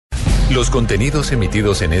Los contenidos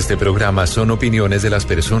emitidos en este programa son opiniones de las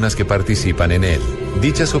personas que participan en él.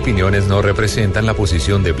 Dichas opiniones no representan la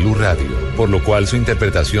posición de Blue Radio, por lo cual su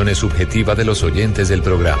interpretación es subjetiva de los oyentes del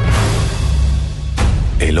programa.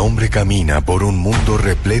 El hombre camina por un mundo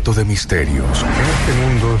repleto de misterios. En este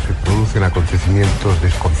mundo se producen acontecimientos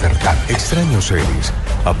desconcertantes. Extraños seres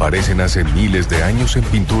aparecen hace miles de años en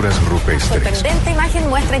pinturas rupestres. La sorprendente imagen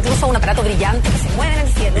muestra incluso un aparato brillante que se mueve en el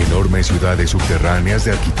cielo. Enormes ciudades subterráneas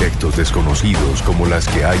de arquitectos desconocidos como las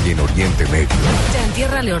que hay en Oriente Medio. Ya en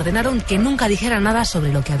tierra le ordenaron que nunca dijera nada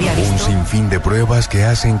sobre lo que había visto. Un sinfín de pruebas que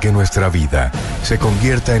hacen que nuestra vida se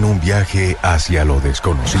convierta en un viaje hacia lo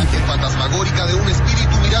desconocido. La fantasmagórica de un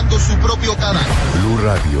espíritu mirando su propio cadáver. Blue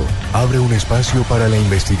Radio abre un espacio para la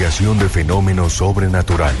investigación de fenómenos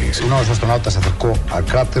sobrenaturales. Uno de los astronautas se acercó al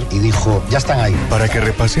cráter y dijo, ya están ahí. Para que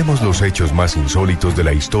repasemos los hechos más insólitos de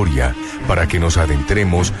la historia, para que nos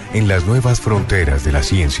adentremos en las nuevas fronteras de la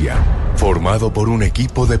ciencia. Formado por un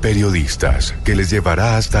equipo de periodistas que les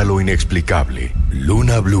llevará hasta lo inexplicable.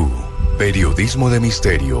 Luna BLU, periodismo de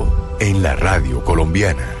misterio en la radio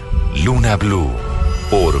colombiana. Luna BLU,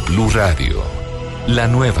 por Blue Radio, la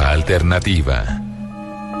nueva alternativa.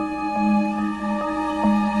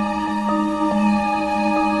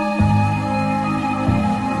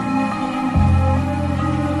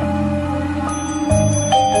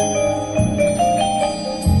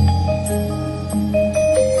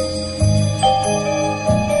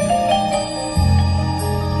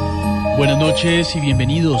 Buenas noches y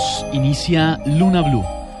bienvenidos. Inicia Luna BLU,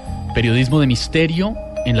 periodismo de misterio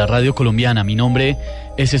en la radio colombiana. Mi nombre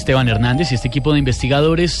es Esteban Hernández y este equipo de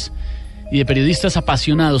investigadores y de periodistas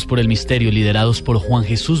apasionados por el misterio, liderados por Juan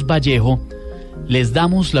Jesús Vallejo, les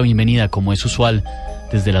damos la bienvenida, como es usual,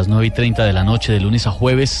 desde las 9:30 de la noche, de lunes a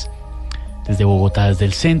jueves, desde Bogotá, desde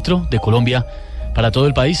el centro de Colombia, para todo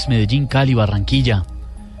el país: Medellín, Cali, Barranquilla,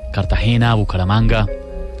 Cartagena, Bucaramanga,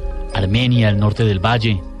 Armenia, el norte del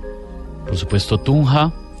Valle, por supuesto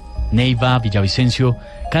Tunja, Neiva, Villavicencio,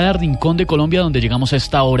 cada rincón de Colombia donde llegamos a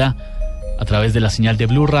esta hora a través de la señal de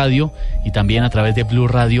Blue Radio y también a través de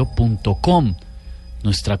bluradio.com.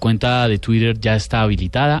 Nuestra cuenta de Twitter ya está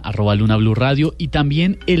habilitada, @Luna Blue Radio, y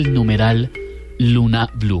también el numeral Luna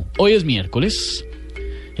Blue. Hoy es miércoles,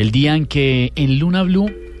 el día en que en Luna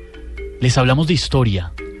Blue les hablamos de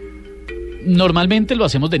historia. Normalmente lo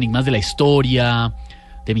hacemos de enigmas de la historia,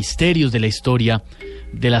 de misterios de la historia,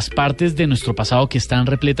 de las partes de nuestro pasado que están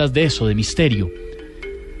repletas de eso, de misterio.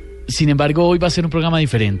 Sin embargo, hoy va a ser un programa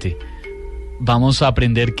diferente. Vamos a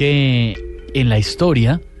aprender que en la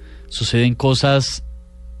historia suceden cosas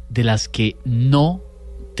de las que no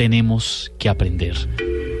tenemos que aprender.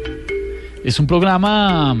 Es un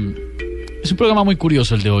programa muy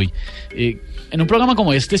curioso el de hoy. En un programa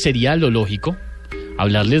como este sería lo lógico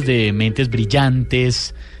hablarles de mentes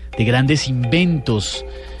brillantes, de grandes inventos,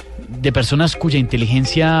 de personas cuya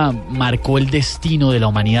inteligencia marcó el destino de la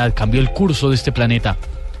humanidad, cambió el curso de este planeta.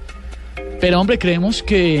 Pero, hombre, creemos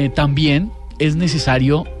que también es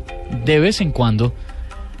necesario de vez en cuando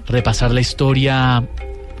repasar la historia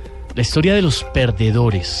de los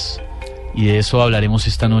perdedores. Y de eso hablaremos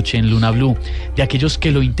esta noche en Luna Blue, de aquellos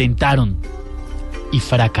que lo intentaron y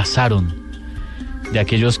fracasaron, de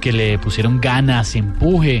aquellos que le pusieron ganas,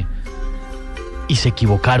 empuje y se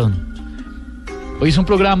equivocaron. Hoy es un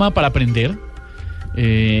programa para aprender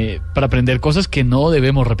cosas que no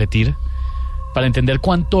debemos repetir, para entender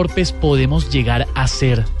cuán torpes podemos llegar a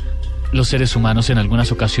ser los seres humanos en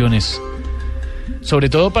algunas ocasiones, sobre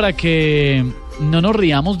todo para que no nos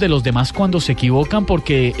riamos de los demás cuando se equivocan,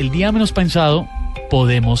 porque el día menos pensado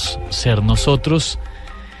podemos ser nosotros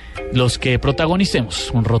los que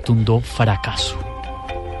protagonicemos un rotundo fracaso.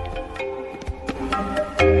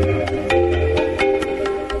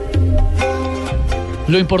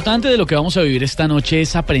 Lo importante de lo que vamos a vivir esta noche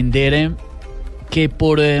es aprender que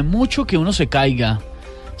por mucho que uno se caiga,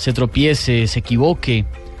 se tropiece, se equivoque,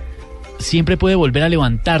 siempre puede volver a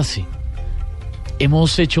levantarse.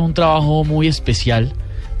 Hemos hecho un trabajo muy especial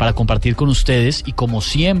para compartir con ustedes, y como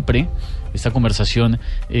siempre, esta conversación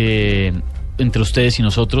entre ustedes y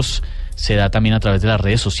nosotros se da también a través de las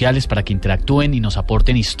redes sociales para que interactúen y nos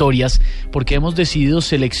aporten historias, porque hemos decidido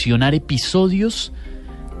seleccionar episodios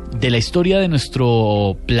de la historia de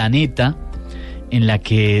nuestro planeta en la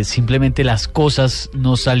que simplemente las cosas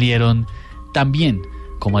no salieron tan bien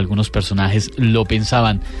como algunos personajes lo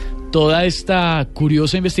pensaban. Toda esta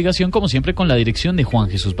curiosa investigación, como siempre, con la dirección de Juan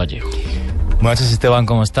Jesús Vallejo. Buenas noches, Esteban,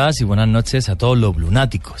 ¿cómo estás? Y buenas noches a todos los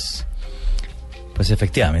lunáticos. Pues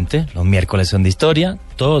efectivamente, los miércoles son de historia,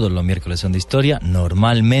 todos los miércoles son de historia.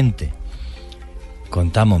 Normalmente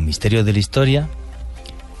contamos misterios de la historia,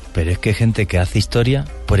 pero es que hay gente que hace historia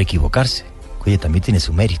por equivocarse. Oye, también tiene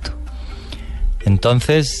su mérito.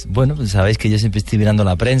 Entonces, bueno, pues sabéis que yo siempre estoy mirando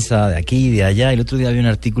la prensa de aquí y de allá. Y el otro día vi un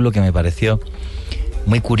artículo que me pareció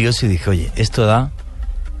muy curioso y dije, oye, esto da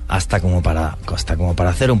hasta como para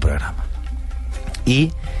hacer un programa.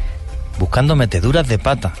 Y buscando meteduras de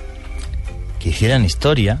pata que hicieran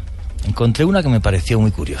historia, encontré una que me pareció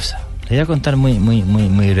muy curiosa. Le voy a contar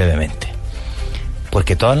muy brevemente.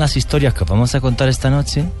 Porque todas las historias que vamos a contar esta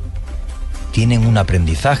noche tienen un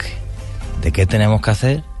aprendizaje de qué tenemos que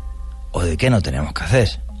hacer o de qué no tenemos que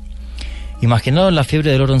hacer. Imaginaos la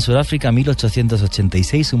fiebre del oro en Sudáfrica,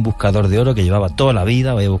 1886, un buscador de oro que llevaba toda la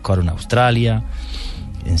vida, voy a buscar en Australia,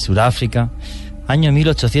 en Sudáfrica, año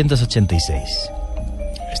 1886.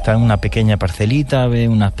 Está en una pequeña parcelita, ve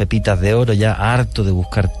unas pepitas de oro, ya harto de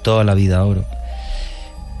buscar toda la vida oro.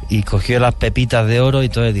 Y cogió las pepitas de oro y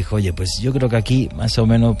entonces dijo, oye, pues yo creo que aquí más o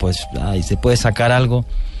menos pues se puede sacar algo,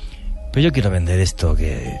 pero yo quiero vender esto,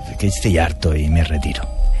 que estoy harto y me retiro.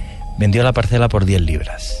 Vendió la parcela por 10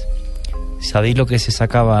 libras. ¿Sabéis lo que se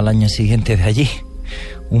sacaba al año siguiente de allí?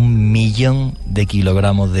 1.000.000 de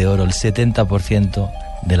kilogramos de oro, el 70%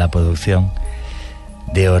 de la producción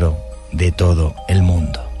de oro de todo el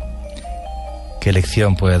mundo. ¿Qué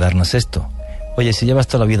lección puede darnos esto? Oye, si llevas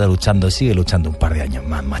toda la vida luchando, sigue luchando un par de años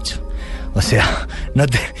más, macho. O sea, no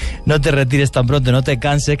te retires tan pronto, no te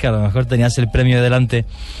canses, que a lo mejor tenías el premio delante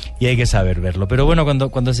y hay que saber verlo. Pero bueno,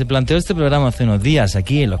 cuando se planteó este programa hace unos días,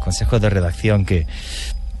 aquí en los consejos de redacción que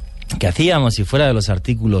hacíamos y fuera de los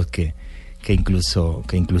artículos que incluso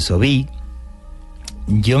vi,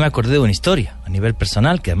 yo me acordé de una historia a nivel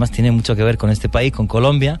personal que además tiene mucho que ver con este país, con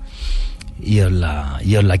Colombia, y os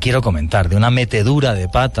la quiero comentar, de una metedura de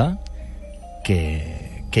pata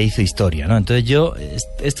que hizo historia, ¿no? Entonces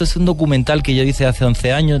esto es un documental que yo hice hace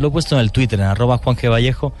 11 años, lo he puesto en el Twitter, en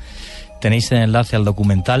 @JuanGVallejo, tenéis el enlace al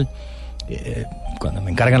documental. Cuando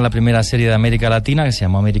me encargan la primera serie de América Latina, que se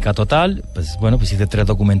llamó América Total, pues bueno, pues hice 3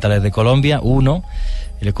 documentales de Colombia. Uno,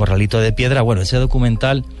 El Corralito de Piedra. Bueno, ese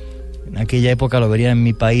documental en aquella época lo vería en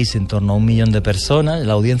mi país en torno a 1 millón de personas,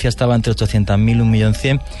 la audiencia estaba entre 800.000 y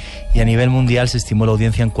 1.100.000, y a nivel mundial se estimó la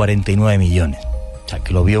audiencia en 49 millones. O sea,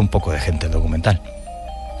 que lo vio un poco de gente el documental.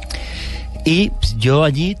 Y yo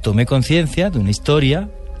allí tomé conciencia de una historia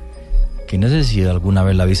que no sé si alguna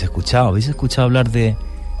vez la habéis escuchado. ¿Habéis escuchado hablar de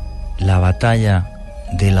la batalla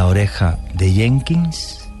de la oreja de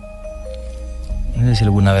Jenkins? No sé si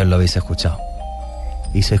alguna vez lo habéis escuchado.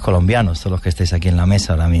 Y sois colombianos, todos los que estáis aquí en la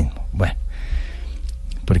mesa ahora mismo. Bueno,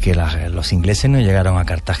 porque los ingleses no llegaron a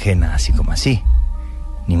Cartagena así como así,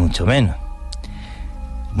 ni mucho menos.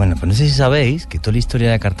 Bueno, pues no sé si sabéis que toda la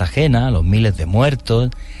historia de Cartagena, los miles de muertos,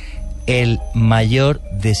 el mayor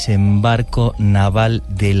desembarco naval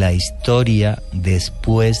de la historia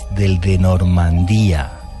después del de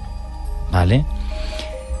Normandía, ¿vale?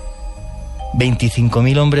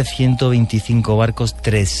 25.000 hombres, 125 barcos,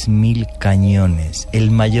 3.000 cañones.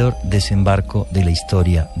 El mayor desembarco de la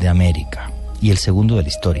historia de América. Y el segundo de la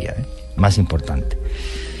historia, más importante.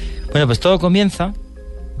 Bueno, pues todo comienza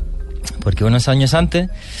porque unos años antes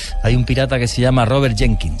hay un pirata que se llama Robert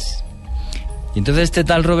Jenkins. Y entonces este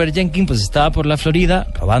tal Robert Jenkins pues estaba por la Florida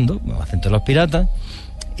robando, como hacen todos los piratas.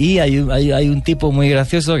 Y hay un tipo muy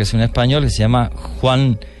gracioso que es un español que se llama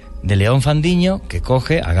Juan de León Fandiño, que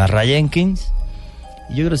coge, agarra a Jenkins,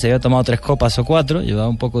 y yo creo que se había tomado 3 copas o 4, llevaba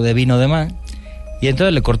un poco de vino de más, y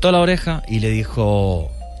entonces le cortó la oreja y le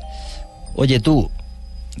dijo: oye tú,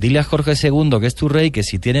 dile a Jorge II, que es tu rey, que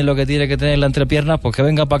si tiene lo que tiene que tener en la entrepierna, pues que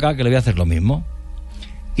venga para acá, que le voy a hacer lo mismo.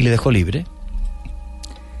 Y le dejó libre.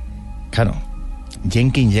 Claro,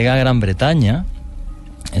 Jenkins llega a Gran Bretaña,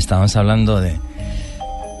 estamos hablando de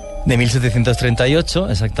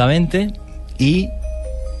 1738 exactamente, y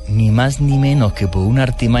ni más ni menos que por una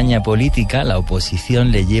artimaña política, la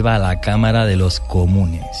oposición le lleva a la Cámara de los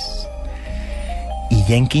Comunes. Y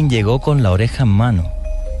Jenkins llegó con la oreja en mano.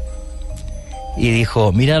 Y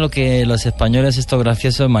dijo: mira lo que los españoles estos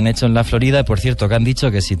graciosos me han hecho en la Florida, y por cierto que han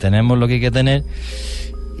dicho que si tenemos lo que hay que tener,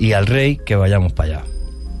 y al rey que vayamos para allá.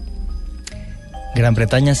 Gran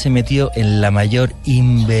Bretaña se metió en la mayor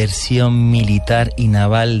inversión militar y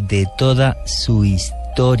naval de toda su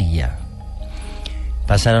historia.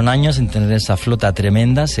 Pasaron años en tener esa flota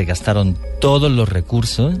tremenda, se gastaron todos los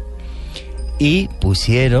recursos y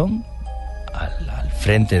pusieron al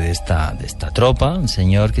frente de esta tropa un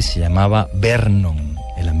señor que se llamaba Vernon,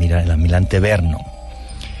 el almirante Vernon.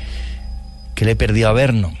 ¿Qué le perdió a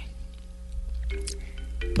Vernon?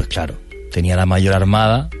 Pues claro, tenía la mayor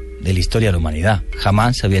armada de la historia de la humanidad.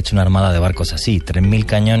 Jamás se había hecho una armada de barcos así. 3.000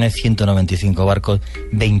 cañones, 195 barcos,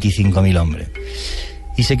 25.000 hombres.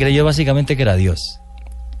 Y se creyó básicamente que era Dios.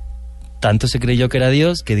 Tanto se creyó que era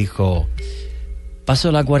Dios que dijo: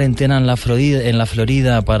 paso la cuarentena en la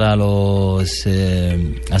Florida para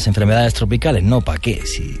las enfermedades tropicales. No, ¿para qué?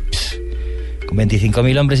 Si, con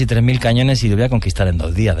 25.000 hombres y 3.000 cañones y lo voy a conquistar en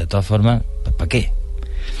 2 días. De todas formas, ¿para qué?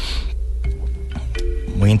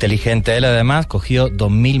 Muy inteligente él, además, cogió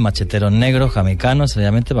 2.000 macheteros negros jamaicanos,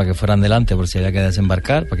 obviamente, para que fueran delante por si había que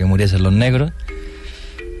desembarcar, para que muriesen los negros.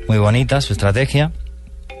 Muy bonita su estrategia.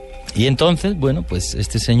 Y entonces, bueno, pues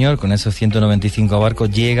este señor con esos 195 barcos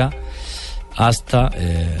llega hasta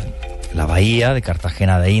la bahía de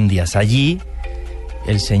Cartagena de Indias. Allí,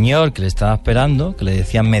 el señor que le estaba esperando, que le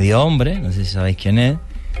decían medio hombre, no sé si sabéis quién es,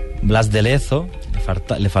 Blas de Lezo,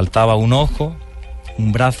 le faltaba un ojo,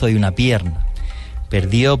 un brazo y una pierna.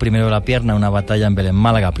 Perdió primero la pierna en una batalla en Belén,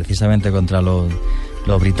 Málaga, precisamente contra los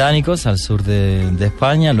británicos, al sur de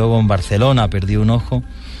España. Luego en Barcelona perdió un ojo.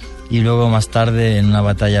 Y luego más tarde, en una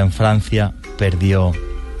batalla en Francia, perdió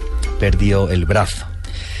el brazo.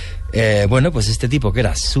 Bueno, pues este tipo, que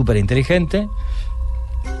era súper inteligente,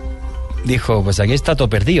 dijo: pues aquí está todo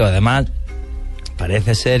perdido. Además,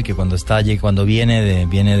 parece ser que cuando viene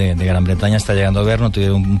de Gran Bretaña, está llegando a Vernon,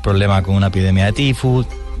 tuvieron un problema con una epidemia de tifus,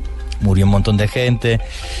 murió un montón de gente,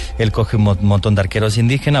 él coge un montón de arqueros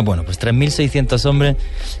indígenas. Bueno, pues 3.600 hombres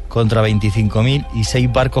contra 25.000 y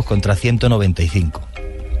 6 barcos contra 195.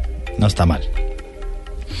 No está mal.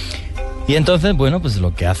 Y entonces, bueno, pues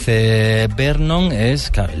lo que hace Vernon es,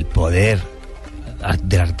 claro, el poder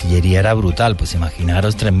de la artillería era brutal. Pues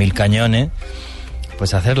imaginaros 3.000 cañones,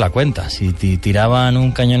 pues hacer la cuenta. Si tiraban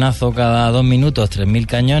un cañonazo cada 2 minutos, 3.000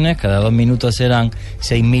 cañones, cada 2 minutos eran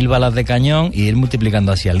 6.000 balas de cañón, y ir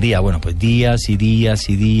multiplicando así al día. Bueno, pues días y días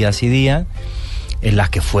y días y días en las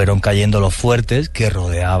que fueron cayendo los fuertes que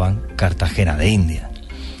rodeaban Cartagena de Indias.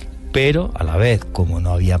 Pero a la vez, como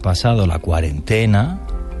no había pasado la cuarentena,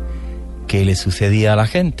 ¿qué le sucedía a la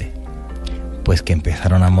gente? Pues que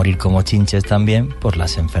empezaron a morir como chinches también por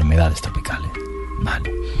las enfermedades tropicales.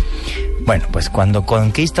 Vale. Bueno, pues cuando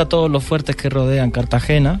conquista todos los fuertes que rodean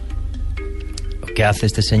Cartagena, lo que hace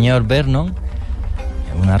este señor Vernon,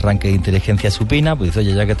 en un arranque de inteligencia supina, pues dice: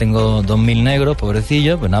 oye, ya que tengo 2.000 negros,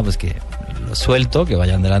 pobrecillos, pues nada, pues que los suelto, que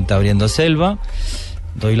vayan delante abriendo selva,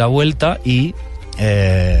 doy la vuelta y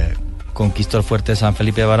conquistó el fuerte de San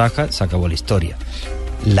Felipe de Barajas. Se acabó la historia.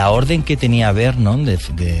 La orden que tenía Vernon de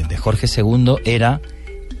Jorge II era: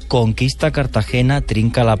 conquista Cartagena,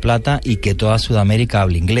 trinca La Plata y que toda Sudamérica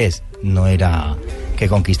hable inglés. No era que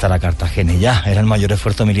conquistara Cartagena y ya, era el mayor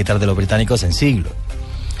esfuerzo militar de los británicos en siglos.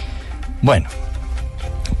 Bueno,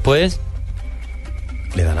 pues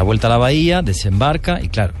le da la vuelta a la bahía, desembarca y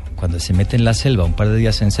claro, cuando se mete en la selva, un par de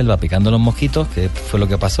días en selva picando los mosquitos, que fue lo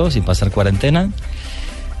que pasó, sin pasar cuarentena,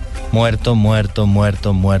 muerto.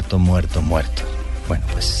 Bueno,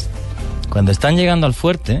 pues cuando están llegando al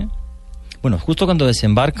fuerte, bueno, justo cuando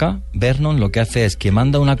desembarca, Vernon lo que hace es que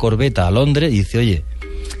manda una corbeta a Londres y dice: oye,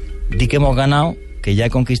 di que hemos ganado, que ya he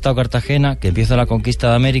conquistado Cartagena, que empieza la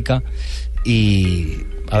conquista de América y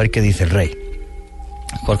a ver qué dice el rey.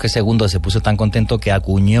 Jorge II se puso tan contento que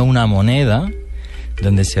acuñó una moneda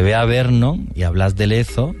donde se ve a Vernon y a Blas de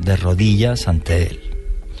Lezo de rodillas ante él.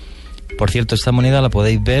 Por cierto, esta moneda la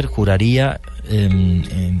podéis ver, juraría,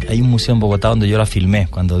 hay un museo en Bogotá donde yo la filmé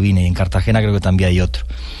cuando vine, y en Cartagena creo que también hay otro.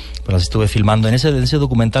 Pero las estuve filmando, en ese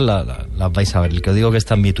documental las vais a ver. El que os digo que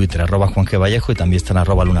está en mi Twitter, @JuanGVallejo, y también está en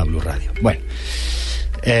 @Luna BLU Radio. Bueno,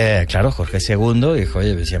 claro, Jorge II dijo: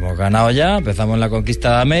 oye, pues si hemos ganado ya, empezamos la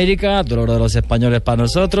conquista de América, todo lo de los españoles para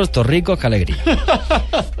nosotros, todos ricos, qué alegría.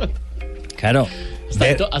 Claro.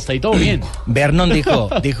 Hasta ahí todo bien. Vernon dijo,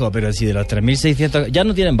 pero si de los 3.600... Ya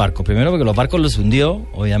no tienen barcos, primero porque los barcos los hundió,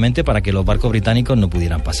 obviamente, para que los barcos británicos no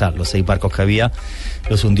pudieran pasar. Los 6 barcos que había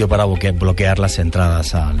los hundió para bloquear las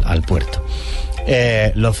entradas al puerto.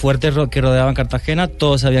 Los fuertes que rodeaban Cartagena,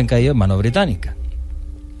 todos habían caído en manos británicas.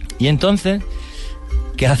 Y entonces,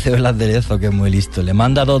 ¿qué hace Blas de Lezo, que es muy listo? Le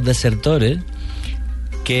manda a 2 desertores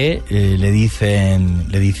que le dicen,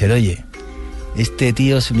 oye, este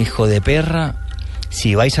tío es un hijo de perra.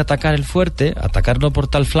 Si vais a atacar el fuerte, atacarlo por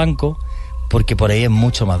tal flanco, porque por ahí es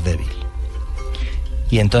mucho más débil.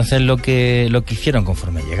 Y entonces lo que hicieron,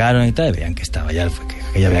 conforme llegaron y tal, veían que estaba ya,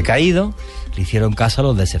 que ya había caído, le hicieron caso a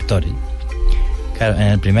los desertores. Claro, en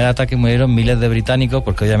el primer ataque murieron miles de británicos,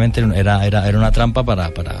 porque obviamente era una trampa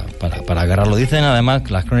para agarrarlo. Dicen además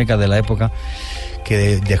las crónicas de la época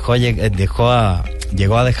que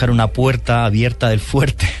llegó a dejar una puerta abierta del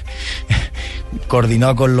fuerte.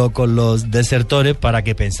 Coordinó con los desertores para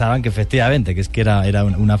que pensaban que efectivamente, que es que era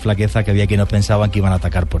una flaqueza que había, que no pensaban que iban a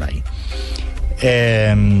atacar por ahí.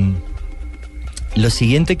 Lo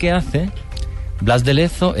siguiente que hace Blas de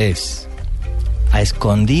Lezo es a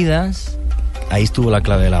escondidas, ahí estuvo la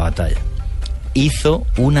clave de la batalla. Hizo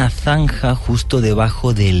una zanja justo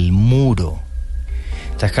debajo del muro.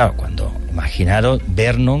 Entonces, claro, imaginaros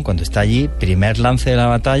Vernon, cuando está allí, primer lance de la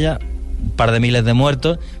batalla, un par de miles de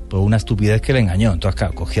muertos, pues una estupidez que le engañó. Entonces,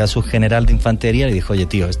 claro, cogió a su general de infantería y le dijo, oye,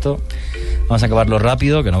 tío, esto vamos a acabarlo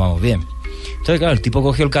rápido, que no vamos bien. Entonces, claro, el tipo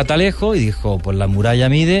cogió el catalejo y dijo, pues la muralla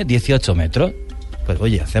mide 18 metros. Pues,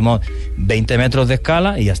 oye, hacemos 20 metros de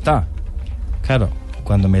escala y ya está. Claro,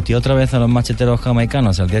 cuando metió otra vez a los macheteros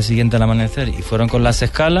jamaicanos al día siguiente al amanecer y fueron con las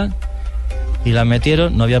escalas y las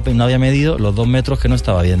metieron, no había medido los 2 metros que no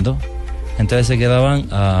estaba viendo. Entonces se quedaban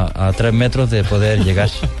a 3 metros de poder llegar.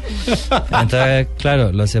 Entonces,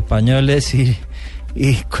 claro, los españoles y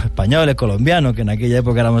españoles, colombianos, que en aquella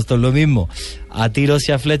época éramos todos lo mismo, a tiros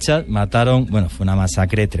y a flechas mataron, bueno, fue una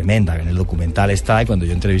masacre tremenda, que en el documental está, y cuando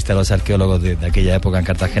yo entrevisté a los arqueólogos de aquella época en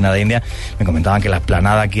Cartagena de India, me comentaban que la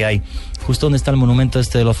explanada que hay, justo donde está el monumento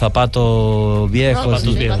este de los zapatos viejos,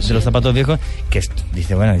 de los zapatos viejos, que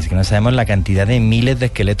dice, bueno, dice que no sabemos la cantidad de miles de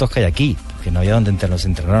esqueletos que hay aquí, que no había donde los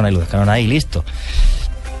enterraron ahí, los dejaron ahí, listo.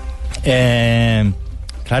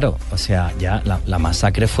 Claro, o sea, ya la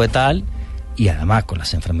masacre fue tal. Y además con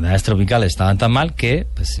las enfermedades tropicales estaban tan mal que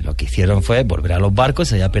pues, lo que hicieron fue volver a los barcos.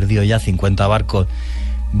 Se había perdido ya 50 barcos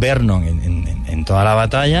Vernon en toda la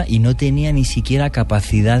batalla y no tenía ni siquiera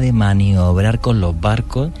capacidad de maniobrar con los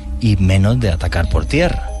barcos y menos de atacar por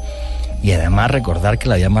tierra. Y además recordar que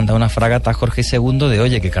le habían mandado una fragata a Jorge II de,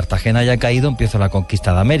 oye, que Cartagena haya caído, empiezo la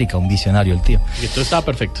conquista de América, un visionario el tío. Y esto estaba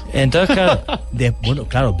perfecto. Entonces,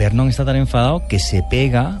 claro, Vernon está tan enfadado que se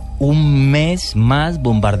pega un mes más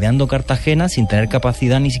bombardeando Cartagena sin tener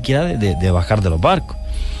capacidad ni siquiera de bajar de los barcos.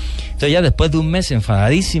 Entonces ya después de un mes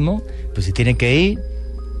enfadadísimo, pues se tiene que ir,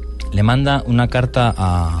 le manda una carta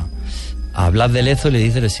a Blas de Lezo y le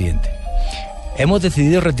dice lo siguiente: hemos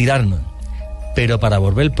decidido retirarnos, pero para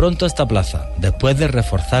volver pronto a esta plaza, después de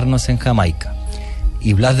reforzarnos en Jamaica.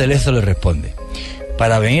 Y Blas de Lezo le responde: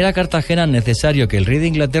 para venir a Cartagena es necesario que el rey de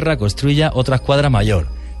Inglaterra construya otra escuadra mayor,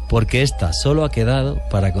 porque esta solo ha quedado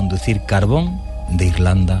para conducir carbón de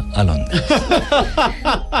Irlanda a Londres.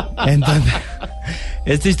 Entonces,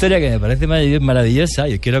 esta historia que me parece maravillosa,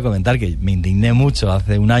 yo quiero comentar que me indigné mucho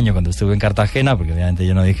hace un año cuando estuve en Cartagena, porque obviamente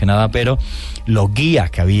yo no dije nada, pero los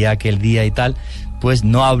guías que había aquel día y tal, pues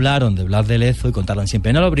no hablaron de Blas de Lezo y contaron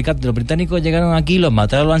siempre, no, los británicos llegaron aquí, los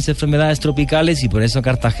mataron las enfermedades tropicales y por eso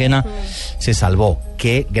Cartagena se salvó.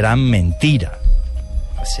 ¡Qué gran mentira!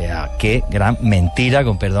 O sea, qué gran mentira,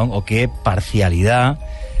 con perdón, o qué parcialidad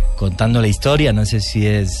contando la historia. No sé si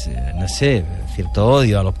es, cierto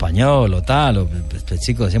odio a lo español o tal, o, pues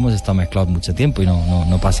chicos, hemos estado mezclados mucho tiempo y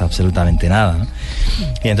no pasa absolutamente nada, ¿no?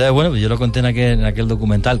 Y entonces, bueno, pues yo lo conté en aquel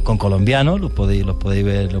documental con colombianos, lo podéis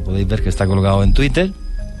ver que está colgado en Twitter.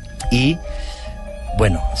 Y,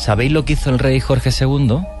 bueno, ¿sabéis lo que hizo el rey Jorge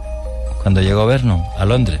II cuando llegó Vernon a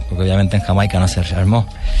Londres? Porque obviamente en Jamaica no se armó.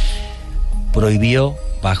 Prohibió,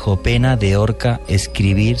 bajo pena de horca,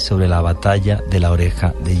 escribir sobre la batalla de la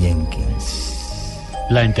Oreja de Jenkins.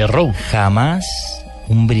 La enterró. Jamás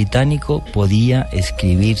un británico podía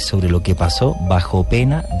escribir sobre lo que pasó bajo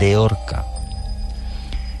pena de horca.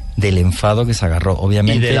 Del enfado que se agarró,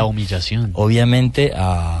 obviamente. Y de la humillación. Obviamente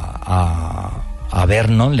a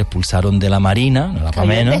Vernon le expulsaron de la Marina, no era para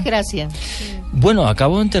menos. Desgracia. Bueno,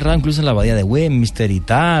 acabó enterrado incluso en la abadía de Westminster y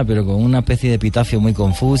tal, pero con una especie de epitafio muy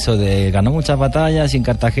confuso de ganó muchas batallas y en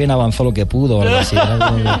Cartagena avanzó lo que pudo o algo así.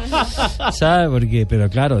 ¿Sabes? Porque, pero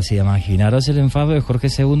claro, si imaginaros el enfado de Jorge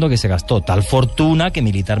II, que se gastó tal fortuna que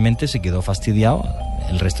militarmente se quedó fastidiado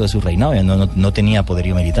el resto de su reinado, no tenía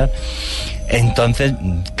poderío militar. Entonces,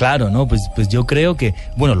 claro, ¿no? Pues yo creo que,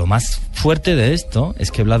 bueno, lo más fuerte de esto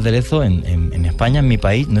es que Blas de Lezo en España, en mi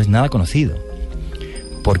país, no es nada conocido.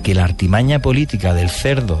 Porque la artimaña política del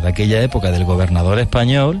cerdo de aquella época del gobernador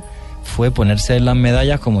español fue ponerse en las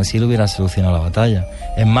medallas como si él hubiera solucionado la batalla.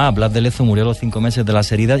 Es más, Blas de Lezo murió a los 5 meses de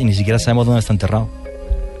las heridas y ni siquiera sabemos dónde está enterrado.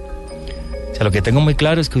 O sea, lo que tengo muy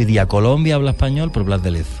claro es que hoy día Colombia habla español por Blas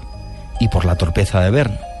de Lezo y por la torpeza de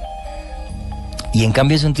Vernon. Y en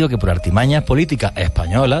cambio es un tío que por artimañas políticas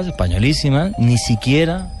españolas, españolísimas, ni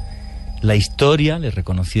siquiera la historia le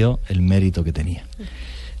reconoció el mérito que tenía.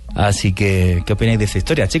 Así que, ¿qué opináis de esta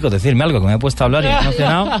historia, chicos? Decidme algo, que me he puesto a hablar y me he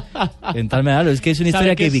emocionado. Comentarme algo. Es que es una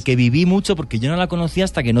historia que viví mucho porque yo no la conocía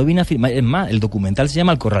hasta que no vine a filmar. Es más, el documental se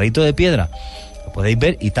llama El Corralito de Piedra. Lo podéis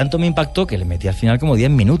ver y tanto me impactó que le metí al final como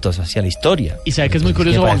 10 minutos hacia la historia. Y sabe que es muy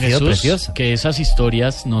curioso, Juan Jesús, preciosa. Que esas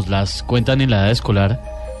historias nos las cuentan en la edad escolar,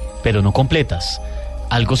 pero no completas.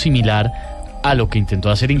 Algo similar a lo que intentó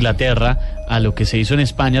hacer Inglaterra, a lo que se hizo en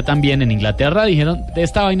España también. En Inglaterra dijeron, de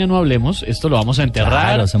esta vaina no hablemos, esto lo vamos a enterrar.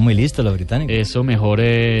 Claro, son muy listos los británicos. Eso mejor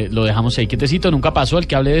lo dejamos ahí quietecito, nunca pasó, el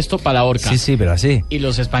que hable de esto para la horca. Sí, pero así. Y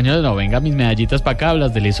los españoles, no, venga, mis medallitas para acá,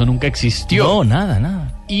 hablas de eso nunca existió. No,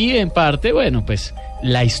 nada. Y en parte, bueno, pues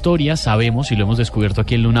la historia sabemos, y lo hemos descubierto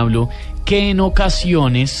aquí en Luna BLU, que en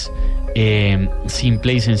ocasiones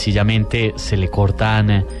simple y sencillamente se le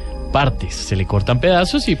cortan partes, se le cortan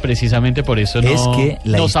pedazos, y precisamente por eso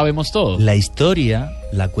no sabemos todo. La historia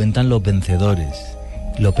la cuentan los vencedores.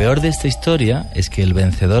 Lo peor de esta historia es que el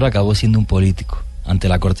vencedor acabó siendo un político ante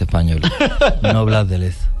la corte española, no Blas de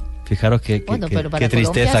Lezo. Fijaros qué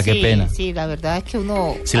tristeza, Colombia, qué pena. Sí, la verdad es que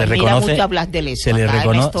uno se le reconoce mucho a Blas de Lezo. Se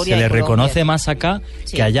le reconoce más acá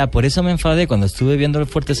que allá. Por eso me enfadé cuando estuve viendo el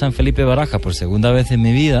Fuerte San Felipe Barajas por segunda vez en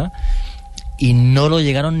mi vida y no lo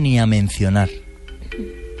llegaron ni a mencionar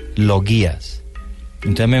los guías.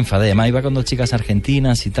 Entonces me enfadé. Además iba con dos chicas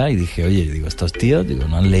argentinas y tal, y dije, oye, estos tíos,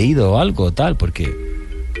 no han leído algo o tal, porque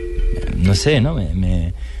no sé, ¿no?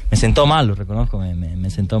 Me sentó mal, lo reconozco, me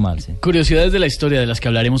sentó mal, sí. Curiosidades de la historia de las que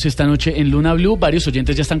hablaremos esta noche en Luna BLU. Varios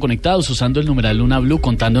oyentes ya están conectados usando el numeral Luna BLU,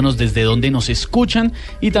 contándonos desde dónde nos escuchan,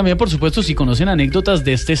 y también, por supuesto, si conocen anécdotas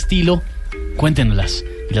de este estilo, cuéntenoslas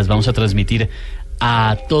y las vamos a transmitir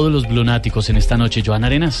a todos los blunáticos en esta noche. Joana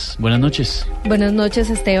Arenas, buenas noches. Buenas noches,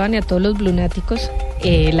 Esteban, y a todos los blunáticos.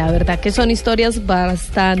 La verdad que son historias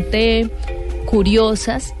bastante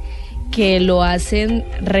curiosas, que lo hacen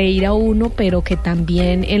reír a uno, pero que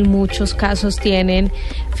también en muchos casos tienen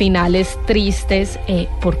finales tristes,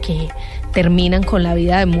 porque terminan con la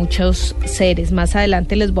vida de muchos seres. Más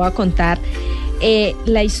adelante les voy a contar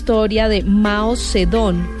la historia de Mao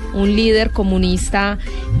Zedong, un líder comunista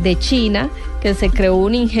de China, que se creó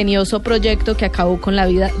un ingenioso proyecto que acabó con la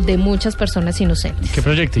vida de muchas personas inocentes. Qué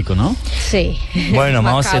proyectico, ¿no? Sí. Bueno,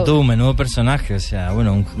 Mao Zedong, menudo personaje, o sea,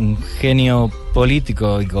 bueno, un genio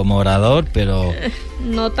político y como orador, pero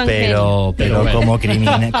no tan pero como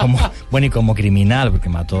criminal, como criminal, porque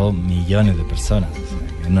mató millones de personas.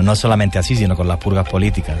 O sea, no solamente así, sino con las purgas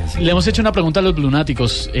políticas. Así. Le hemos hecho una pregunta a los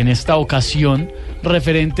blunáticos en esta ocasión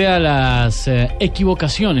referente a las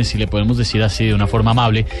equivocaciones, si le podemos decir así de una forma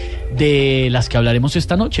amable, de las que hablaremos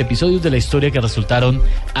esta noche, episodios de la historia que resultaron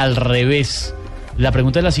al revés. La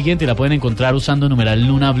pregunta es la siguiente, la pueden encontrar usando numeral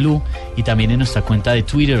Luna BLU y también en nuestra cuenta de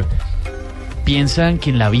Twitter. ¿Piensan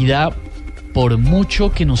que en la vida, por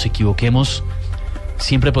mucho que nos equivoquemos,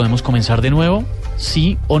 siempre podemos comenzar de nuevo?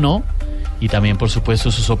 ¿Sí o no? Y también, por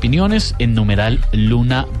supuesto, sus opiniones en numeral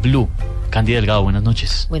Luna BLU. Candy Delgado, buenas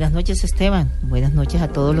noches. Buenas noches, Esteban. Buenas noches a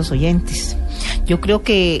todos los oyentes. Yo creo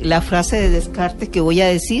que la frase de Descartes que voy a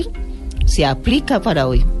decir se aplica para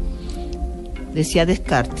hoy. Decía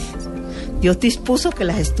Descartes: Dios dispuso que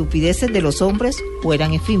las estupideces de los hombres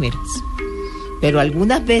fueran efímeras, pero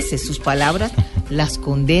algunas veces sus palabras las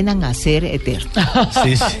condenan a ser eternas.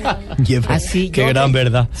 Sí. Así, qué gran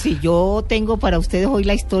verdad. Sí, yo tengo para ustedes hoy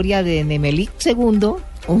la historia de Nemelik II,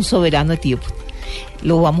 un soberano etíope.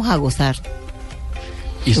 Lo vamos a gozar.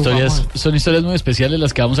 Son historias muy especiales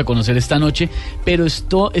las que vamos a conocer esta noche, pero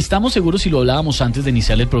estamos seguros, y lo hablábamos antes de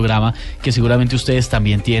iniciar el programa, que seguramente ustedes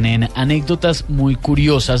también tienen anécdotas muy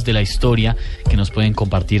curiosas de la historia que nos pueden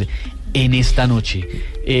compartir en esta noche.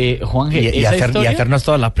 Juan G. Y hacernos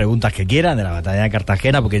todas las preguntas que quieran de la batalla de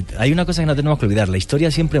Cartagena, porque hay una cosa que no tenemos que olvidar: la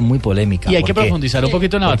historia siempre es muy polémica. Y hay que profundizar un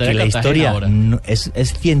poquito en la batalla de Cartagena. La historia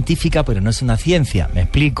es científica, pero no es una ciencia. Me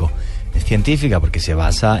explico. Es científica porque se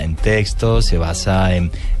basa en textos, se basa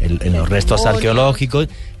en los restos arqueológicos,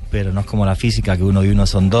 pero no es como la física, que 1 y 1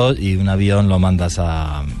 son 2 y un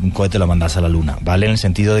cohete lo mandas a la luna, ¿vale? En el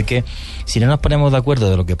sentido de que si no nos ponemos de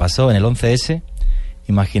acuerdo de lo que pasó en el 11S,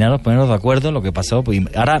 imaginaros ponernos de acuerdo en lo que pasó. Pues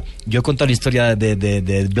ahora, yo he contado la historia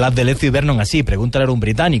de Blas de Lezo y Vernon así, pregúntale a un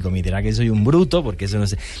británico, me dirá que soy un bruto, porque eso no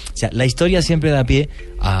sé. O sea, la historia siempre da pie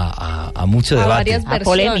a mucho debate. A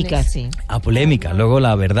polémica, sí. A polémica. Luego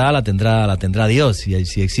la verdad la tendrá Dios, y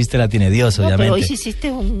si existe la tiene Dios, obviamente. Pero hoy sí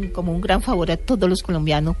hiciste como un gran favor a todos los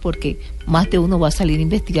colombianos, porque más de uno va a salir a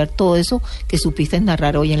investigar todo eso que supiste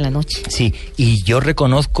narrar hoy en la noche. Sí, y yo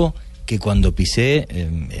reconozco que cuando pisé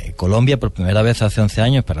Colombia por primera vez hace 11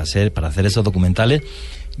 años para hacer esos documentales,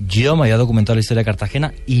 yo me había documentado la historia de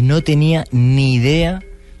Cartagena y no tenía ni idea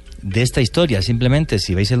de esta historia. Simplemente,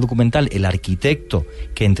 si veis el documental, el arquitecto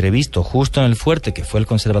que entrevisto justo en el fuerte, que fue el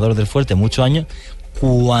conservador del fuerte muchos años,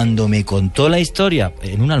 cuando me contó la historia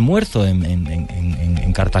en un almuerzo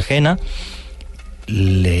en Cartagena,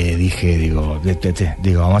 le dije, digo,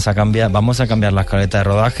 vamos a cambiar la escaleta de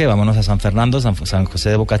rodaje, vámonos a San Fernando, San José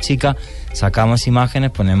de Boca Chica, sacamos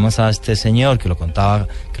imágenes, ponemos a este señor que lo contaba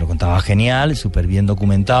genial, súper bien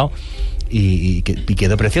documentado, y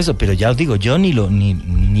quedó precioso. Pero ya os digo, yo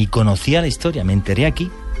ni conocía la historia, me enteré aquí.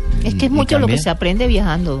 Es que es mucho lo que se aprende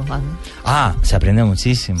viajando, Juan. Se aprende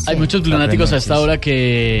muchísimo. Hay muchos lunáticos a esta hora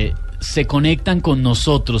que se conectan con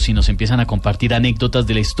nosotros y nos empiezan a compartir anécdotas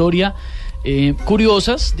de la historia,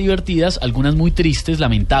 curiosas, divertidas, algunas muy tristes,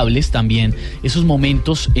 lamentables también, esos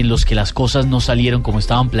momentos en los que las cosas no salieron como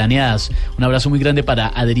estaban planeadas. Un abrazo muy grande para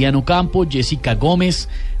Adriano Campo, Jessica Gómez,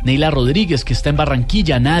 Neila Rodríguez, que está en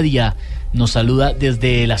Barranquilla, Nadia nos saluda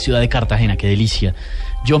desde la ciudad de Cartagena, qué delicia.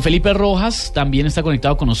 John Felipe Rojas también está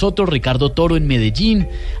conectado con nosotros, Ricardo Toro en Medellín,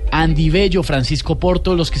 Andy Bello, Francisco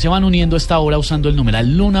Porto, los que se van uniendo a esta hora usando el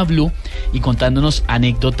numeral Luna BLU y contándonos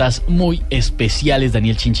anécdotas muy especiales.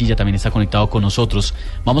 Daniel Chinchilla también está conectado con nosotros.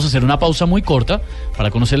 Vamos a hacer una pausa muy corta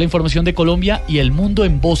para conocer la información de Colombia y el mundo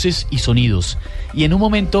en voces y sonidos. Y en un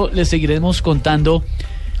momento les seguiremos contando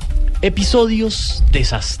episodios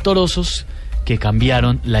desastrosos que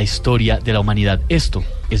cambiaron la historia de la humanidad. Esto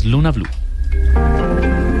es Luna BLU.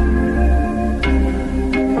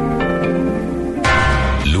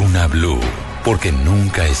 Luna BLU, porque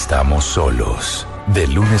nunca estamos solos. De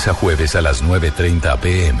lunes a jueves a las 9:30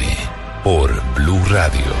 p.m. por Blue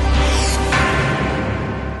Radio.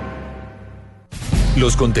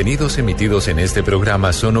 Los contenidos emitidos en este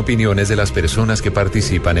programa son opiniones de las personas que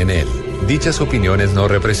participan en él. Dichas opiniones no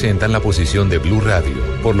representan la posición de Blue Radio,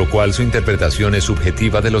 por lo cual su interpretación es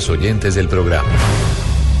subjetiva de los oyentes del programa.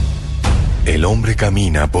 El hombre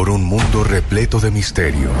camina por un mundo repleto de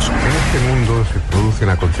misterios. En este mundo se producen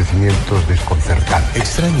acontecimientos desconcertantes.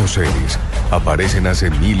 Extraños seres aparecen hace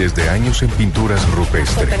miles de años en pinturas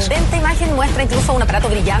rupestres. Sorprendente imagen muestra incluso un aparato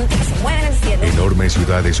brillante que se mueve en el cielo. Enormes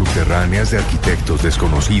ciudades subterráneas de arquitectos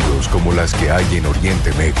desconocidos como las que hay en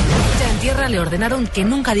Oriente Medio. En tierra le ordenaron que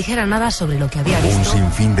nunca dijera nada sobre lo que había visto. Un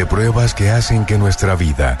sinfín de pruebas que hacen que nuestra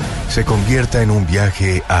vida se convierta en un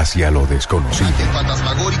viaje hacia lo desconocido. La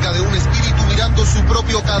fantasmagórica de un espíritu mirando su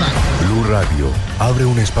propio cadáver. Blue Radio abre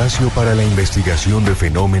un espacio para la investigación de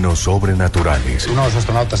fenómenos sobrenaturales. Uno de los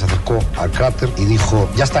astronautas se acercó al cráter y dijo,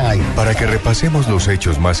 ya están ahí. Para que repasemos los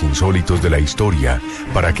hechos más insólitos de la historia,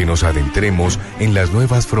 para que nos adentremos en las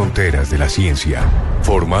nuevas fronteras de la ciencia.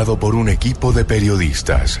 Formado por un equipo de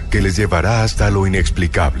periodistas que les llevará hasta lo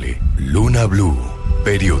inexplicable. Luna BLU,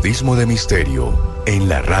 periodismo de misterio en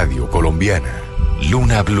la radio colombiana.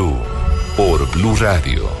 Luna BLU, por Blue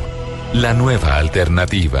Radio, la nueva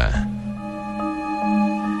alternativa.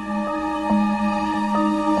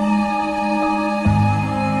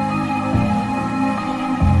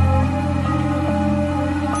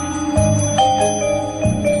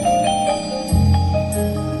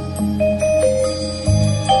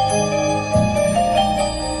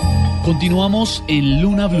 Continuamos en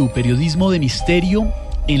Luna BLU, periodismo de misterio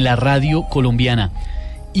en la radio colombiana.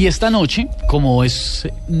 Y esta noche, como es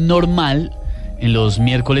normal en los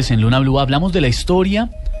miércoles en Luna BLU, hablamos de la historia,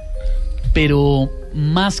 pero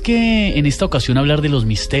más que en esta ocasión hablar de los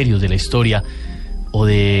misterios de la historia o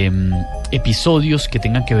de episodios que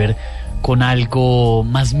tengan que ver con algo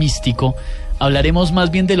más místico, hablaremos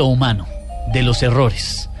más bien de lo humano, de los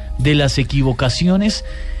errores, de las equivocaciones,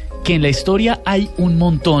 que en la historia hay un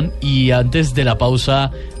montón, y antes de la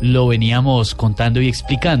pausa lo veníamos contando y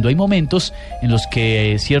explicando. Hay momentos en los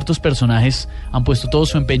que ciertos personajes han puesto todo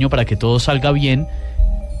su empeño para que todo salga bien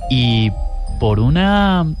y por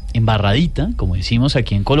una embarradita, como decimos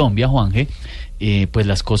aquí en Colombia, Juanje, pues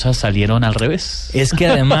las cosas salieron al revés. Es que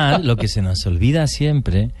además lo que se nos olvida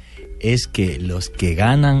siempre es que los que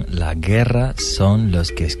ganan la guerra son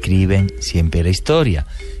los que escriben siempre la historia.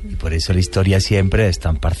 Y por eso la historia siempre es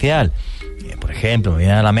tan parcial. Por ejemplo, me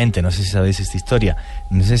viene a la mente, no sé si sabéis esta historia,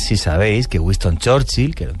 no sé si sabéis que Winston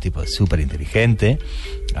Churchill, que era un tipo súper inteligente,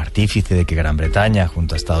 artífice de que Gran Bretaña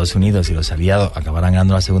junto a Estados Unidos y los aliados acabaran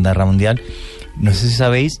ganando la Segunda Guerra Mundial, no sé si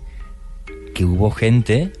sabéis que hubo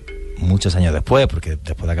gente, muchos años después, porque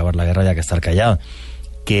después de acabar la guerra ya que estar callado,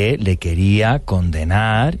 que le quería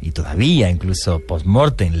condenar, y todavía incluso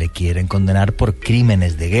post-mortem le quieren condenar por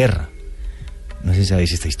crímenes de guerra. No sé si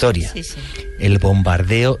sabéis esta historia. Sí, sí. El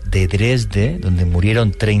bombardeo de Dresde, donde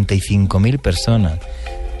murieron 35.000 personas,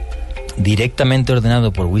 directamente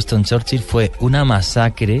ordenado por Winston Churchill, fue una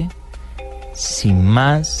masacre sin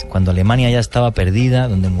más, cuando Alemania ya estaba perdida,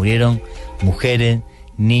 donde murieron mujeres,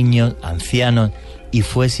 niños, ancianos, y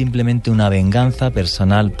fue simplemente una venganza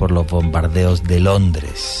personal por los bombardeos de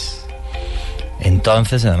Londres.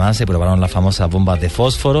 Entonces, además, se probaron las famosas bombas de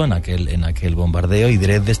fósforo en aquel bombardeo, y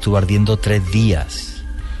Dresde estuvo ardiendo 3 días.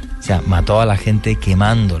 O sea, mató a la gente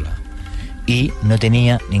quemándola. y no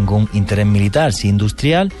tenía ningún interés militar. Si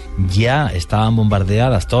industrial, ya estaban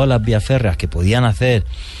bombardeadas todas las vías férreas que podían hacer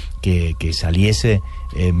que saliese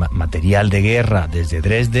material de guerra desde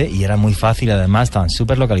Dresde, y era muy fácil, además estaban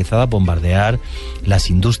súper localizadas, bombardear las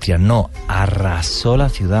industrias. No, arrasó la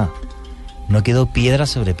ciudad, no quedó piedra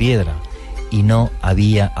sobre piedra y no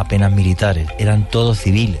había apenas militares, eran todos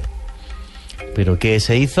civiles. ¿Pero qué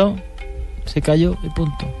se hizo? Se cayó y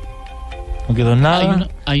punto. No quedó nada,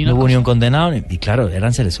 no hubo ni un condenado, y claro,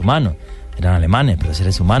 eran seres humanos, eran alemanes, pero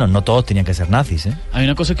seres humanos, no todos tenían que ser nazis, ¿eh? Hay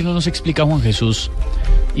una cosa que no nos explica Juan Jesús,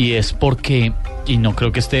 y es por qué, y no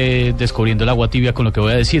creo que esté descubriendo el agua tibia con lo que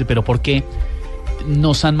voy a decir, pero por qué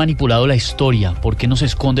nos han manipulado la historia, por qué nos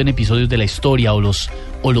esconden episodios de la historia o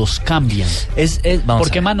los cambian, ¿por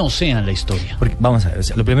qué manosean la historia? Porque, vamos a ver, o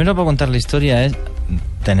sea, lo primero para contar la historia es,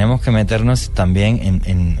 tenemos que meternos también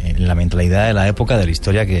en la mentalidad de la época de la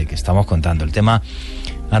historia que estamos contando. El tema,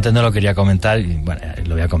 antes no lo quería comentar, y bueno,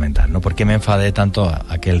 lo voy a comentar, ¿no? ¿Por qué me enfadé tanto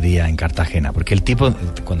aquel día en Cartagena? Porque el tipo,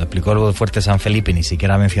 cuando explicó lo del Fuerte San Felipe, ni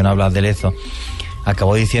siquiera mencionó Blas de Lezo,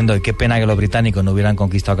 acabó diciendo qué pena que los británicos no hubieran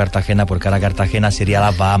conquistado Cartagena, porque ahora Cartagena sería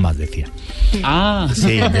las Bahamas, decía. Ah.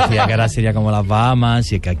 Sí, decía que ahora sería como las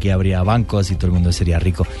Bahamas y que aquí habría bancos y todo el mundo sería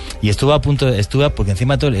rico. Y estuve a punto, porque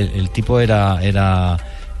encima todo el tipo era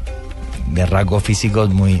de rasgos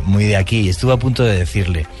físicos muy de aquí, y estuve a punto de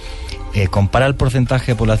decirle, compara el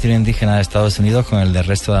porcentaje de población indígena de Estados Unidos con el del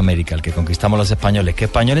resto de América, el que conquistamos los españoles, que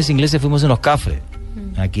españoles e ingleses fuimos unos cafres.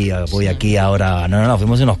 Aquí ahora, no,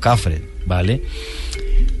 fuimos unos cafres, ¿vale?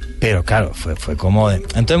 Pero claro, fue como...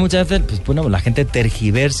 Entonces muchas veces, pues bueno, la gente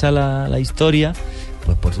tergiversa la historia,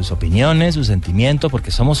 pues por sus opiniones, sus sentimientos,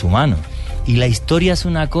 porque somos humanos. Y la historia es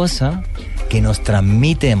una cosa que nos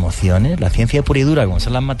transmite emociones. La ciencia pura y dura, como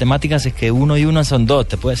son las matemáticas, es que 1 y 1 son 2.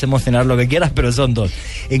 Te puedes emocionar lo que quieras, pero son 2.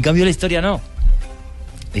 En cambio, la historia no.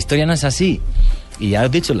 La historia no es así. Y ya os he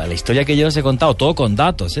dicho, la historia que yo os he contado, todo con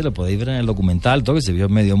datos, lo podéis ver en el documental, todo que se vio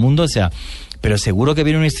en medio mundo, o sea... Pero seguro que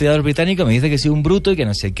viene un historiador británico, me dice que soy un bruto y que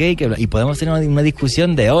no sé qué, y podemos tener una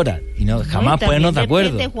discusión de horas y jamás ponernos de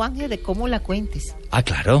acuerdo. Depende, Juanje, de cómo la cuentes. Ah,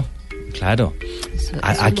 claro.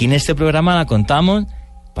 Aquí en este programa la contamos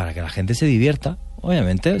para que la gente se divierta,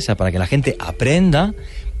 obviamente, o sea, para que la gente aprenda,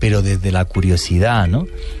 pero desde la curiosidad, ¿no?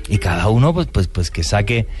 Y cada uno pues que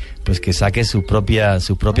saque sus propias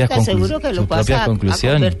conclusiones. Seguro que lo vas a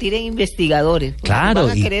convertir en investigadores. Claro.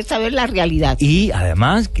 Van a querer saber la realidad. Y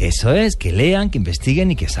además, que eso es, que lean, que investiguen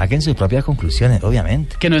y que saquen sus propias conclusiones,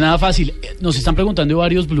 obviamente. Que no es nada fácil. Nos están preguntando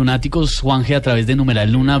varios blunáticos, Juanje, a través de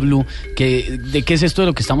numeral Luna BLU, de qué es esto de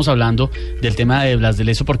lo que estamos hablando, del tema de Blas de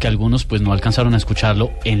Lezo, porque algunos pues no alcanzaron a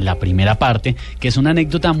escucharlo en la primera parte, que es una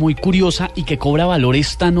anécdota muy curiosa y que cobra valor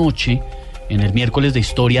esta noche, en el miércoles de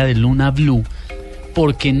historia de Luna BLU,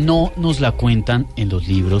 porque no nos la cuentan en los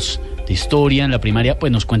libros de historia, en la primaria,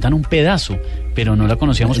 pues nos cuentan un pedazo, pero no la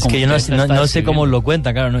conocíamos. Es que yo no sé cómo lo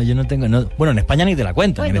cuentan, claro, no, yo no tengo... bueno, en España ni te la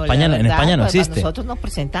cuentan, bueno, en España no existe. Nosotros nos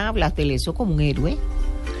presentan a Blas de Lezo como un héroe.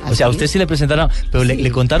 O sea, a usted sí le presentaron, pero sí.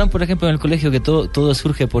 le contaron, por ejemplo, en el colegio que todo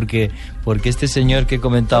surge porque este señor que he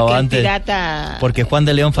comentado antes, porque Juan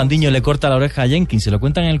de León Fandiño le corta la oreja a Jenkins, ¿se lo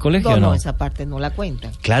cuentan en el colegio o no? No, esa parte no la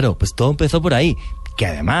cuentan. Claro, pues todo empezó por ahí, que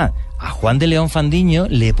además a Juan de León Fandiño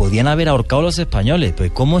le podían haber ahorcado los españoles,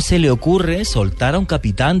 pues ¿cómo se le ocurre soltar a un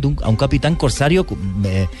capitán corsario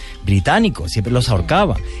británico? Siempre los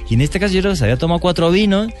ahorcaba, y en este caso yo creo que se había tomado 4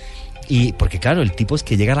 vinos. Y porque claro, el tipo es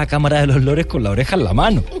que llega a la Cámara de los Lores con la oreja en la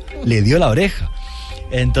mano, le dio la oreja.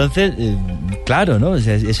 Entonces, claro, ¿no? O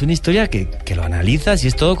sea, es una historia que lo analizas y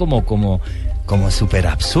es todo como súper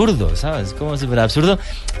absurdo, ¿sabes? Como súper absurdo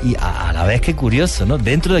y a la vez que curioso, ¿no?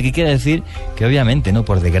 Dentro de aquí quiere decir que obviamente, ¿no?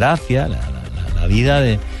 Por desgracia, la vida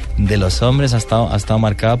de los hombres ha estado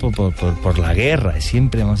marcada por la guerra, y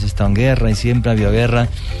siempre hemos estado en guerra y siempre ha habido guerra.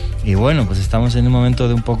 Y bueno, pues estamos en un momento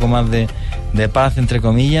de un poco más de paz, entre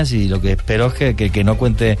comillas, y lo que espero es que no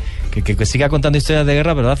cuente, que siga contando historias de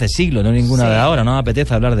guerra, pero de hace siglos, no ninguna de ahora. No me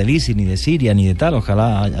apetece hablar del ISIS, ni de Siria, ni de tal.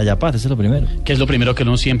 Ojalá haya paz, eso es lo primero. Que es lo primero que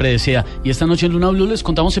uno siempre desea. Y esta noche en Luna BLU les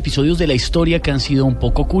contamos episodios de la historia que han sido un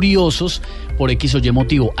poco curiosos, por X o Y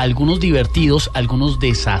motivo. Algunos divertidos, algunos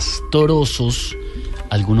desastrosos,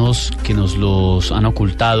 algunos que nos los han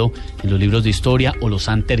ocultado en los libros de historia o los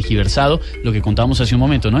han tergiversado, lo que contábamos hace un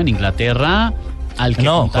momento, ¿no? En Inglaterra, al que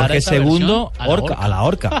Jorge II, a la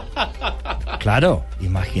horca. Claro,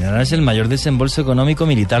 imaginarás el mayor desembolso económico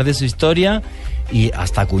militar de su historia, y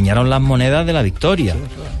hasta acuñaron las monedas de la victoria.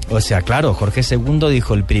 O sea, claro, Jorge II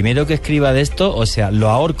dijo, el primero que escriba de esto, o sea, lo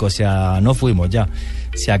ahorco, o sea, no fuimos ya.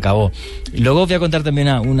 Se acabó. Luego os voy a contar también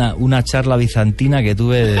una charla bizantina que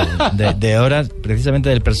tuve de horas, precisamente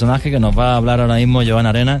del personaje que nos va a hablar ahora mismo Joan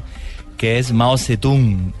Arenas, que es Mao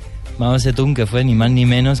Zedong. Mao Zedong, que fue ni más ni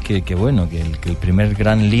menos que el primer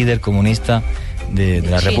gran líder comunista de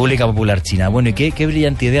la República Popular China. Bueno, ¿y qué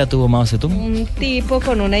brillante idea tuvo Mao Zedong? Un tipo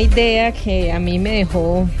con una idea que a mí me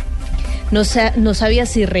dejó... No sabía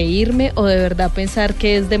si reírme o de verdad pensar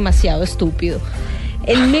que es demasiado estúpido.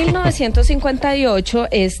 En 1958,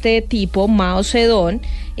 este tipo, Mao Zedong,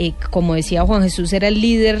 como decía Juan Jesús, era el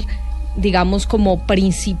líder, digamos, como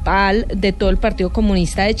principal de todo el Partido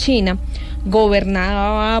Comunista de China,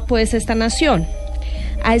 gobernaba pues esta nación.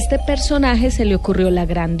 A este personaje se le ocurrió la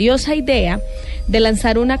grandiosa idea de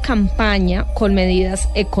lanzar una campaña con medidas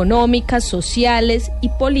económicas, sociales y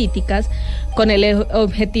políticas con el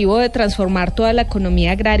objetivo de transformar toda la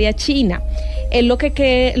economía agraria china. Él lo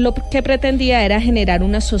que pretendía era generar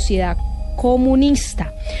una sociedad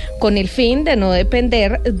comunista con el fin de no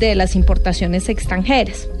depender de las importaciones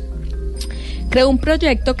extranjeras. Creó un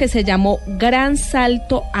proyecto que se llamó Gran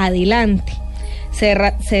Salto Adelante.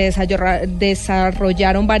 Se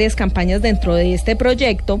desarrollaron varias campañas dentro de este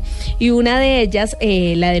proyecto y una de ellas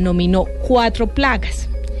la denominó 4 plagas.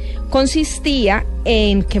 Consistía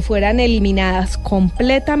en que fueran eliminadas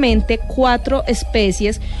completamente 4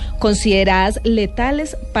 especies consideradas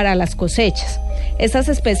letales para las cosechas. Estas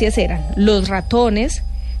especies eran los ratones,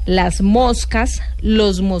 las moscas,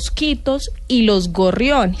 los mosquitos y los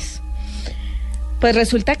gorriones. Pues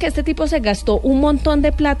resulta que este tipo se gastó un montón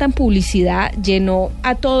de plata en publicidad, llenó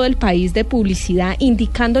a todo el país de publicidad,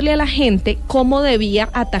 indicándole a la gente cómo debía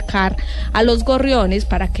atacar a los gorriones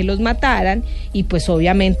para que los mataran y pues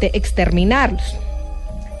obviamente exterminarlos.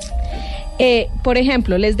 Por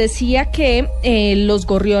ejemplo, les decía que los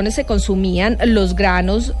gorriones se consumían los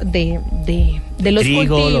granos de los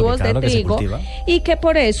cultivos de trigo y que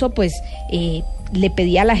por eso pues... le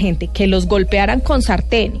pedía a la gente que los golpearan con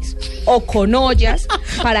sartenes o con ollas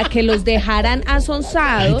para que los dejaran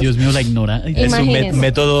asonzados. Ay, Dios mío, la ignora. Es un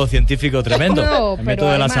método científico tremendo. El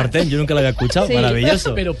método de la sartén, yo nunca lo había escuchado, sí.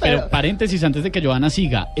 Maravilloso. Pero paréntesis antes de que Johanna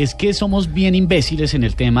siga, es que somos bien imbéciles en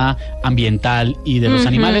el tema ambiental y de los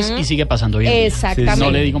animales y sigue pasando bien. Exactamente.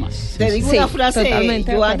 No le digo más. Te digo una frase,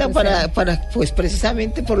 Johanna, para pues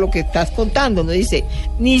precisamente por lo que estás contando, ¿no? Dice,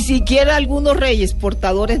 ni siquiera algunos reyes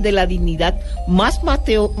portadores de la dignidad más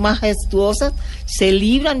majestuosas se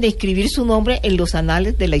libran de escribir su nombre en los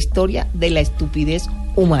anales de la historia de la estupidez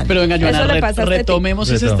humana. Pero venga, Johanna, retomemos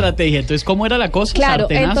esa estrategia. Entonces, ¿cómo era la cosa? Claro,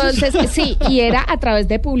 ¿Sartenazos? entonces, sí, y era a través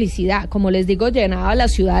de publicidad. Como les digo, llenaba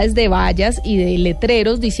las ciudades de vallas y de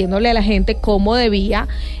letreros diciéndole a la gente cómo debía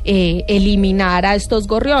eliminar a estos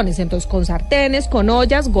gorriones. Entonces, con sartenes, con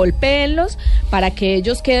ollas, golpéenlos para que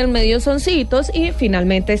ellos queden medio soncitos y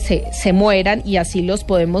finalmente se mueran y así los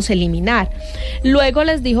podemos eliminar. Luego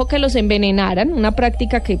les dijo que los envenenaran, una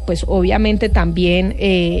práctica que pues obviamente también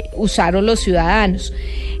usaron los ciudadanos.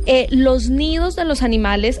 Los nidos de los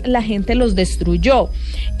animales la gente los destruyó,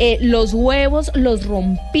 los huevos los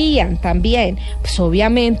rompían también, pues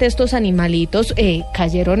obviamente estos animalitos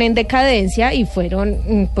cayeron en decadencia y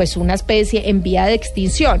fueron pues una especie en vía de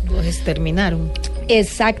extinción. Los exterminaron.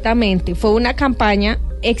 Exactamente, fue una campaña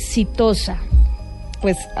exitosa.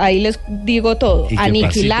 Pues ahí les digo todo.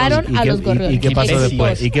 Aniquilaron a los gorriones. ¿Y qué pasó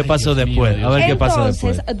después? ¿Y qué pasó después? A ver qué pasó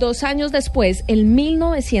después. Entonces, 2 años después, en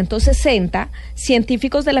 1960,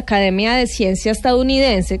 científicos de la Academia de Ciencia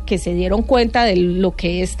estadounidense que se dieron cuenta de lo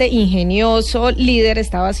que este ingenioso líder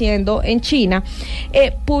estaba haciendo en China,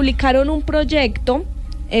 publicaron un proyecto,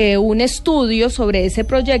 un estudio sobre ese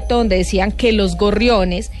proyecto donde decían que los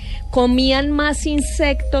gorriones comían más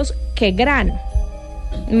insectos que grano.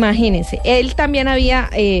 Imagínense, él también había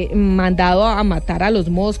mandado a matar a los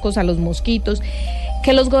moscos, a los mosquitos,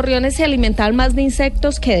 que los gorriones se alimentaban más de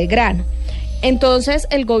insectos que de grano. Entonces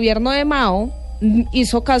el gobierno de Mao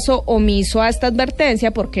hizo caso omiso a esta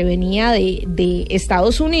advertencia porque venía de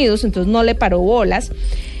Estados Unidos, entonces no le paró bolas,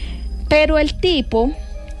 pero el tipo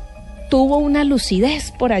tuvo una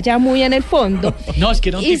lucidez por allá muy en el fondo. No, es que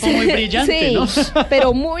era un tipo muy brillante, sí, ¿no?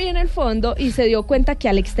 Pero muy en el fondo, y se dio cuenta que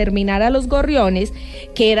al exterminar a los gorriones,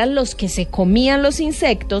 que eran los que se comían los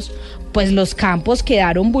insectos, pues los campos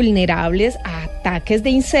quedaron vulnerables a ataques de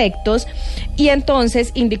insectos, y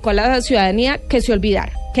entonces indicó a la ciudadanía que se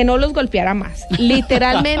olvidara, que no los golpeara más.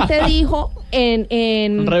 Literalmente dijo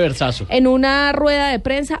un reversazo. En una rueda de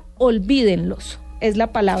prensa, olvídenlos. Es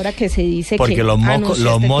la palabra que se dice. Porque que los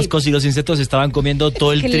moscos y los insectos estaban comiendo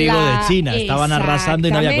todo el trigo de China, estaban arrasando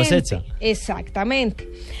y no había cosecha. Exactamente.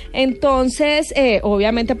 Entonces,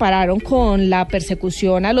 obviamente pararon con la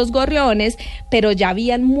persecución a los gorriones, pero ya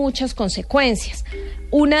habían muchas consecuencias.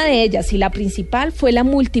 Una de ellas, y la principal, fue la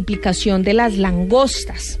multiplicación de las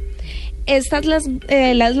langostas.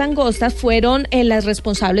 las langostas fueron las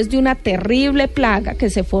responsables de una terrible plaga que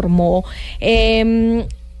se formó en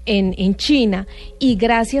China, y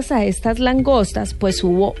gracias a estas langostas pues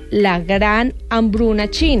hubo la gran hambruna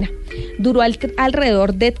china. Duró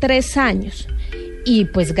alrededor de 3 años, y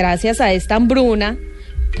pues gracias a esta hambruna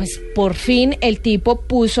pues por fin el tipo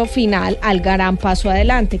puso final al gran paso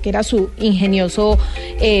adelante, que era su ingenioso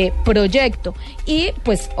proyecto, y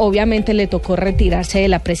pues obviamente le tocó retirarse de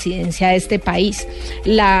la presidencia de este país.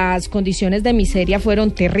 Las condiciones de miseria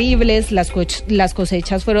fueron terribles, las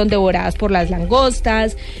cosechas fueron devoradas por las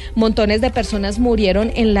langostas, montones de personas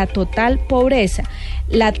murieron en la total pobreza.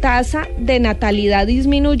 La tasa de natalidad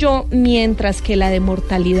disminuyó, mientras que la de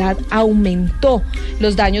mortalidad aumentó.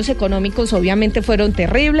 Los daños económicos obviamente fueron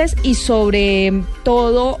terribles, y sobre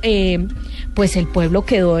todo, pues el pueblo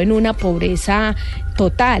quedó en una pobreza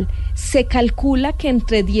total. Se calcula que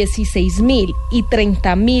entre 16.000 y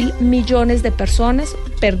 30.000 millones de personas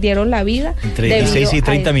perdieron la vida. Entre 16 y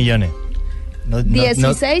 30 millones.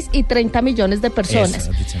 16 y 30 millones de personas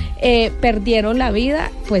perdieron la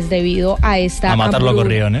vida pues debido a esta a matar los hambruna.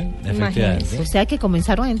 gorriones, efectivamente. O sea que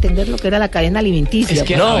comenzaron a entender lo que era la cadena alimenticia. Es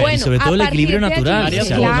que y sobre todo el equilibrio natural, allí, o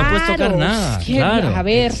sea, no puedes tocar nada. Es que, claro. A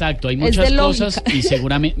ver, exacto, hay muchas cosas y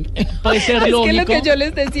seguramente puede ser lógico. Es que lo que yo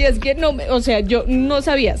les decía es que no, o sea, yo no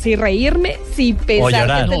sabía si reírme, si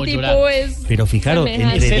pensar que este tipo es. Pero fijaros,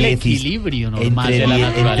 es el equilibrio normal de la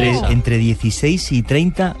naturaleza. Entre 16 y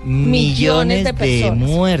 30 millones de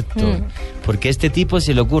muertos. Porque este tipo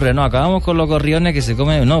se le ocurre, no, acabamos con los gorriones que se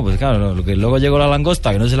comen. No, pues claro, lo que luego llegó la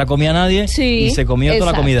langosta, que no se la comía nadie, y se comió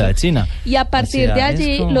toda la comida de China. Y a partir de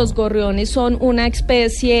allí, los gorriones son una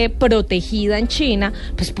especie protegida en China,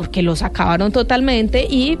 pues porque los acabaron totalmente,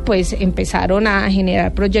 y pues empezaron a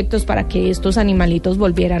generar proyectos para que estos animalitos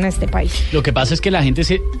volvieran a este país. Lo que pasa es que la gente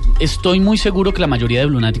estoy muy seguro que la mayoría de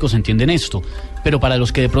lunáticos entienden esto, pero para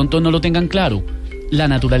los que de pronto no lo tengan claro, la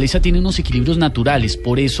naturaleza tiene unos equilibrios naturales.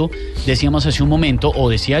 Por eso decíamos hace un momento, o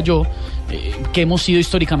decía yo, que hemos sido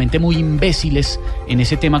históricamente muy imbéciles en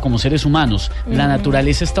ese tema como seres humanos. La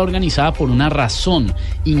naturaleza está organizada por una razón.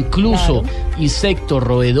 Incluso insectos,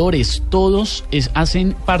 roedores, todos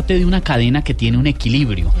hacen parte de una cadena que tiene un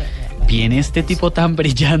equilibrio. Viene este tipo tan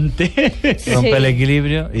brillante, rompe el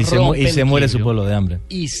equilibrio y se muere su pueblo de hambre.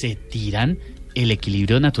 Y se tiran el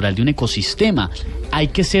equilibrio natural de un ecosistema. Hay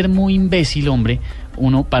que ser muy imbécil, hombre,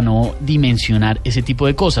 uno para no dimensionar ese tipo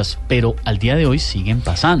de cosas, pero al día de hoy siguen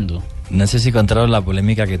pasando. No sé si contaron la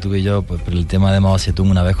polémica que tuve yo por el tema de Mao Zedong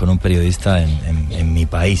una vez con un periodista en mi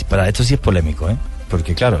país. Pero esto sí es polémico,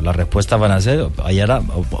 porque claro, las respuestas van a ser, ahora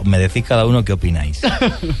me decís cada uno qué opináis.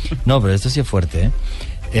 No, pero esto sí es fuerte,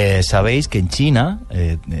 sabéis que en China,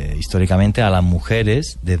 históricamente, a las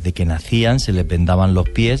mujeres, desde que nacían, se les vendaban los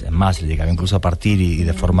pies, es más, se les llegaba incluso a partir y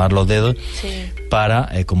deformar los dedos, para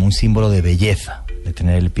como un símbolo de belleza, de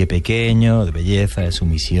tener el pie pequeño, de belleza, de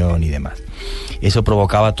sumisión y demás. Eso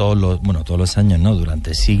provocaba todos los años, ¿no?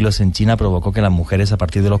 Durante siglos en China provocó que las mujeres a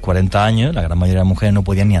partir de los 40 años, la gran mayoría de las mujeres no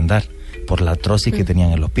podían ni andar por la artrosis que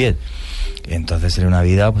tenían en los pies. Entonces era una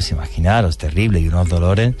vida, pues imaginaros, terrible, y unos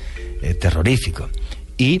dolores terroríficos.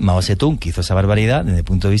 Y Mao Zedong, que hizo esa barbaridad, desde el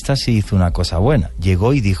punto de vista sí hizo una cosa buena.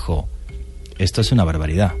 Llegó y dijo, esto es una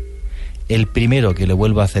barbaridad. El primero que le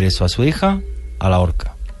vuelva a hacer eso a su hija, a la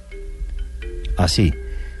horca. Así.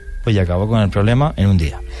 Pues ya acabó con el problema en un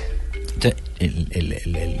día. Entonces,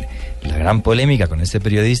 la gran polémica con este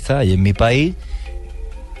periodista ahí en mi país,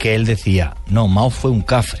 que él decía, no, Mao fue un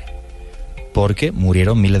cafre, porque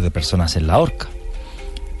murieron miles de personas en la horca.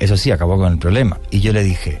 Eso sí, acabó con el problema. Y yo le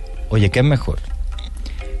dije, oye, ¿qué es mejor?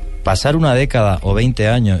 Pasar una década o 20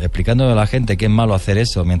 años explicándole a la gente que es malo hacer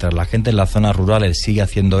eso, mientras la gente en las zonas rurales sigue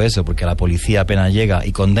haciendo eso, porque la policía apenas llega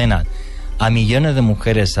y condena a millones de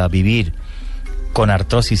mujeres a vivir con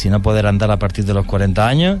artrosis y no poder andar a partir de los 40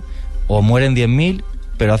 años, o mueren 10.000,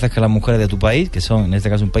 pero haces que las mujeres de tu país, que son en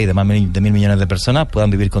este caso un país de más de 1.000 millones de personas,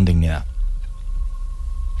 puedan vivir con dignidad.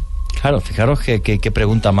 Claro, fijaros qué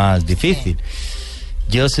pregunta más difícil.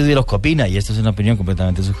 Yo soy de los que opina, y esto es una opinión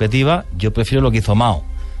completamente subjetiva, yo prefiero lo que hizo Mao.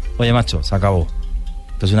 Oye, macho, se acabó.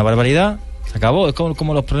 Esto es una barbaridad, se acabó. Es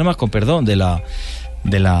como los problemas, con perdón, de la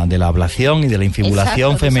ablación y de la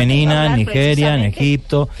infibulación femenina en Nigeria, en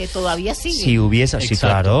Egipto. Que todavía sigue. Si hubiese, sí,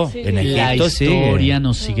 claro, en Egipto sí. La historia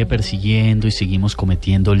nos sigue persiguiendo y seguimos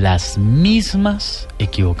cometiendo las mismas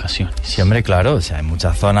equivocaciones. Sí, hombre, claro. O sea, hay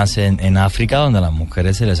muchas zonas en África donde a las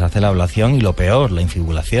mujeres se les hace la ablación y lo peor, la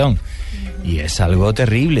infibulación. Y es algo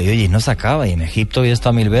terrible. Y oye, no se acaba. Y en Egipto he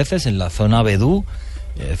estado 1000 veces, en la zona Bedú,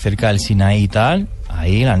 cerca del Sinaí y tal,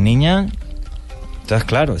 ahí las niñas. Entonces,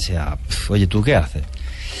 claro, o sea, oye, ¿tú qué haces?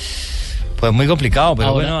 Pues muy complicado, pero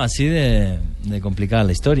Ahora, bueno, así de complicada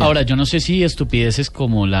la historia. Ahora, yo no sé si estupideces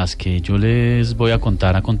como las que yo les voy a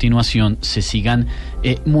contar a continuación se sigan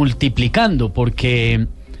multiplicando, porque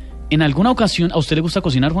en alguna ocasión, ¿a usted le gusta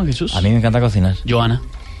cocinar, Juan Jesús? A mí me encanta cocinar. Joana,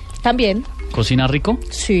 También. ¿cocina rico?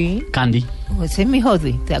 Sí. Candy. Ese es mi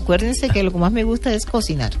hobby. Acuérdense que lo que más me gusta es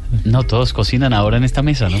cocinar. No, todos cocinan ahora en esta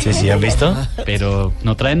mesa, ¿no? Sí, ¿han visto? Pero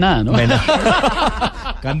no traen nada, ¿no? Bueno.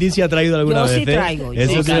 Candy sí ha traído alguna Yo vez. sí traigo,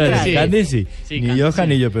 Eso yo sí, sí traigo. Candy sí. Sí, Ni Candy Johan sí.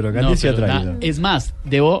 ni yo, pero Candy No, sí ha pero traído. es más,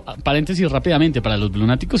 debo, paréntesis rápidamente, para los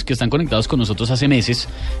blunáticos que están conectados con nosotros hace meses,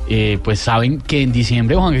 pues saben que en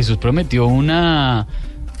diciembre Juan Jesús prometió una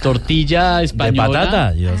tortilla española. ¿De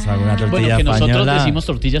patata? Yo hago una tortilla bueno, que nosotros española. decimos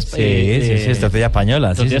tortillas... Sí, es tortilla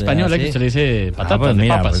española. Tortilla sí, española, sí. que usted le dice patatas, Pues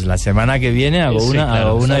mira, de papas. pues la semana que viene hago Sí, una, claro.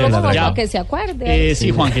 hago una y Solo la como traigo. para que se acuerde. Sí,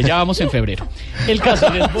 Juan, que ya vamos en febrero. El caso,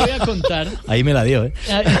 les voy a contar... Ahí me la dio,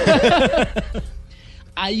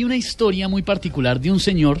 Hay una historia muy particular de un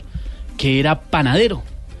señor que era panadero.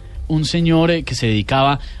 Un señor que se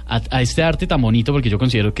dedicaba a este arte tan bonito, porque yo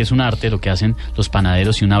considero que es un arte lo que hacen los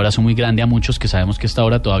panaderos, y un abrazo muy grande a muchos que sabemos que a esta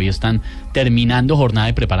hora todavía están terminando jornada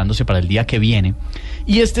y preparándose para el día que viene.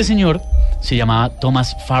 Y este señor se llamaba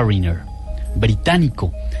Thomas Fariner,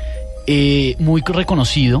 británico, muy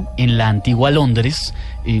reconocido en la antigua Londres,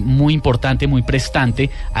 muy importante, muy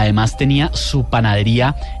prestante. Además tenía su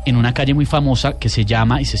panadería en una calle muy famosa que se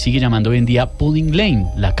llama y se sigue llamando hoy en día Pudding Lane,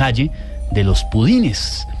 la calle de los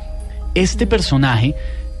pudines. Este personaje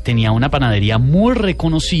tenía una panadería muy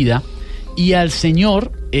reconocida, y al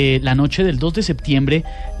señor, la noche del 2 de septiembre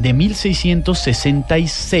de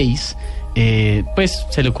 1666, pues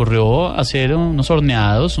se le ocurrió hacer unos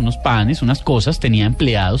horneados, unos panes, unas cosas. Tenía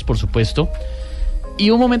empleados, por supuesto, y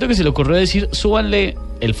un momento que se le ocurrió decir: súbanle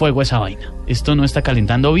el fuego a esa vaina, esto no está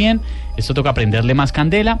calentando bien, esto toca prenderle más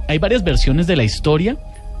candela. Hay varias versiones de la historia,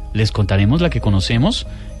 les contaremos la que conocemos,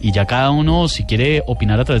 y ya cada uno, si quiere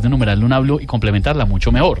opinar a través de numeral Luna BLU y complementarla,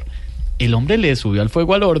 mucho mejor. El hombre le subió al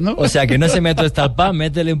fuego al horno. O sea, que no se mete hasta el pan,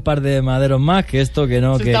 métele un par de maderos más, que esto que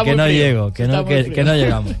no, que no llego, que no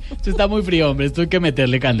llegamos. Esto está muy frío, hombre, esto hay que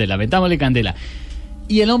meterle candela, metámosle candela.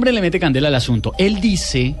 Y el hombre le mete candela al asunto. Él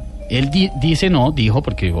dice, dijo,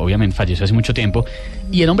 porque obviamente falleció hace mucho tiempo,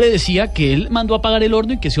 y el hombre decía que él mandó a apagar el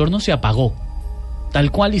horno y que ese horno se apagó, tal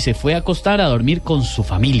cual, y se fue a acostar a dormir con su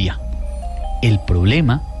familia. El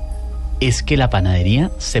problema es que la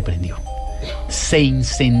panadería se prendió. Se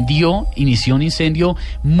incendió, inició un incendio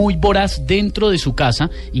muy voraz dentro de su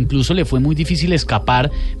casa. Incluso le fue muy difícil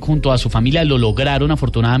escapar junto a su familia. Lo lograron,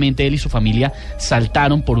 afortunadamente él y su familia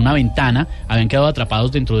saltaron por una ventana. Habían quedado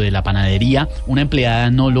atrapados dentro de la panadería. Una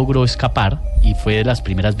empleada no logró escapar y fue de las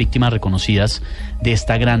primeras víctimas reconocidas de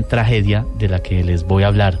esta gran tragedia de la que les voy a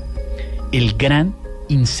hablar. El gran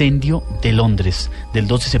incendio de Londres del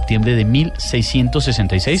 2 de septiembre de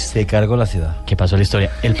 1666. Se cargó la ciudad. ¿Qué pasó la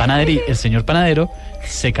historia? El señor panadero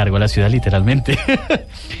se cargó la ciudad literalmente.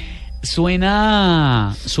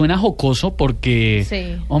 Suena jocoso porque,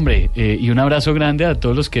 sí. Hombre, y un abrazo grande a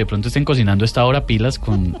todos los que de pronto estén cocinando a esta hora, pilas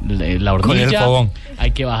con la hornilla. Con el fogón.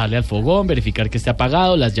 Hay que bajarle al fogón, verificar que esté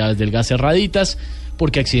apagado, las llaves del gas cerraditas,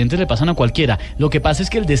 porque accidentes le pasan a cualquiera. Lo que pasa es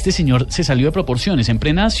que el de este señor se salió de proporciones. En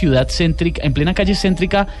plena ciudad céntrica, en plena calle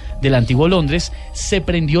céntrica del antiguo Londres, se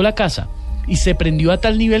prendió la casa. Y se prendió a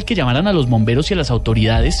tal nivel que llamaran a los bomberos y a las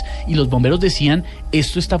autoridades, y los bomberos decían: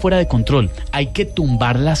 esto está fuera de control, hay que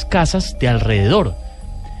tumbar las casas de alrededor.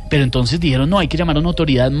 Pero entonces dijeron: no, hay que llamar a una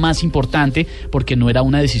autoridad más importante, porque no era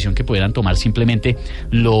una decisión que pudieran tomar simplemente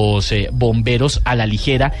los bomberos a la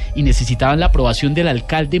ligera, y necesitaban la aprobación del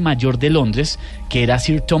alcalde mayor de Londres, que era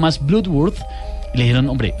Sir Thomas Bloodworth. Le dijeron: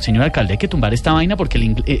 hombre, señor alcalde, hay que tumbar esta vaina porque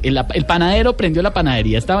el panadero prendió la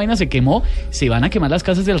panadería, esta vaina se quemó, se van a quemar las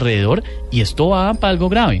casas de alrededor y esto va para algo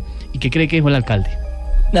grave. ¿Y qué cree que dijo el alcalde?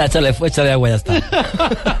 Nah, échale agua y ya está.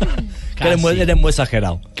 Eres muy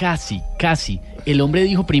exagerado. Casi. El hombre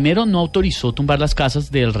dijo: primero, no autorizó tumbar las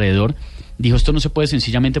casas de alrededor. Dijo: esto no se puede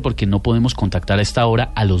sencillamente porque no podemos contactar a esta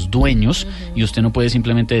hora a los dueños, y usted no puede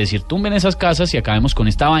simplemente decir: tumben esas casas y acabemos con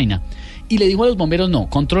esta vaina. Y le dijo a los bomberos: no,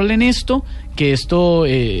 controlen esto, que esto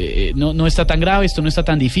no está tan grave, esto no está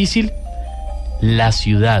tan difícil. La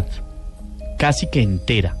ciudad, casi que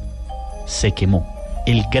entera, se quemó.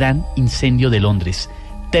 El gran incendio de Londres.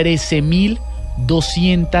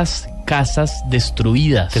 13.200 casas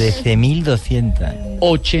destruidas. 13.200.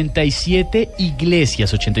 87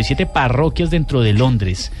 iglesias, 87 parroquias dentro de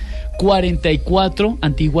Londres. 44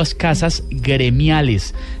 antiguas casas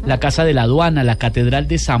gremiales, la Casa de la Aduana, la Catedral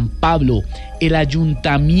de San Pablo, el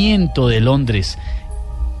Ayuntamiento de Londres.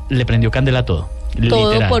 Le prendió candela a todo.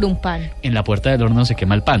 Todo literal, por un pan. En la puerta del horno se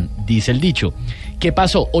quema el pan, dice el dicho. ¿Qué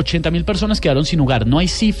pasó? 80.000 personas quedaron sin hogar. No hay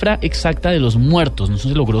cifra exacta de los muertos, no se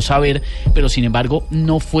logró saber, pero sin embargo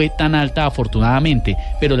no fue tan alta afortunadamente.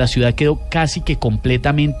 Pero la ciudad quedó casi que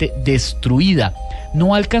completamente destruida.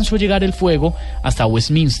 No alcanzó a llegar el fuego hasta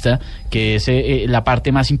Westminster, que es la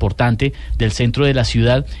parte más importante del centro de la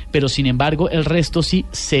ciudad, pero sin embargo el resto sí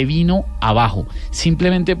se vino abajo,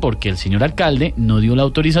 simplemente porque el señor alcalde no dio la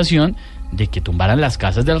autorización de que tumbaran las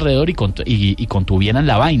casas de alrededor y contuvieran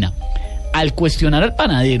la vaina. Al cuestionar al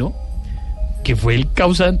panadero, que fue el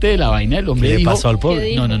causante de la vaina, el hombre ¿Qué dijo... le pasó al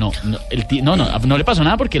pobre? No le pasó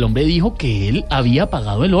nada porque el hombre dijo que él había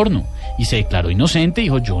apagado el horno y se declaró inocente,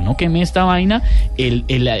 dijo, yo no quemé esta vaina,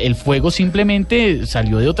 el fuego simplemente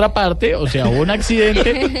salió de otra parte, o sea, hubo un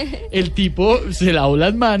accidente, el tipo se lavó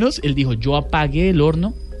las manos, él dijo, yo apagué el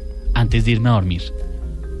horno antes de irme a dormir.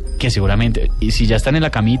 Que seguramente, y si ya están en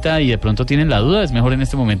la camita y de pronto tienen la duda, es mejor en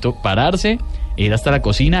este momento pararse, ir hasta la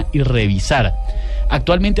cocina y revisar.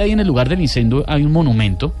 Actualmente ahí en el lugar del incendio hay un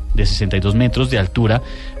monumento de 62 metros de altura,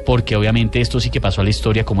 porque obviamente esto sí que pasó a la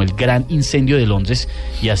historia como el gran incendio de Londres,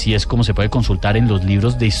 y así es como se puede consultar en los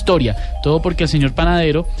libros de historia. Todo porque el señor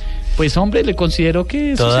panadero, pues hombre, le consideró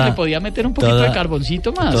que eso se le podía meter un poquito de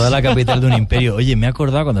carboncito más. Toda la capital de un imperio. Oye, me he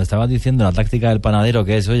acordado cuando estabas diciendo la táctica del panadero,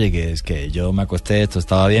 que es, oye, que es que yo me acosté, esto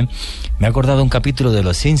estaba bien. Me he acordado de un capítulo de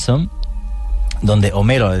Los Simpsons, donde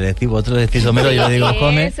Homero, vosotros decís Homero, yo le digo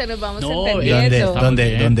Homer,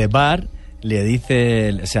 donde Bart le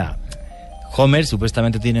dice, o sea, Homer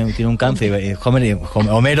supuestamente tiene un cáncer,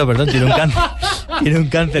 Homero, perdón, tiene un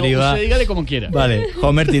cáncer y va... Usted dígale como quiera. Vale,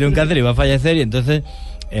 Homer tiene un cáncer y va a fallecer, y entonces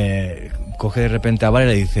coge de repente a Bart y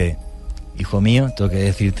le dice, hijo mío, tengo que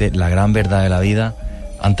decirte la gran verdad de la vida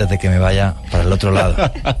antes de que me vaya para el otro lado.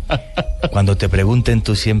 Cuando te pregunten,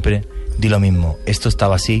 tú siempre di lo mismo, esto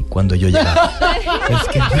estaba así cuando yo llegaba.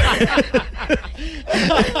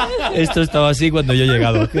 Esto estaba así cuando yo he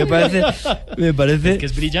llegado. Me parece es que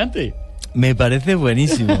es brillante. Me parece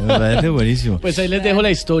buenísimo, Pues ahí les dejo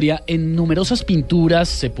la historia. En numerosas pinturas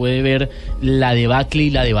se puede ver la debacle y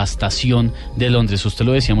la devastación de Londres. Usted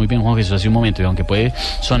lo decía muy bien, Juan Jesús, hace un momento, y aunque puede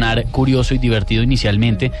sonar curioso y divertido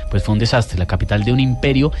inicialmente, pues fue un desastre. La capital de un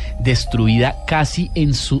imperio destruida casi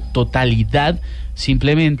en su totalidad,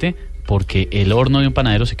 simplemente porque el horno de un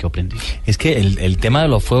panadero se quedó prendido. Es que el tema de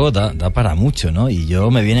los fuegos da para mucho, ¿no? Y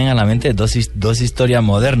yo me vienen a la mente dos historias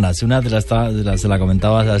modernas. Una de las se la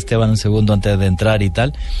comentabas a Esteban un segundo antes de entrar y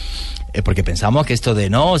tal, porque pensamos que esto de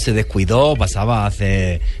no, se descuidó, pasaba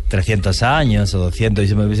hace 300 años o 200, y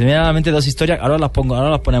se me vienen a la mente dos historias, ahora las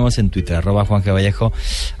ponemos en Twitter, @JuanGVallejo,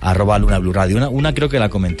 @Luna BLU Radio. Una creo que la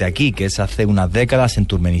comenté aquí, que es hace unas décadas en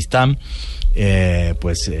Turkmenistán,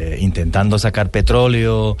 intentando sacar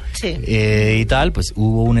petróleo, sí, y tal, pues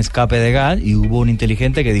hubo un escape de gas y hubo un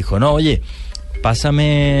inteligente que dijo, no, oye,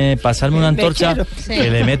 pasarme una antorcha, sí,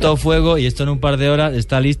 que le meto fuego y esto en un par de horas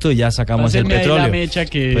está listo y ya sacamos el petróleo.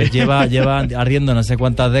 Pues lleva ardiendo no sé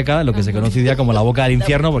cuántas décadas, lo que se conoce hoy día como la boca del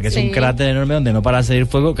infierno, porque es un cráter enorme donde no para de salir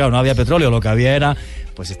fuego. Claro, no había petróleo, lo que había era,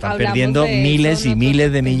 pues están perdiendo miles y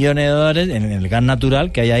miles de millones de dólares en el gas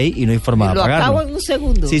natural que hay ahí y no hay forma de apagarlo. Lo acabo en un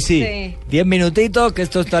segundo. Sí. 10 minutitos, que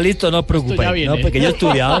esto está listo, no os preocupéis, ¿no? Porque yo he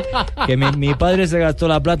estudiado, que mi padre se gastó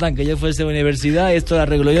la plata en que yo fuese a la universidad y esto lo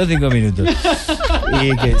arreglo yo en 5 minutos.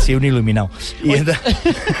 Y que sí, un iluminado. Y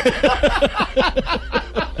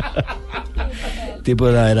tipo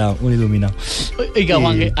era un iluminado. Oiga,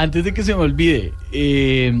 Juan, antes de que se me olvide,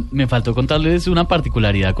 me faltó contarles una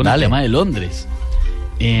particularidad con el tema de Londres.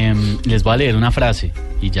 Les voy a leer una frase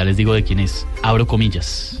y ya les digo de quién es. Abro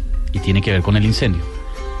comillas y tiene que ver con el incendio.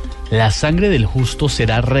 La sangre del justo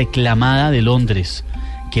será reclamada de Londres,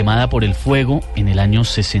 quemada por el fuego en el año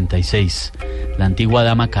 66. La antigua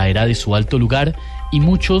dama caerá de su alto lugar y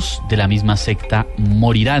muchos de la misma secta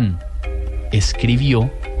morirán. Escribió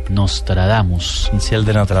Nostradamus. El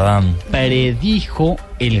de Notre Dame. Predijo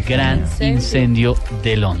el gran incendio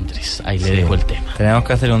de Londres. Ahí le dejo el tema. Tenemos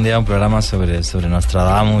que hacer un día un programa sobre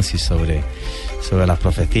Nostradamus y sobre las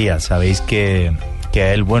profecías. Sabéis que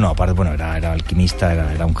él, era alquimista,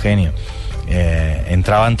 era un genio.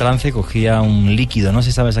 Entraba en trance, cogía un líquido, no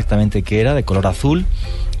se sabe exactamente qué era, de color azul,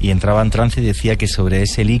 y entraba en trance y decía que sobre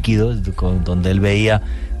ese líquido, donde él veía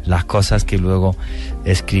las cosas que luego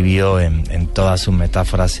escribió en todas sus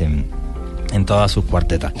metáforas, en todas sus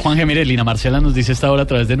cuartetas. Juan G. mire, Lina Marcela nos dice esta hora a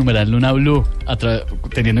través de numeral Luna BLU,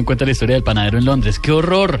 teniendo en cuenta la historia del panadero en Londres. ¡Qué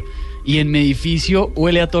horror! Y en mi edificio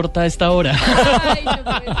huele a torta a esta hora. Ay, no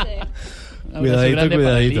puede ser.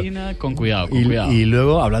 Cuidadito. Lina, con cuidado. Y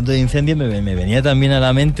luego, hablando de incendios, me venía también a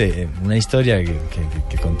la mente una historia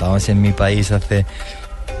que contábamos en mi país hace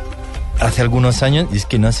hace algunos años, y es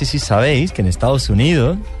que no sé si sabéis que en Estados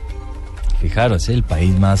Unidos, fijaros, el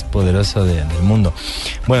país más poderoso del mundo.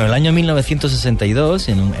 Bueno, en el año 1962,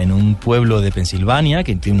 en un pueblo de Pensilvania,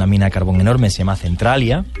 que tiene una mina de carbón enorme, se llama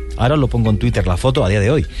Centralia. Ahora os lo pongo en Twitter, la foto, a día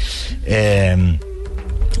de hoy.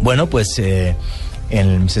 En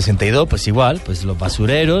el 62, pues igual, pues los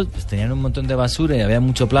basureros pues tenían un montón de basura y había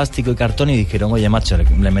mucho plástico y cartón y dijeron, oye, macho,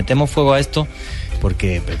 le metemos fuego a esto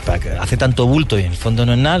porque hace tanto bulto y en el fondo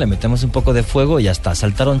no es nada, le metemos un poco de fuego y ya está.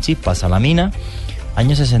 Saltaron chispas a la mina,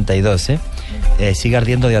 año 62, sigue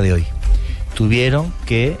ardiendo a día de hoy. Tuvieron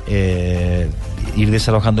que ir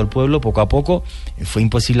desalojando el pueblo poco a poco, fue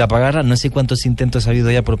imposible apagarla, no sé cuántos intentos ha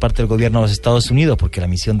habido ya por parte del gobierno de los Estados Unidos, porque la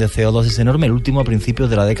emisión de CO2 es enorme, el último a principios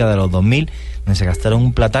de la década de los 2000, donde se gastaron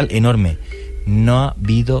un platal enorme. No ha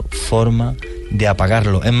habido forma de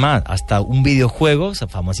apagarlo. Es más, hasta un videojuego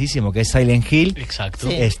famosísimo que es Silent Hill. Exacto.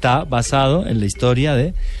 Está basado en la historia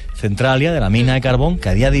de Centralia, de la mina de carbón, que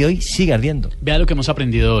a día de hoy sigue ardiendo. Vea lo que hemos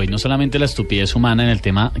aprendido hoy, no solamente la estupidez humana en el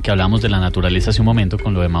tema que hablamos de la naturaleza hace un momento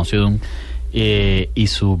con lo de Mao Zedong y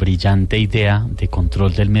su brillante idea de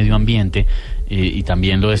control del medio ambiente, y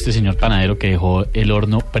también lo de este señor panadero que dejó el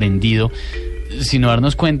horno prendido, sino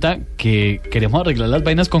darnos cuenta que queremos arreglar las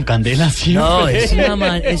vainas con candela siempre. No, es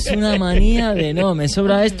una manía de no, me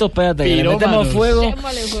sobra esto, espérate, que le metemos fuego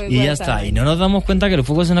y ya está. Y no nos damos cuenta que el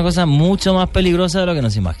fuego es una cosa mucho más peligrosa de lo que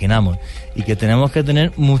nos imaginamos y que tenemos que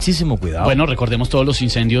tener muchísimo cuidado. Bueno, recordemos todos los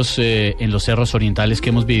incendios en los cerros orientales que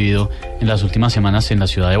hemos vivido en las últimas semanas en la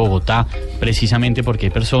ciudad de Bogotá, precisamente porque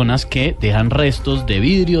hay personas que dejan restos de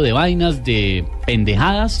vidrio, de vainas, de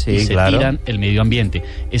pendejadas y se tiran el medio ambiente.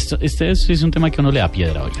 Este es un tema que uno le da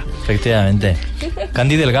piedra, oiga. Efectivamente.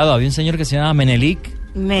 Candy Delgado, había un señor que se llama Menelik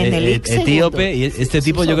etíope, y este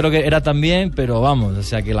tipo yo creo que era también, pero vamos, o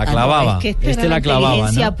sea, que la clavaba. Es que la clavaba,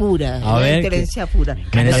 inteligencia ¿no? pura, A ver, inteligencia pura.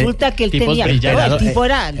 Resulta que él tenía, el tipo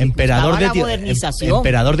era emperador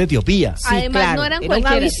de Etiopía. Sí, además claro, no eran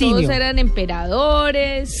cualquiera, todos eran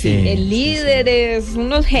emperadores, líderes,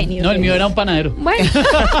 unos genios. No, el mío era un panadero. Bueno,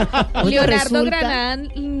 Leonardo Granada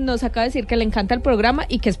nos acaba de decir que le encanta el programa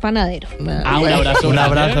y que es panadero. Un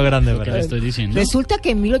abrazo grande, lo que le estoy diciendo. Resulta que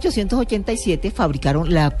en 1887 fabricaron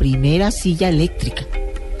la primera silla eléctrica.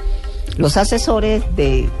 Los asesores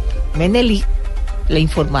de Menelik le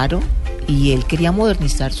informaron y él quería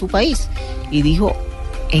modernizar su país y dijo,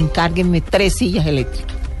 encárguenme 3 sillas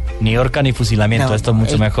eléctricas. Ni horca ni fusilamiento, esto es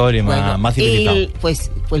mucho mejor y más civilizado. Pues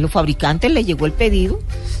los fabricantes le llegó el pedido,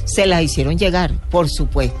 se las hicieron llegar. Por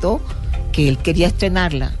supuesto que él quería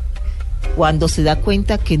estrenarla. Cuando se da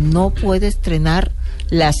cuenta que no puede estrenar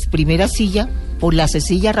las primeras sillas por la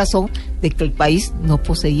sencilla razón de que el país no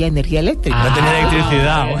poseía energía eléctrica. No tenía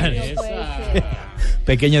electricidad, bueno.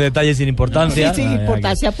 Pequeño detalle sin importancia. Sí, sin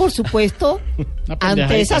importancia, por supuesto.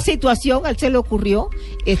 Ante esa situación, a él se le ocurrió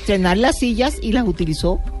estrenar las sillas y las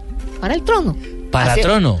utilizó para el trono. ¿Para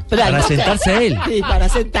trono? ¿Para sentarse él? Sí, para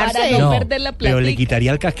sentarse para él. No perder la platica. Pero le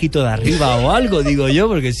quitaría el casquito de arriba o algo, digo yo,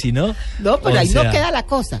 porque si no... No, pero ahí no queda la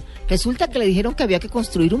cosa. Resulta que le dijeron que había que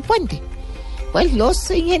construir un puente. Pues los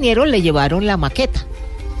ingenieros le llevaron la maqueta,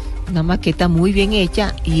 una maqueta muy bien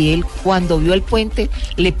hecha, y él cuando vio el puente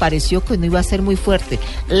le pareció que no iba a ser muy fuerte.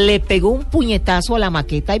 Le pegó un puñetazo a la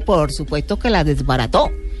maqueta y por supuesto que la desbarató.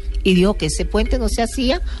 Y dijo que ese puente no se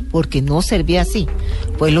hacía porque no servía así.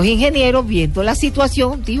 Pues los ingenieros, viendo la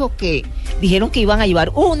situación, dijeron que iban a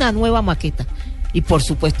llevar una nueva maqueta. Y por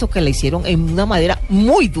supuesto que la hicieron en una madera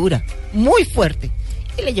muy dura, muy fuerte.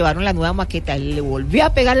 Y le llevaron la nueva maqueta, él le volvió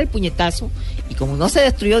a pegar el puñetazo y como no se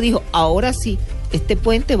destruyó, dijo, ahora sí, este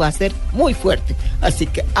puente va a ser muy fuerte, así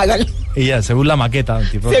que háganlo. Y ya, según la maqueta, un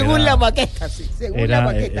tipo según la maqueta, sí, según la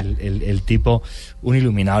maqueta. El tipo, un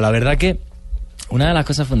iluminado. La verdad que una de las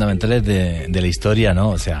cosas fundamentales de la historia, ¿no?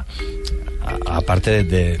 O sea, aparte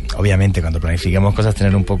de obviamente, cuando planifiquemos cosas,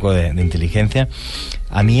 tener un poco de inteligencia.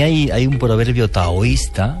 A mí hay un proverbio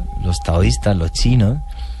taoísta, los taoístas, los chinos,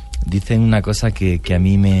 dicen una cosa que a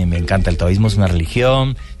mí me encanta. El taoísmo es una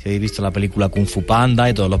religión. Si habéis visto la película Kung Fu Panda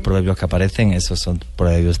y todos los proverbios que aparecen, esos son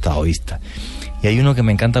proverbios taoístas. Y hay uno que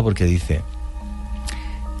me encanta porque dice: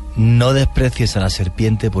 no desprecies a la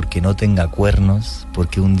serpiente porque no tenga cuernos,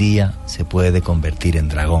 porque un día se puede convertir en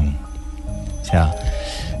dragón. O sea,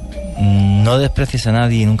 no desprecies a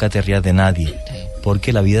nadie y nunca te rías de nadie,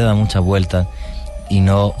 porque la vida da muchas vueltas y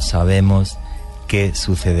no sabemos qué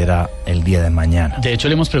sucederá el día de mañana. De hecho,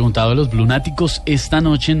 le hemos preguntado a los blunáticos esta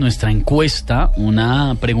noche en nuestra encuesta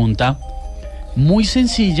una pregunta muy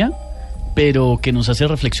sencilla, pero que nos hace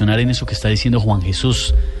reflexionar en eso que está diciendo Juan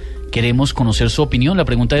Jesús. Queremos conocer su opinión. La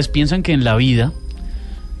pregunta es: ¿piensan que en la vida,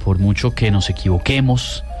 por mucho que nos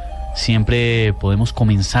equivoquemos, siempre podemos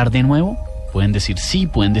comenzar de nuevo. Pueden decir sí,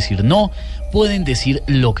 pueden decir no, pueden decir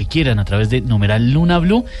lo que quieran a través de numeral Luna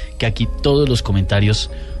BLU, que aquí todos los comentarios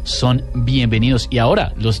son bienvenidos. Y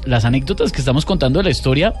ahora, las anécdotas que estamos contando de la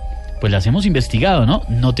historia, pues las hemos investigado, ¿no?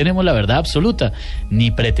 No tenemos la verdad absoluta,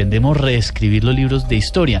 ni pretendemos reescribir los libros de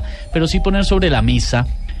historia, pero sí poner sobre la mesa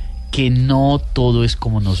que no todo es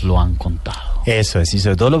como nos lo han contado. Eso es, y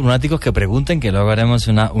sobre todo los lunáticos que pregunten, que luego haremos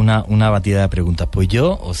una batida de preguntas. Pues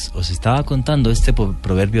yo os estaba contando este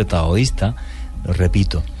proverbio taoísta, lo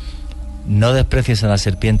repito: no desprecies a la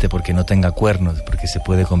serpiente porque no tenga cuernos, porque se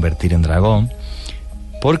puede convertir en dragón,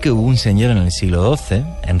 porque hubo un señor en el siglo XII,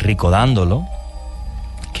 Enrico Dándolo,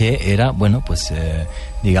 que era, bueno, pues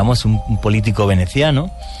digamos un político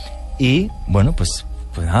veneciano, y bueno, pues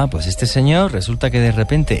nada, pues este señor resulta que de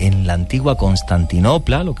repente en la antigua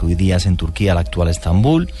Constantinopla, lo que hoy día es en Turquía, la actual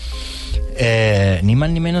Estambul, ni más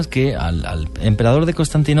ni menos que al emperador de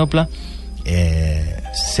Constantinopla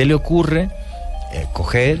se le ocurre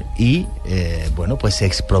coger y bueno, pues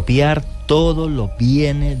expropiar todos los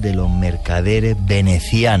bienes de los mercaderes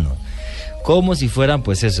venecianos, como si fueran,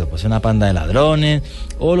 pues eso, pues una panda de ladrones,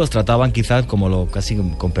 o los trataban quizás como casi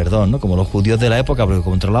con perdón, ¿no? Como los judíos de la época, porque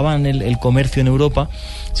controlaban el comercio en Europa,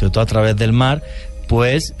 sobre todo a través del mar,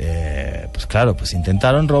 pues claro, pues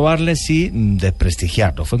intentaron robarles y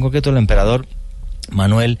desprestigiarlos. Fue en concreto el emperador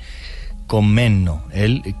Manuel Comneno,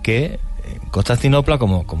 el que en Constantinopla,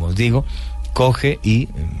 como os digo, coge y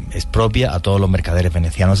expropia a todos los mercaderes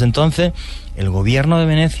venecianos. Entonces, el gobierno de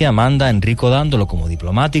Venecia manda a Enrico Dándolo como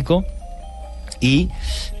diplomático, y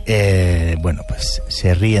bueno, pues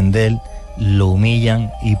se ríen de él, lo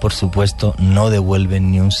humillan y por supuesto no devuelven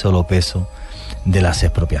ni un solo peso de las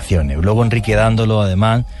expropiaciones. Luego Enrique Dándolo,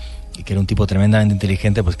 además, que era un tipo tremendamente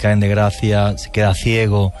inteligente, pues cae en desgracia, se queda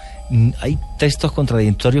ciego. Hay textos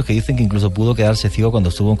contradictorios que dicen que incluso pudo quedarse ciego cuando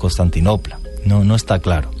estuvo en Constantinopla. No está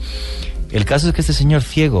claro. El caso es que este señor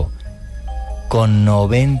ciego, con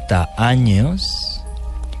 90 años,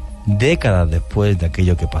 décadas después de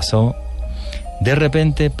aquello que pasó, de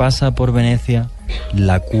repente pasa por Venecia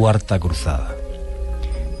la Cuarta Cruzada.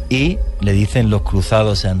 Y le dicen los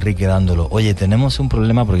cruzados a Enrique Dándolo: oye, tenemos un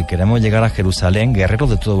problema porque queremos llegar a Jerusalén, guerreros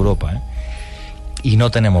de toda Europa, y no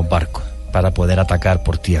tenemos barcos para poder atacar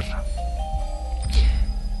por tierra.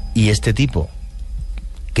 Y este tipo,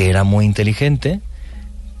 que era muy inteligente,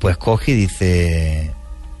 pues coge y dice: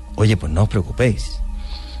 oye, pues no os preocupéis,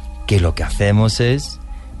 que lo que hacemos es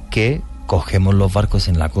que cogemos los barcos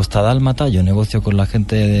en la costa dálmata, yo negocio con la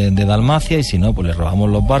gente de Dalmacia, y si no, pues les robamos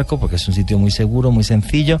los barcos, porque es un sitio muy seguro, muy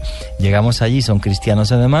sencillo. Llegamos allí, son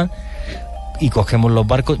cristianos además, y cogemos los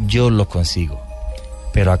barcos, yo los consigo.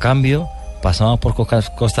 Pero a cambio, pasamos por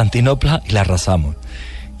Constantinopla y la arrasamos.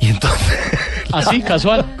 Y entonces... Así,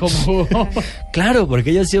 casual, como... Claro,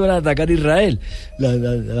 porque ellos iban a atacar Israel,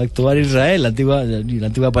 la actual Israel, la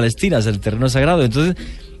antigua Palestina, es el terreno sagrado. Entonces,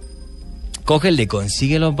 coge, le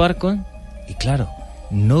consigue los barcos. Y claro,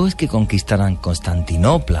 no es que conquistaran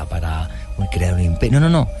Constantinopla para crear un imperio,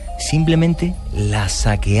 no, simplemente la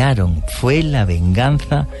saquearon. Fue la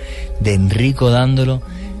venganza de Enrico Dándolo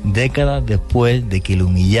décadas después de que le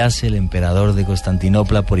humillase el emperador de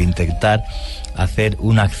Constantinopla por intentar hacer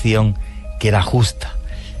una acción que era justa.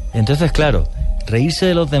 Entonces, claro, reírse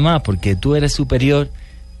de los demás porque tú eres superior,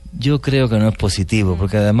 yo creo que no es positivo,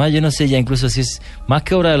 porque además yo no sé ya incluso si es más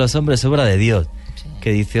que obra de los hombres, es obra de Dios,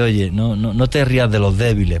 que dice: oye, no te rías de los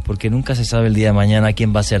débiles, porque nunca se sabe el día de mañana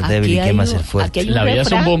quién va a ser débil y quién va a ser fuerte. La vida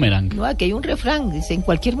es un boomerang. No, aquí hay un refrán, dice: en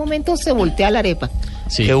cualquier momento se voltea la arepa.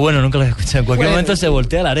 Sí. Qué bueno, nunca lo he escuchado. En cualquier momento se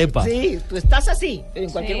voltea la arepa. Sí, tú estás así, pero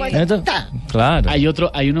en cualquier momento está. Claro.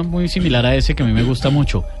 Hay uno muy similar a ese que a mí me gusta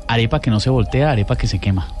mucho: arepa que no se voltea, arepa que se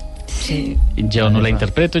quema. Sí. Yo no la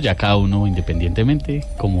interpreto, ya cada uno independientemente,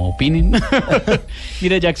 como opinen.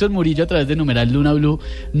 Mire, Jackson Murillo, a través de numeral Luna BLU,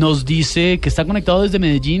 nos dice que está conectado desde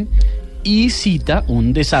Medellín y cita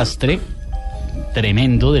un desastre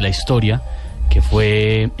tremendo de la historia, que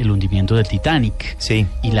fue el hundimiento del Titanic. Sí.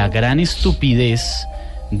 Y la gran estupidez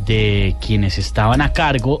de quienes estaban a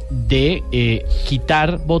cargo de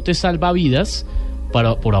quitar botes salvavidas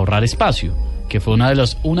por ahorrar espacio, que fue una de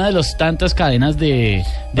las tantas cadenas de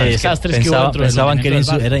desastres que hubo dentro pensaban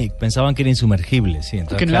que era insumergible, sí.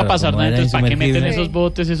 Entonces, que no iba a pasar nada, entonces ¿para qué meten esos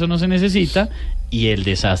botes? Eso no se necesita. y el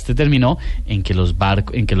desastre terminó en que los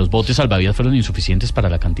botes salvavidas fueron insuficientes para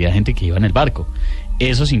la cantidad de gente que iba en el barco.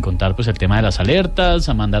 Eso sin contar pues el tema de las alertas,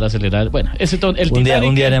 a mandar a acelerar, bueno, un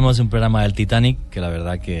día haremos un programa del Titanic que la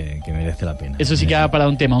verdad que merece la pena. Eso sí queda para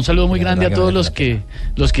un tema. Un saludo muy grande a todos los que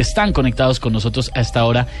están conectados con nosotros a esta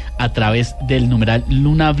hora a través del numeral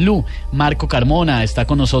Luna BLU. Marco Carmona está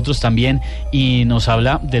con nosotros también y nos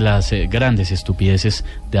habla de las grandes estupideces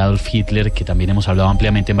de Adolf Hitler, que también hemos hablado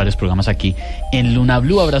ampliamente en varios programas aquí en Luna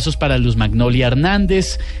BLU. Abrazos para Luz Magnolia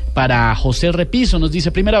Hernández, para José Repiso, nos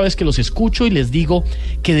dice: primera vez que los escucho y les digo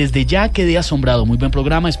que desde ya quedé asombrado. Muy buen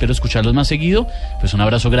programa, espero escucharlos más seguido. Pues un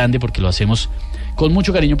abrazo grande, porque lo hacemos con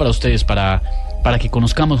mucho cariño para ustedes, para que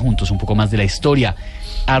conozcamos juntos un poco más de la historia.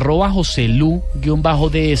 @Joselu_DS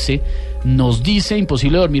nos dice: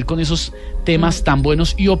 imposible dormir con esos temas tan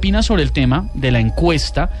buenos, y opina sobre el tema de la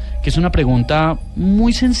encuesta, que es una pregunta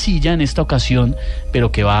muy sencilla en esta ocasión,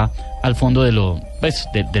 pero que va al fondo de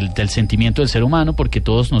del sentimiento del ser humano, porque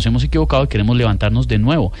todos nos hemos equivocado y queremos levantarnos de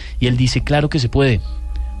nuevo. Y él dice: claro que se puede.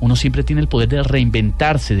 Uno siempre tiene el poder de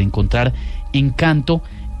reinventarse, de encontrar encanto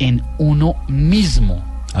en uno mismo.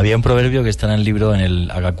 Había un proverbio que está en el libro, en el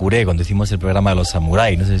Agakure, cuando hicimos el programa de los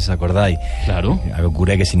samuráis, no sé si os acordáis. Claro.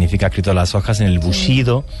 Agakure, que significa escrito en las hojas, en el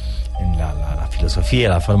Bushido, en la filosofía,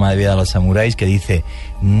 la forma de vida de los samuráis, que dice: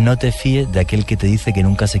 no te fíes de aquel que te dice que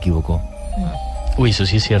nunca se equivocó. Uy, eso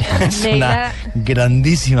sí es cierto. Es una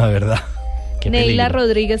grandísima verdad. Neila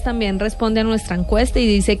Rodríguez también responde a nuestra encuesta y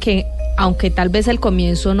dice que, aunque tal vez el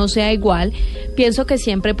comienzo no sea igual, pienso que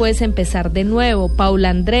siempre puedes empezar de nuevo. Paula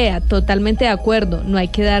Andrea, totalmente de acuerdo, no hay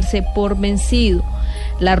que darse por vencido.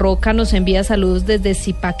 La Roca nos envía saludos desde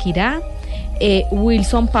Zipaquirá.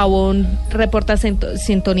 Wilson Pavón reporta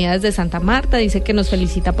sintonía desde Santa Marta, dice que nos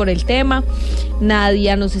felicita por el tema.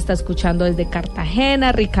 Nadia nos está escuchando desde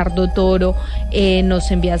Cartagena. Ricardo Toro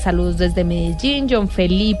nos envía saludos desde Medellín. John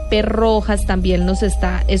Felipe Rojas también nos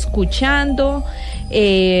está escuchando.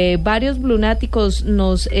 Varios blunáticos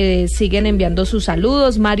nos siguen enviando sus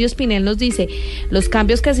saludos. Mario Espinel nos dice: los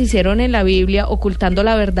cambios que se hicieron en la Biblia, ocultando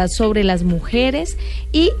la verdad sobre las mujeres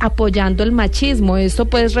y apoyando el machismo. Esto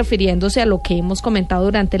pues refiriéndose a lo que hemos comentado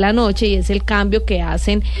durante la noche, y es el cambio que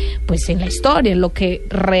hacen pues en la historia, en lo que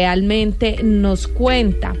realmente nos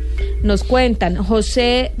cuentan.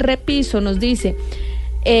 José Repiso nos dice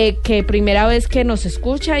que primera vez que nos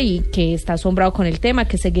escucha y que está asombrado con el tema,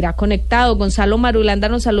 que seguirá conectado. Gonzalo Marulanda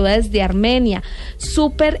nos saluda desde Armenia.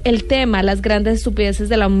 Súper el tema, las grandes estupideces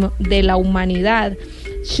de la humanidad.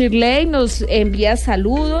 Shirley nos envía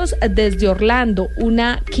saludos desde Orlando,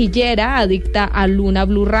 una quillera adicta a Luna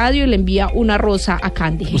BLU Radio, y le envía una rosa a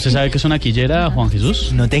Candy. ¿Usted sabe qué es una quillera, Juan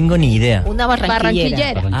Jesús? No tengo ni idea. Una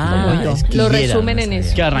barranquillera. Lo resumen en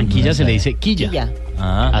eso. Que a Barranquilla se le dice quilla.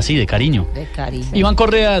 Así, de cariño. Iván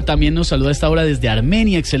Correa también nos saluda a esta hora desde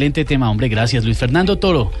Armenia. Excelente tema, hombre, gracias. Luis Fernando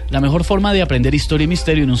Toro: la mejor forma de aprender historia y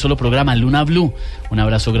misterio en un solo programa, Luna BLU. Un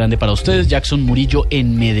abrazo grande para ustedes. Jackson Murillo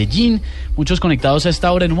en Medellín. Muchos conectados a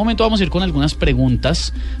esta hora. En un momento vamos a ir con algunas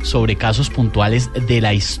preguntas sobre casos puntuales de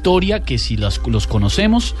la historia, que si los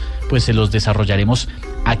conocemos, pues se los desarrollaremos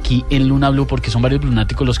aquí en Luna BLU, porque son varios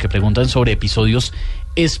lunáticos los que preguntan sobre episodios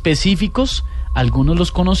específicos. Algunos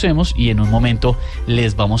los conocemos y en un momento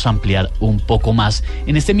les vamos a ampliar un poco más.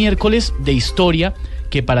 En este miércoles de historia,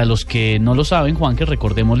 que para los que no lo saben, Juan, que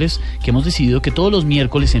recordémosles que hemos decidido que todos los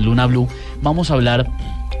miércoles en Luna BLU vamos a hablar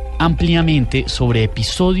ampliamente sobre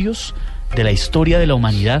episodios de la historia de la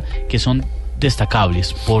humanidad que son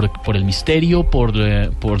destacables por el misterio, por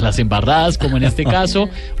las embarradas, como en este caso,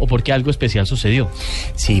 o porque algo especial sucedió.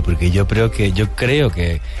 Sí, porque yo creo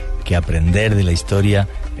que aprender de la historia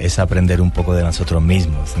es aprender un poco de nosotros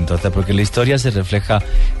mismos. Entonces, porque la historia se refleja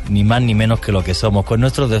ni más ni menos que lo que somos, con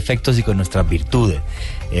nuestros defectos y con nuestras virtudes,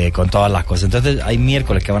 con todas las cosas. Entonces, hay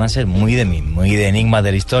miércoles que van a ser muy de enigmas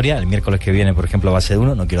de la historia. El miércoles que viene, por ejemplo, va a ser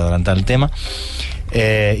uno, no quiero adelantar el tema.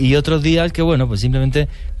 Y otros días que, bueno, pues simplemente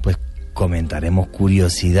pues comentaremos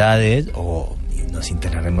curiosidades o nos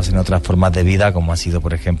integraremos en otras formas de vida, como ha sido,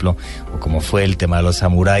 por ejemplo, o como fue el tema de los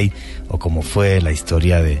samuráis, o como fue la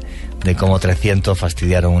historia de cómo 300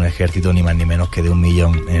 fastidiaron un ejército, ni más ni menos que de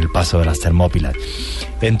 1.000.000 en el paso de las Termópilas.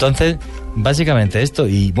 Entonces, básicamente esto.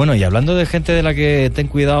 Y bueno, y hablando de gente de la que ten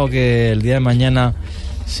cuidado, que el día de mañana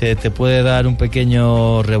se te puede dar un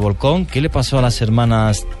pequeño revolcón. ¿Qué le pasó a las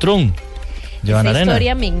hermanas Trump? Esa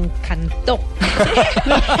historia me encantó.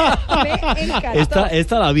 Me encantó.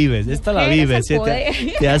 Esta la vives.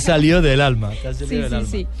 Te ha salido del alma.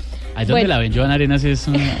 Sí. Ahí donde la ven, Joan Arenas es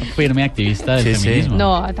una firme activista del feminismo.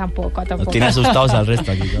 No, tampoco. Nos tiene asustados al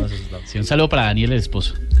resto aquí. Sí, un saludo para Daniel, el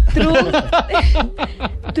esposo.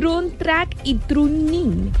 Trun Trak y Trun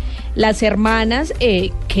Nin. Las hermanas,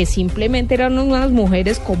 que simplemente eran unas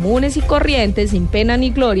mujeres comunes y corrientes, sin pena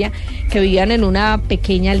ni gloria, que vivían en una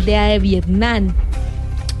pequeña aldea de Vietnam.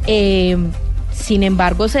 Sin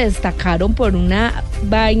embargo, se destacaron por una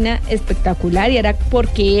vaina espectacular, y era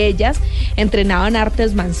porque ellas entrenaban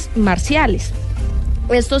artes marciales.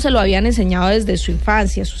 Esto se lo habían enseñado desde su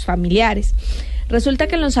infancia, sus familiares. Resulta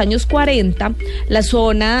que en los años 40, la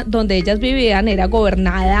zona donde ellas vivían era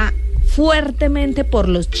gobernada fuertemente por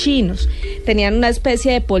los chinos. Tenían una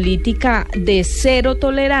especie de política de cero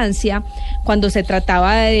tolerancia cuando se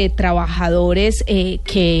trataba de trabajadores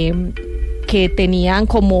que tenían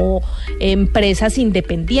como empresas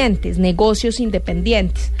independientes, negocios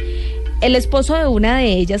independientes. El esposo de una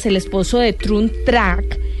de ellas, el esposo de Trun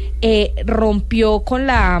Trak, rompió con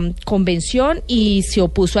la convención y se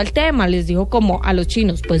opuso al tema. Les dijo como a los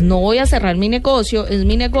chinos, pues no voy a cerrar mi negocio, es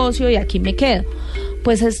mi negocio y aquí me quedo.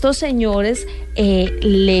 Pues estos señores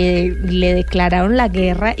le declararon la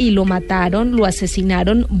guerra y lo mataron, lo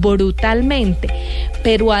asesinaron brutalmente.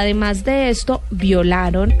 Pero además de esto,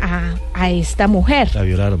 violaron a esta mujer. La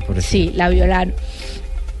violaron, por eso. Sí, la violaron.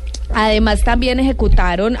 Además también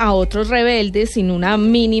ejecutaron a otros rebeldes sin una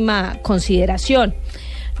mínima consideración.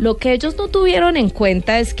 Lo que ellos no tuvieron en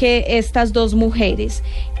cuenta es que estas dos mujeres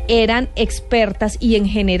eran expertas, y en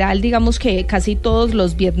general digamos que casi todos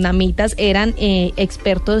los vietnamitas eran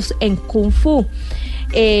expertos en Kung Fu.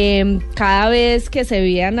 Cada vez que se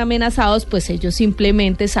veían amenazados, pues ellos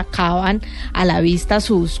simplemente sacaban a la vista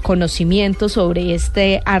sus conocimientos sobre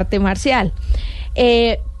este arte marcial.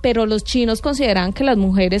 Pero los chinos consideraban que las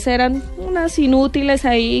mujeres eran unas inútiles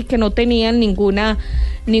ahí, que no tenían ninguna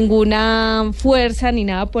fuerza ni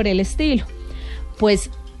nada por el estilo. Pues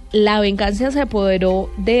la venganza se apoderó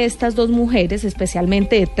de estas dos mujeres,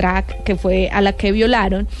 especialmente de Trak, que fue a la que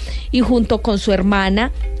violaron, y junto con su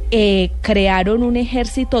hermana crearon un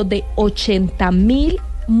ejército de 80,000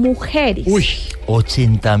 mujeres. Uy,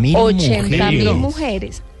 80,000 mujeres. 80,000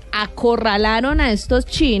 mujeres. Acorralaron a estos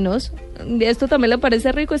chinos. Esto también le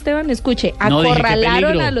parece rico, Esteban, escuche.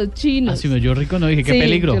 Acorralaron a los chinos. Así me oyó rico, no dije, qué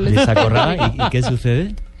peligro. ¿Les acorralan? ¿Y qué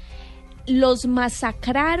sucede? Los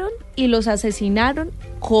masacraron y los asesinaron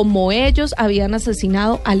como ellos habían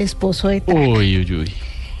asesinado al esposo de Trak. Uy.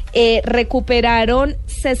 Recuperaron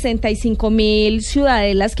 65,000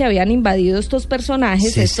 ciudadelas que habían invadido estos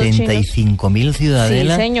personajes. 65,000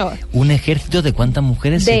 ciudadelas. Sí, señor. ¿Un ejército de cuántas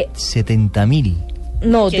mujeres? De 70,000.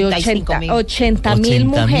 No, de 80,000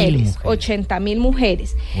 mujeres. 80,000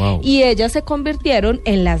 mujeres. Wow. Y ellas se convirtieron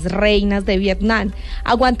en las reinas de Vietnam.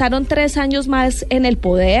 Aguantaron 3 años más en el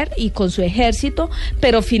poder y con su ejército,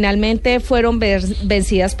 pero finalmente fueron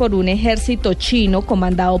vencidas por un ejército chino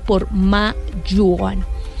comandado por Ma Yuan.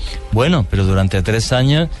 Bueno, pero durante 3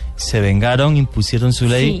 años se vengaron, impusieron su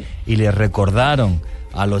ley, sí, y le recordaron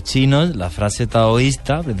a los chinos la frase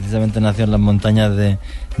taoísta, precisamente nació en las montañas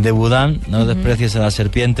de Budán: no desprecies a la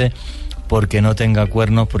serpiente porque no tenga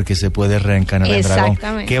cuernos, porque se puede reencarnar en dragón.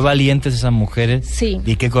 Qué valientes esas mujeres, sí,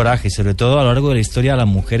 y qué coraje. Sobre todo a lo largo de la historia, las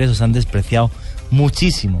mujeres os han despreciado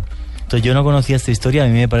muchísimo. Entonces yo no conocía esta historia, a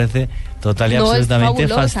mí me parece total y absolutamente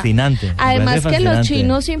fascinante. Además que los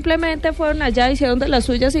chinos simplemente fueron allá, hicieron de las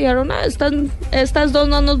suyas y dijeron, estas dos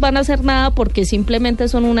no nos van a hacer nada porque simplemente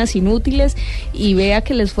son unas inútiles, y vea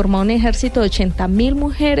que les formó un ejército de 80,000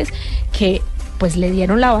 mujeres que pues le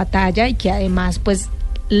dieron la batalla y que además pues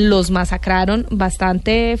los masacraron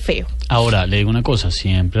bastante feo. Ahora, le digo una cosa,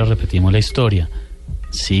 siempre repetimos la historia.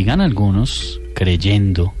 Sigan algunos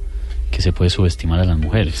creyendo que se puede subestimar a las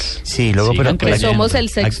mujeres. Sí, luego pero somos el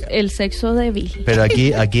sexo débil. Pero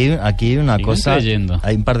aquí hay una cosa,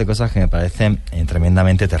 hay un par de cosas que me parecen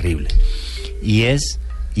tremendamente terribles. Y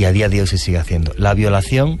a día de hoy se sigue haciendo, la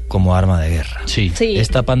violación como arma de guerra. Sí.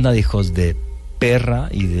 Esta panda de hijos de perra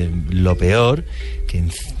y de lo peor, que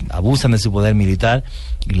abusan de su poder militar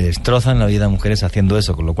y le destrozan la vida a mujeres haciendo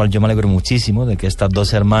eso, con lo cual yo me alegro muchísimo de que estas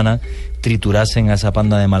dos hermanas triturasen a esa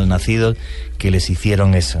panda de malnacidos que les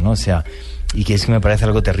hicieron eso, ¿no? O sea, y que es que me parece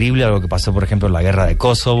algo terrible, algo que pasó, por ejemplo, en la guerra de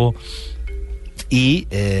Kosovo. Y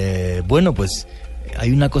bueno, pues hay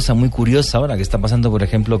una cosa muy curiosa ahora que está pasando, por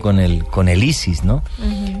ejemplo, con el ISIS, ¿no?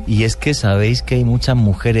 Uh-huh. Y es que sabéis que hay muchas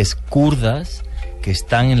mujeres kurdas que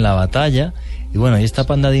están en la batalla. Y bueno, y esta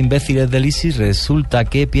panda de imbéciles del ISIS resulta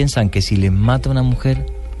que piensan que si les mata una mujer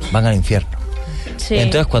van al infierno. Sí.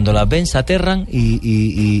 Entonces cuando las ven se aterran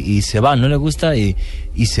y se van, no les gusta, y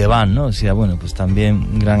y se van, ¿no? O sea, bueno, pues también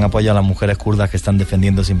un gran apoyo a las mujeres kurdas que están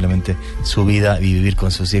defendiendo simplemente su vida y vivir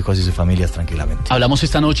con sus hijos y sus familias tranquilamente. Hablamos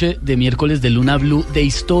esta noche de miércoles de Luna BLU, de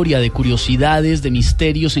historia, de curiosidades, de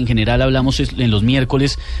misterios. En general hablamos en los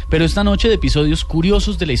miércoles, pero esta noche de episodios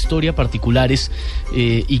curiosos de la historia, particulares,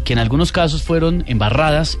 y que en algunos casos fueron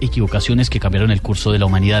embarradas, equivocaciones que cambiaron el curso de la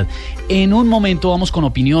humanidad. En un momento vamos con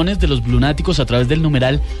opiniones de los blunáticos a través del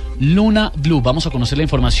numeral Luna BLU. Vamos a conocer la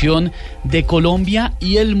información de Colombia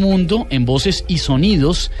y el mundo en voces y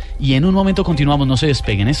sonidos, y en un momento continuamos. No se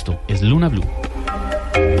despeguen, esto es Luna BLU.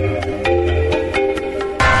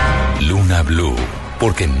 Luna BLU,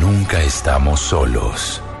 porque nunca estamos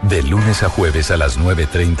solos. De lunes a jueves a las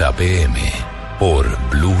 9:30 p.m. por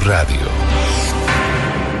Blue Radio.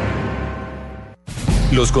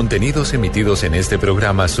 Los contenidos emitidos en este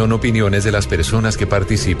programa son opiniones de las personas que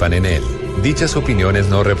participan en él. Dichas opiniones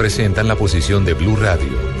no representan la posición de Blue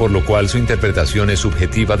Radio, por lo cual su interpretación es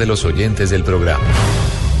subjetiva de los oyentes del programa.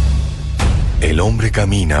 El hombre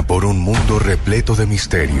camina por un mundo repleto de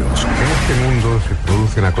misterios. En este mundo se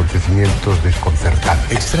producen acontecimientos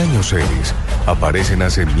desconcertantes. Extraños seres aparecen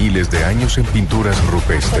hace miles de años en pinturas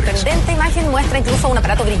rupestres. Sorprendente imagen muestra incluso un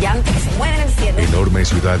aparato brillante que se mueve en el cielo. Enormes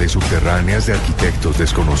ciudades subterráneas de arquitectos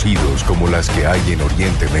desconocidos como las que hay en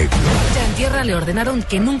Oriente Medio. Ya en tierra le ordenaron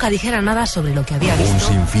que nunca dijera nada sobre lo que había visto. Un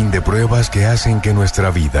sinfín de pruebas que hacen que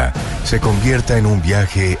nuestra vida se convierta en un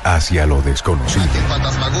viaje hacia lo desconocido.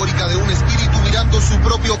 Fantasmagórica de un espíritu mirando su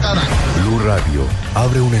propio cadáver. Blue Radio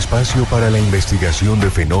abre un espacio para la investigación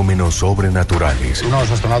de fenómenos sobrenaturales. Uno de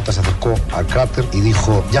los astronautas se acercó al cráter y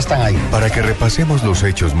dijo, ya están ahí. Para que repasemos los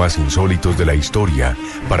hechos más insólitos de la historia,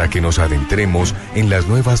 para que nos adentremos en las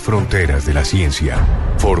nuevas fronteras de la ciencia.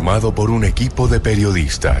 Formado por un equipo de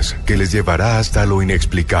periodistas que les llevará hasta lo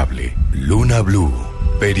inexplicable. Luna BLU,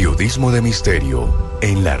 periodismo de misterio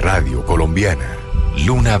en la radio colombiana.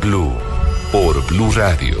 Luna BLU, por Blue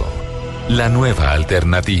Radio, la nueva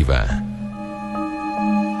alternativa.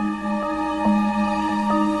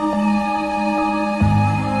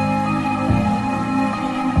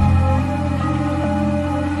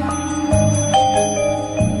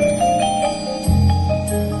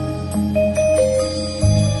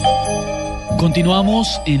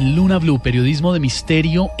 Continuamos en Luna BLU, periodismo de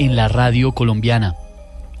misterio en la radio colombiana.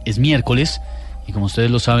 Es miércoles y como ustedes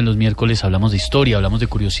lo saben, los miércoles hablamos de historia, hablamos de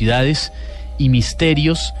curiosidades y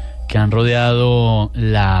misterios que han rodeado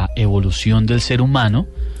la evolución del ser humano.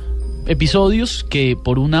 Episodios que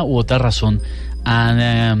por una u otra razón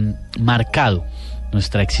han marcado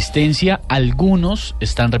nuestra existencia. Algunos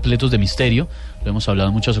están repletos de misterio, lo hemos hablado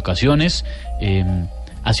en muchas ocasiones.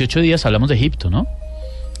 Hace 8 días hablamos de Egipto, ¿no?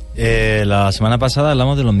 La semana pasada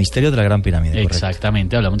hablamos de los misterios de la Gran Pirámide.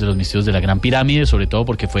 Exactamente, hablamos de los misterios de la Gran Pirámide, sobre todo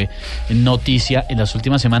porque fue noticia en las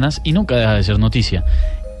últimas semanas y nunca deja de ser noticia.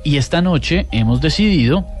 Y esta noche hemos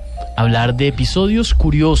decidido hablar de episodios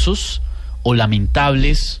curiosos o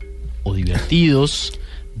lamentables o divertidos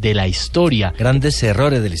de la historia. Grandes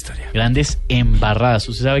errores de la historia. Grandes embarradas.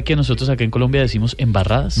 ¿Usted sabe que nosotros acá en Colombia decimos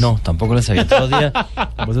embarradas? No, tampoco lo sabía. Todos los días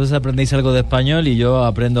vosotros aprendéis algo de español y yo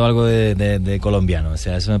aprendo algo de colombiano. O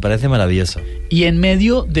sea, eso me parece maravilloso. Y en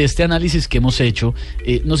medio de este análisis que hemos hecho,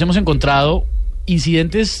 nos hemos encontrado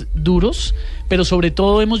incidentes duros, pero sobre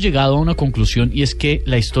todo hemos llegado a una conclusión, y es que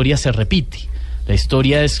la historia se repite. La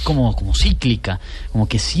historia es como cíclica, como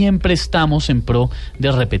que siempre estamos en pro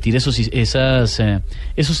de repetir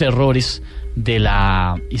esos errores de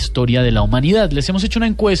la historia de la humanidad. Les hemos hecho una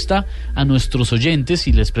encuesta a nuestros oyentes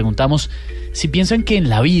y les preguntamos si piensan que en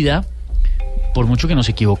la vida, por mucho que nos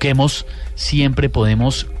equivoquemos, siempre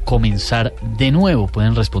podemos comenzar de nuevo.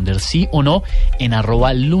 Pueden responder sí o no. En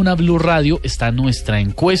 @LunaBluRadio está nuestra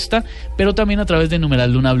encuesta, pero también a través de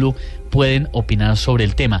numeral Luna BLU pueden opinar sobre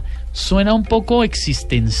el tema. Suena un poco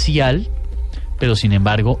existencial, pero sin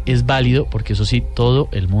embargo es válido, porque eso sí, todo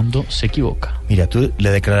el mundo se equivoca. Mira, tú le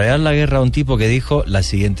declararías la guerra a un tipo que dijo la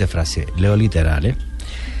siguiente frase, leo literal,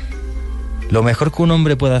 Lo mejor que un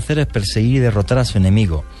hombre puede hacer es perseguir y derrotar a su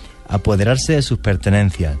enemigo, apoderarse de sus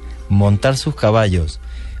pertenencias, montar sus caballos,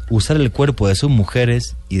 usar el cuerpo de sus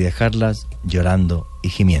mujeres y dejarlas llorando y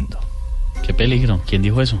gimiendo. ¡Qué peligro! ¿Quién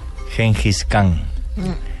dijo eso? Gengis Khan,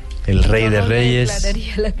 el rey de reyes.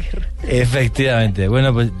 Efectivamente.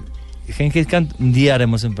 Bueno, pues Gengis Khan, un día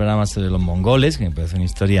haremos un programa sobre los mongoles, que me parece una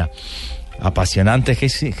historia apasionante.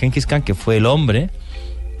 Gengis Khan, que fue el hombre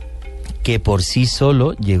que por sí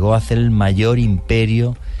solo llegó a hacer el mayor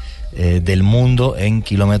imperio del mundo en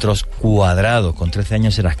kilómetros cuadrados. Con 13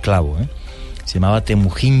 años era esclavo, Se llamaba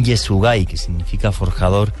Temujin Yesugai, que significa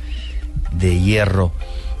forjador de hierro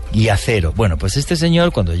y acero. Bueno, pues este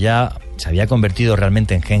señor, cuando ya se había convertido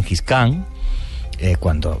realmente en Gengis Khan,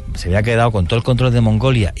 cuando se había quedado con todo el control de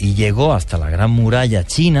Mongolia y llegó hasta la gran muralla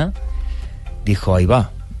china, dijo, ahí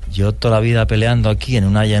va, yo toda la vida peleando aquí en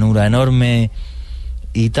una llanura enorme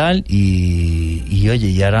y tal, y oye,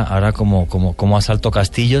 y ahora como asalto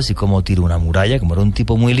castillos y como tiro una muralla. Como era un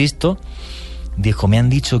tipo muy listo, dijo, me han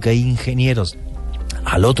dicho que hay ingenieros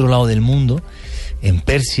al otro lado del mundo, en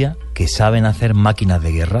Persia, que saben hacer máquinas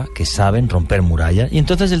de guerra, que saben romper murallas. Y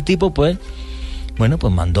entonces el tipo, pues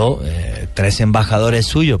mandó 3 embajadores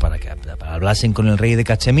suyos para hablasen con el rey de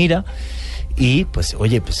Cachemira y, pues,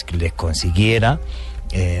 oye, pues les consiguiera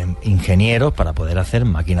ingenieros para poder hacer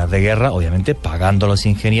máquinas de guerra, obviamente pagando a los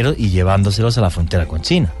ingenieros y llevándoselos a la frontera con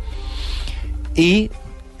China. Y,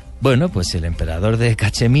 bueno, pues el emperador de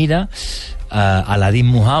Cachemira, Aladín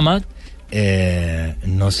Muhammad,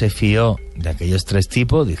 no se fió de aquellos 3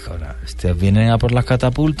 tipos, dijo, ahora, estos vienen a por las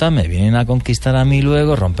catapultas, me vienen a conquistar a mí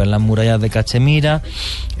luego, romper las murallas de Cachemira,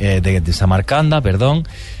 de Samarcanda, perdón,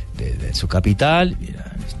 de su capital.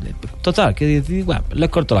 Total, que bueno, les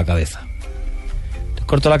cortó la cabeza.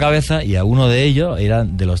 Y a uno de ellos,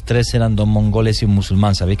 de los 3 eran 2 mongoles y un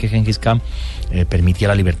musulmán. Sabéis que Gengis Khan permitía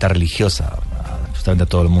la libertad religiosa justamente a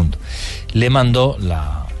todo el mundo. Le mandó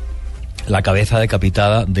la cabeza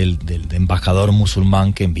decapitada del embajador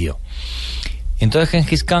musulmán que envió. Entonces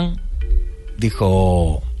Gengis Khan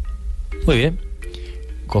dijo, muy bien,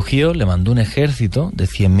 cogió, le mandó un ejército de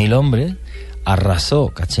 100.000 hombres, arrasó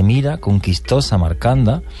Cachemira, conquistó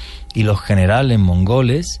Samarcanda, y los generales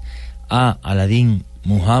mongoles a Aladín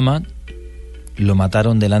Muhammad lo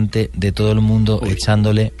mataron delante de todo el mundo,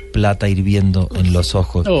 echándole plata hirviendo en los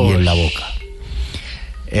ojos y en la boca.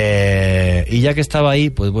 Y ya que estaba ahí,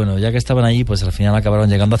 pues bueno, ya que estaban allí, pues al final acabaron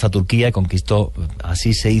llegando hasta Turquía y conquistó,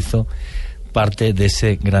 así se hizo parte de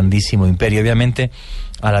ese grandísimo imperio. Obviamente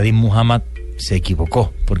Aladín Muhammad se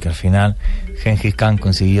equivocó, porque al final Gengis Khan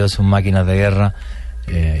consiguió sus máquinas de guerra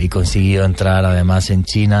y consiguió entrar además en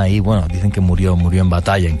China, y bueno, dicen que murió en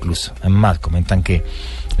batalla incluso. Es más, comentan que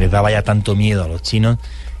les daba ya tanto miedo a los chinos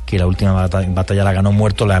que la última batalla la ganó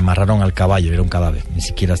muerto, la amarraron al caballo, era un cadáver, ni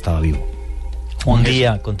siquiera estaba vivo. Un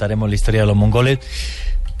día contaremos la historia de los mongoles,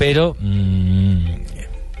 pero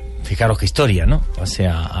fijaros qué historia, ¿no? O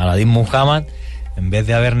sea, Aladín Muhammad, en vez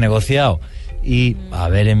de haber negociado y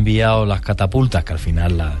haber enviado las catapultas, que al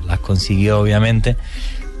final las consiguió obviamente,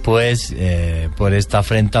 pues por esta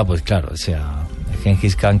afrenta, pues claro, o sea,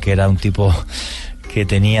 Gengis Khan, que era un tipo que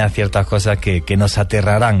tenía ciertas cosas que nos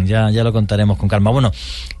aterrarán, ya lo contaremos con calma. Bueno,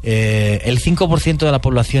 el 5% de la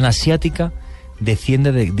población asiática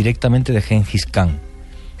desciende directamente de Gengis Khan,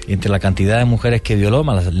 entre la cantidad de mujeres que violó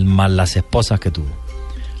más las esposas que tuvo.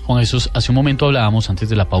 Juan Jesús, hace un momento hablábamos antes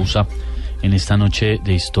de la pausa en esta noche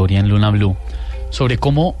de historia en Luna BLU sobre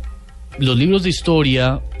cómo los libros de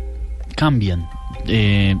historia cambian,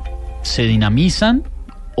 se dinamizan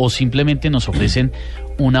o simplemente nos ofrecen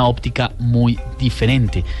una óptica muy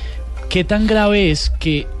diferente. ¿Qué tan grave es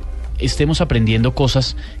que estemos aprendiendo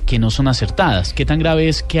cosas que no son acertadas? ¿Qué tan grave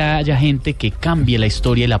es que haya gente que cambie la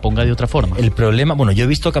historia y la ponga de otra forma? El problema, bueno, yo he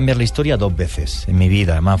visto cambiar la historia 2 veces en mi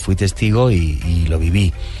vida, además fui testigo y lo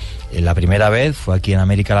viví. La primera vez fue aquí en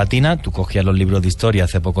América Latina. Tú cogías los libros de historia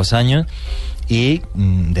hace pocos años y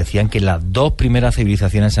decían que las 2 primeras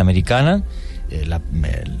civilizaciones americanas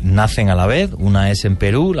nacen a la vez. Una es en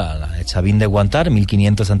Perú, la Chavín de Huántar,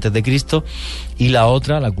 1500 a.C., y la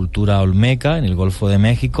otra, la cultura olmeca, en el Golfo de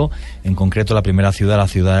México, en concreto la primera ciudad, la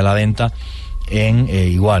ciudad de la Venta,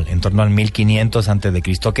 en torno al 1500 a.C.,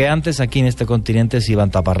 que antes aquí en este continente se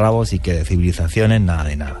iban taparrabos y que de civilizaciones nada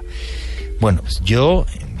de nada. Bueno, pues yo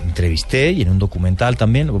entrevisté, y en un documental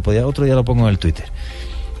también, otro día lo pongo en el Twitter,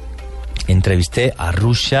 entrevisté a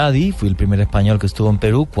Rushdie, fui el primer español que estuvo en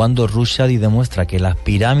Perú, cuando Rushdie demuestra que las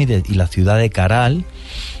pirámides y la ciudad de Caral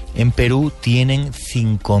en Perú tienen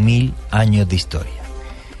 5.000 años de historia.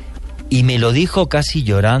 Y me lo dijo casi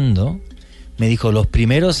llorando, me dijo, los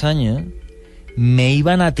primeros años me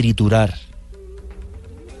iban a triturar.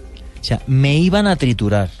 O sea, me iban a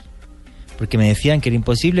triturar. Porque me decían que era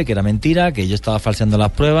imposible, que era mentira, que yo estaba falseando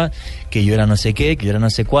las pruebas, que yo era no sé qué, que yo era no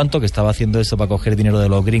sé cuánto, que estaba haciendo eso para coger dinero de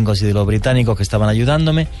los gringos y de los británicos que estaban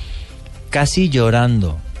ayudándome, casi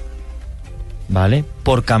llorando, ¿vale?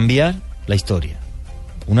 Por cambiar la historia.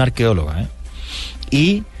 Una arqueóloga, ¿eh?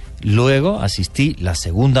 Y luego asistí, la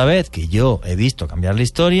segunda vez que yo he visto cambiar la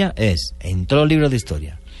historia en todos los libros de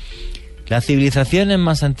historia. Las civilizaciones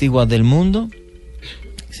más antiguas del mundo,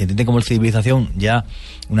 se entiende como civilización ya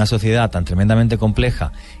una sociedad tan tremendamente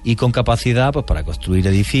compleja y con capacidad pues para construir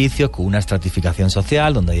edificios, con una estratificación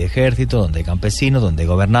social, donde hay ejércitos, donde hay campesinos, donde hay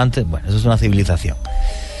gobernantes. Bueno, eso es una civilización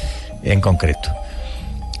en concreto.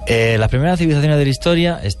 Las primeras civilizaciones de la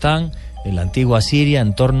historia están en la antigua Siria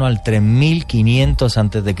en torno al 3500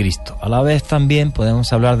 a.C. A la vez también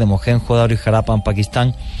podemos hablar de Mohenjo-Daro y Harappa en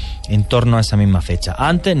Pakistán en torno a esa misma fecha.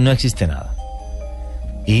 Antes no existe nada.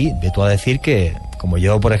 Y ve tú a decir que, como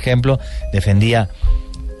yo, por ejemplo, defendía,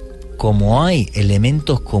 como hay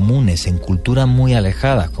elementos comunes en culturas muy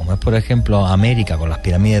alejadas, como es, por ejemplo, América con las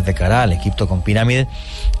pirámides de Caral, Egipto con pirámides,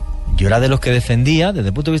 yo era de los que defendía, desde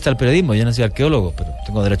el punto de vista del periodismo, yo no soy arqueólogo, pero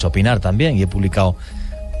tengo derecho a opinar también, y he publicado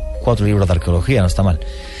 4 libros de arqueología, no está mal.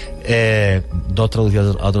 2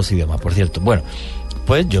 traducidos a otros idiomas, por cierto. Bueno,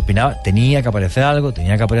 pues yo opinaba, tenía que aparecer algo.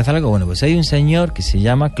 Bueno, pues hay un señor que se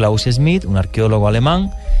llama Klaus Schmidt, un arqueólogo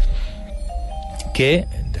alemán, que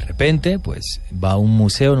de repente pues va a un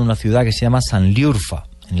museo en una ciudad que se llama Sanliurfa,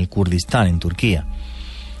 en el Kurdistán, en Turquía,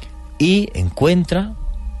 y encuentra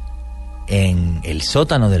en el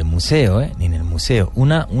sótano del museo, en el museo,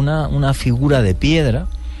 una figura de piedra,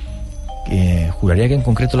 que juraría que en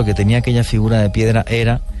concreto lo que tenía aquella figura de piedra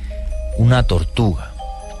era una tortuga.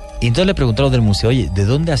 Y entonces le preguntaron del museo, oye, ¿de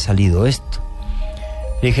dónde ha salido esto?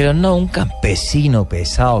 Le dijeron, no, un campesino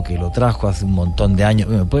pesado que lo trajo hace un montón de años.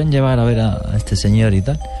 ¿Me pueden llevar a ver a este señor y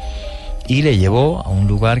tal? Y le llevó a un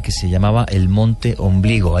lugar que se llamaba el Monte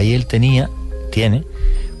Ombligo. Ahí él tiene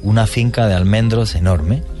una finca de almendros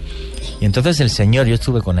enorme. Y entonces el señor, yo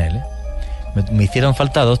estuve con él, me hicieron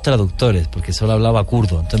falta 2 traductores, porque solo hablaba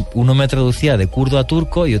kurdo. Entonces, uno me traducía de kurdo a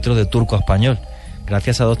turco y otro de turco a español.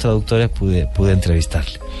 Gracias a 2 traductores pude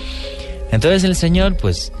entrevistarle. Entonces el señor,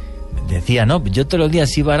 pues, decía, no, yo todos los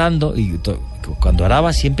días iba arando, y cuando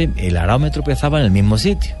araba siempre el arado me tropezaba en el mismo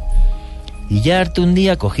sitio. Y ya harto un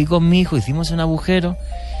día cogí con mi hijo, hicimos un agujero,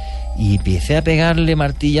 y empecé a pegarle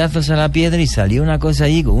martillazos a la piedra, y salió una cosa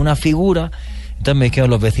allí con una figura. Entonces me dijeron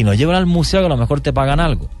los vecinos, llévala al museo que a lo mejor te pagan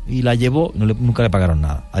algo. Y la llevó, nunca le pagaron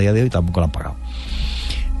nada. A día de hoy tampoco la han pagado.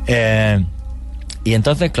 Y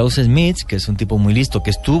entonces Klaus Schmidt, que es un tipo muy listo,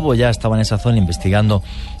 que estaba en esa zona investigando,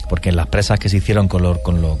 porque en las presas que se hicieron con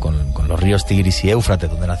los ríos Tigris y Éufrates,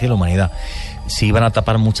 donde nació la humanidad, se iban a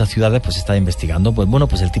tapar muchas ciudades, pues estaba investigando. Pues bueno,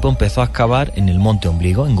 pues el tipo empezó a excavar en el Monte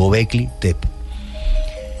Ombligo, en Göbekli Tepe.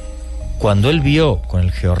 Cuando él vio con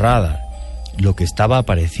el georradar lo que estaba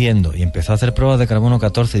apareciendo y empezó a hacer pruebas de carbono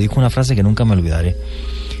 14, dijo una frase que nunca me olvidaré.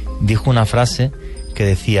 Dijo una frase que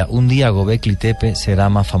decía, un día Göbekli Tepe será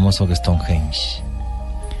más famoso que Stonehenge.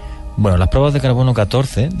 Bueno, las pruebas de carbono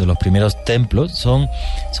 14 de los primeros templos son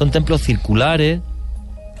templos circulares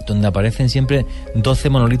donde aparecen siempre 12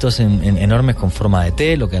 monolitos enormes con forma de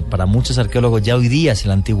T, lo que para muchos arqueólogos ya hoy día es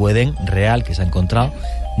el antiguo Edén real que se ha encontrado.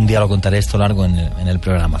 Un día lo contaré esto largo en el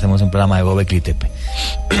programa. Hacemos un programa de Göbekli Tepe,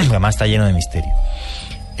 además está lleno de misterio.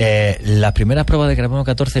 Las primeras pruebas de carbono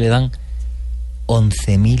 14 le dan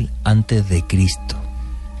 11.000 antes de Cristo.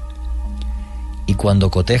 Y cuando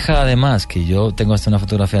coteja además, que yo tengo hasta una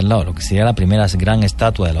fotografía al lado, lo que sería la primera gran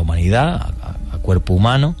estatua de la humanidad a cuerpo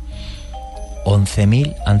humano,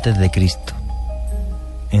 11.000 antes de Cristo,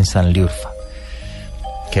 en Sanliurfa.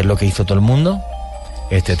 ¿Qué es lo que hizo todo el mundo?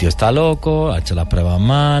 Este tío está loco, ha hecho las pruebas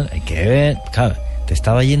mal, hay que ver. Claro, te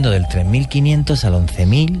estaba yendo del 3.500 al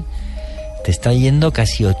 11.000, te está yendo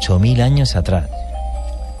casi 8.000 años atrás.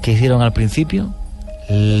 ¿Qué hicieron al principio?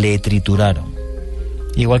 Le trituraron.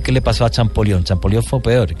 Igual que le pasó a Champollion. Champollion fue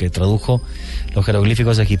peor, que tradujo los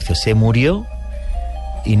jeroglíficos egipcios. Se murió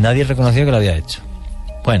y nadie reconoció que lo había hecho.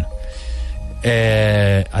 Bueno,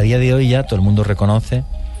 a día de hoy ya todo el mundo reconoce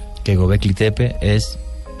que Göbekli Tepe es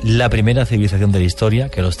la primera civilización de la historia,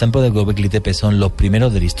 que los templos de Göbekli Tepe son los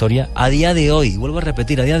primeros de la historia a día de hoy. Vuelvo a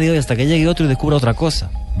repetir, a día de hoy, hasta que llegue otro y descubra otra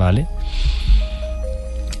cosa, ¿vale?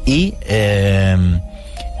 Y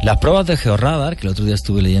las pruebas de georradar, que el otro día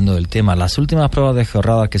estuve leyendo del tema, las últimas pruebas de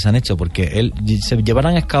georradar que se han hecho, porque se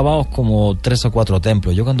llevarán excavados como 3 o 4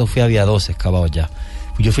 templos. Yo cuando fui había 2 excavados ya.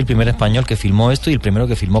 Yo fui el primer español que filmó esto y el primero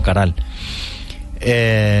que filmó Caral.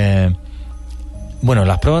 Bueno,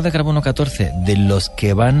 las pruebas de carbono 14 de los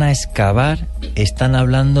que van a excavar están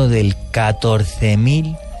hablando del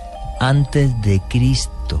 14.000 antes de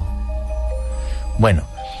Cristo. Bueno,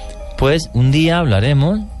 pues un día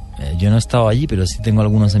hablaremos, yo no he estado allí, pero sí tengo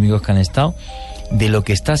algunos amigos que han estado, de lo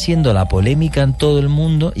que está siendo la polémica en todo el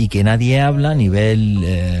mundo y que nadie habla a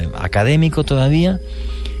nivel académico todavía,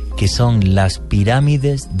 que son las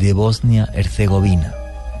pirámides de Bosnia-Herzegovina.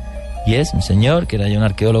 Y es un señor que era ya un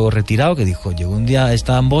arqueólogo retirado que dijo, llegó un día,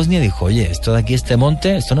 estaba en Bosnia y dijo, oye, esto de aquí, este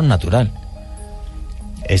monte, esto no es natural.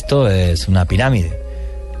 Esto es una pirámide.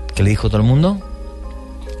 ¿Qué le dijo todo el mundo?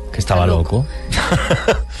 Que estaba loco.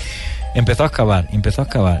 Empezó a excavar, empezó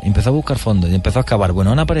a buscar fondos y empezó a excavar.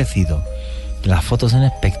 Bueno, han aparecido, las fotos son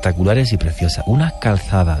espectaculares y preciosas, unas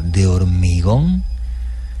calzadas de hormigón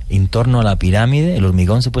en torno a la pirámide. El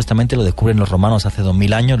hormigón supuestamente lo descubren los romanos hace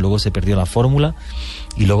 2000 años, luego se perdió la fórmula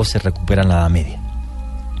y luego se recupera en la Edad Media.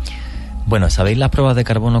 Bueno, ¿sabéis las pruebas de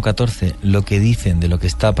carbono 14 lo que dicen de lo que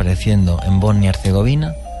está apareciendo en Bosnia y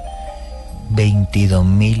Herzegovina?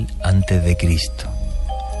 22.000 antes de Cristo.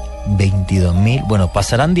 22.000. Bueno,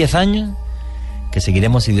 pasarán 10 años que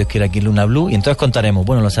seguiremos, si Dios quiere, aquí en Luna BLU, y entonces contaremos,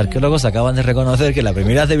 bueno, los arqueólogos acaban de reconocer que la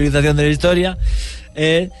primera civilización de la historia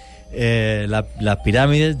es las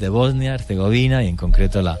pirámides de Bosnia, Herzegovina y en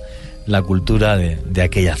concreto la cultura de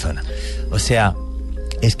aquella zona. O sea,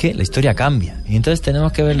 es que la historia cambia y entonces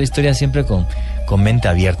tenemos que ver la historia siempre con mente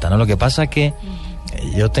abierta, ¿no? Lo que pasa es que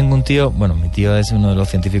yo tengo un tío, bueno, mi tío es uno de los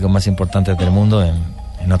científicos más importantes del mundo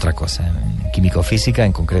en otra cosa, en químico-física,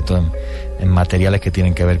 en concreto en materiales que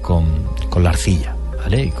tienen que ver con la arcilla,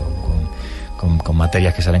 ¿vale? Y con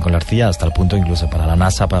materias que salen con la arcilla, hasta el punto incluso para la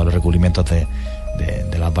NASA, para los recubrimientos de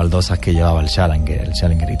las baldosas que llevaba el Challenger.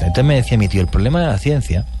 Entonces me decía mi tío, el problema de la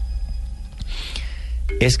ciencia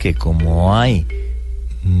es que como hay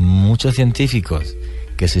muchos científicos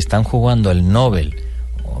que se están jugando el Nobel,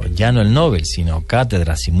 o ya no el Nobel, sino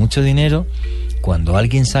cátedras y mucho dinero, cuando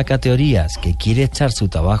alguien saca teorías que quiere echar su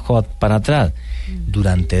trabajo para atrás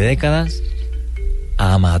durante décadas,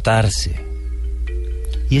 a matarse.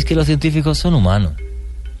 Y es que los científicos son humanos,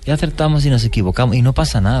 y acertamos y nos equivocamos y no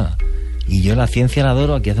pasa nada. Y yo la ciencia la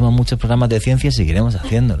adoro, aquí hacemos muchos programas de ciencia y seguiremos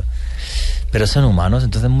haciéndolo, pero son humanos,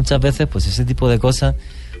 entonces muchas veces pues ese tipo de cosas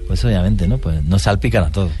pues obviamente no, pues nos salpican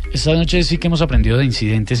a todos. Esta noche sí que hemos aprendido de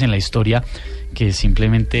incidentes en la historia que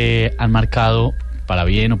simplemente han marcado, para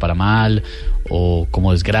bien o para mal, o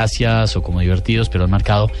como desgracias o como divertidos, pero han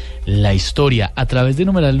marcado la historia. A través de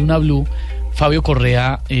numeral Luna BLU, Fabio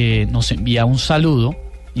Correa nos envía un saludo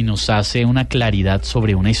y nos hace una claridad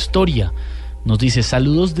sobre una historia. Nos dice: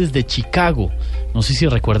 saludos desde Chicago. No sé si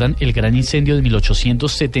recuerdan el gran incendio de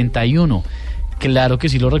 1871. Claro que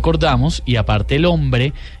sí lo recordamos, y aparte el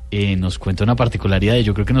hombre nos cuenta una particularidad, y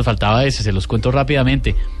yo creo que nos faltaba ese, se los cuento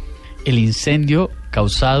rápidamente. El incendio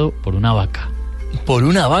causado por una vaca. ¿Por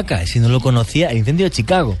una vaca? Si no lo conocía, el incendio de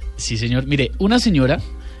Chicago. Sí, señor. Mire, una señora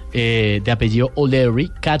de apellido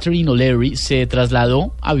O'Leary, Catherine O'Leary, se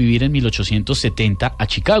trasladó a vivir en 1870 a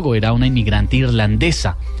Chicago. Era una inmigrante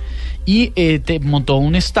irlandesa. Y montó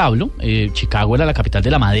un establo. Chicago era la capital de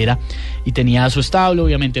la madera y tenía su establo,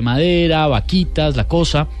 obviamente madera, vaquitas, la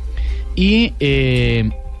cosa. Y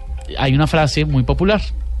hay una frase muy popular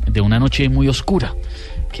de una noche muy oscura,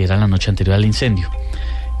 que era la noche anterior al incendio.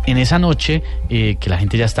 En esa noche, que la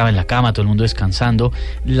gente ya estaba en la cama, todo el mundo descansando,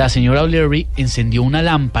 la señora O'Leary encendió una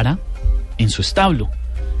lámpara en su establo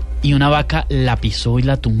y una vaca la pisó y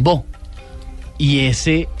la tumbó. Y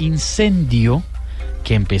ese incendio,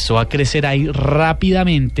 que empezó a crecer ahí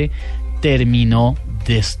rápidamente, terminó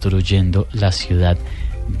destruyendo la ciudad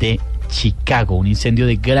de Chicago. Un incendio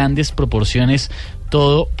de grandes proporciones,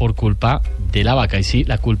 todo por culpa de la vaca. Y sí,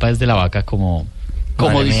 la culpa es de la vaca, como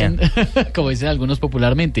dicen, como dicen algunos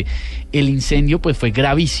popularmente. El incendio pues fue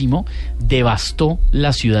gravísimo, devastó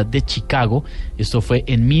la ciudad de Chicago. Esto fue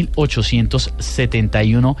en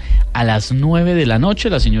 1871 a las 9 de la noche.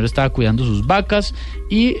 La señora estaba cuidando sus vacas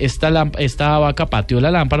y esta vaca pateó la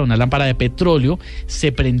lámpara, una lámpara de petróleo.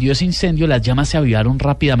 Se prendió ese incendio, las llamas se avivaron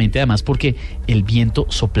rápidamente, además porque el viento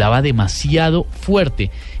soplaba demasiado fuerte,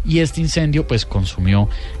 y este incendio pues consumió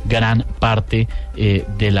gran parte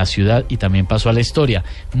de la ciudad y también pasó a la historia.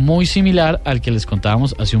 Muy similar al que les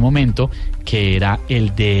contábamos hace un momento, que era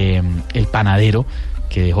el de el panadero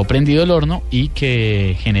que dejó prendido el horno y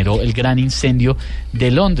que generó el gran incendio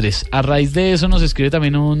de Londres. A raíz de eso nos escribe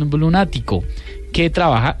también un lunático que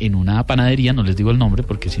trabaja en una panadería, no les digo el nombre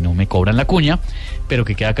porque si no me cobran la cuña, pero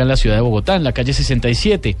que queda acá en la ciudad de Bogotá, en la calle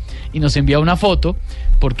 67, y nos envía una foto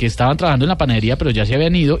porque estaban trabajando en la panadería pero ya se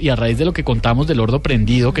habían ido, y a raíz de lo que contamos del horno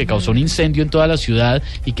prendido que causó un incendio en toda la ciudad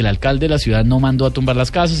y que el alcalde de la ciudad no mandó a tumbar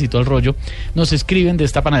las casas y todo el rollo, nos escriben de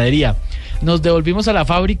esta panadería: nos devolvimos a la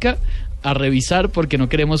fábrica a revisar porque no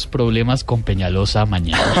queremos problemas con Peñalosa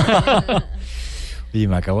mañana. Oye,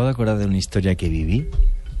 me acabo de acordar de una historia que viví,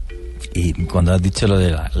 y cuando has dicho lo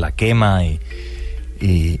de la quema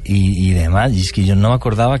y demás, y es que yo no me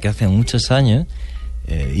acordaba que hace muchos años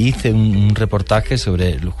hice un reportaje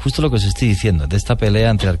sobre justo lo que os estoy diciendo, de esta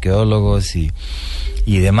pelea entre arqueólogos y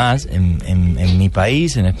demás. En mi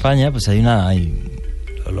país, en España, pues hay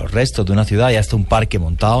los restos de una ciudad, y hasta un parque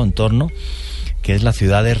montado en torno, que es la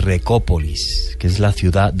ciudad de Recópolis, que es la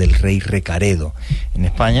ciudad del rey Recaredo. En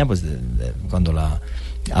España, pues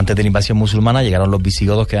antes de la invasión musulmana llegaron los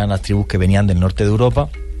visigodos, que eran las tribus que venían del norte de Europa,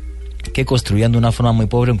 que construían de una forma muy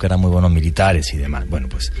pobre, aunque eran muy buenos militares y demás. Bueno,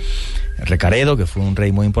 pues Recaredo, que fue un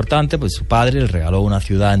rey muy importante, pues su padre le regaló una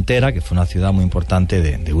ciudad entera, que fue una ciudad muy importante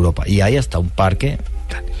de Europa, y hay hasta un parque.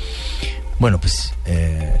 Bueno, pues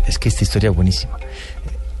es que esta historia es buenísima.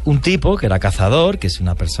 Un tipo que era cazador, que es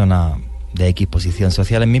una persona de X posición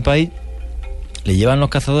social en mi país, le llevan los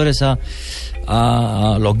cazadores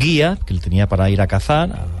a los guías, que él tenía para ir a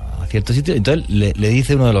cazar a ciertos sitios. Entonces le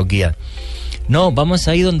dice uno de los guías: no, vamos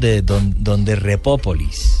a ir donde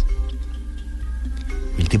Repópolis.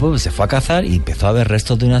 Y el tipo pues, se fue a cazar y empezó a ver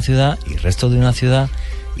restos de una ciudad, y restos de una ciudad,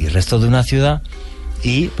 y restos de una ciudad,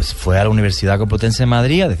 y pues fue a la Universidad Complutense de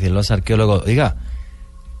Madrid a decirle a los arqueólogos: oiga,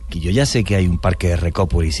 que yo ya sé que hay un parque de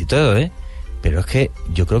Recópolis y todo, pero es que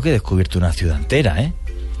yo creo que he descubierto una ciudad entera,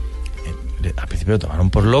 Al principio lo tomaron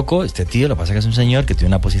por loco, este tío, lo que pasa es que es un señor que tiene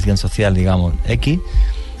una posición social, digamos, X,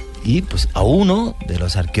 y pues a uno de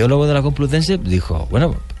los arqueólogos de la Complutense dijo: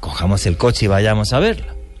 bueno, cojamos el coche y vayamos a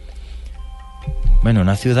verla. Bueno,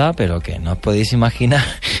 una ciudad, pero que no os podéis imaginar,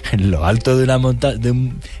 en lo alto de una montaña,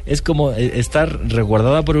 es como estar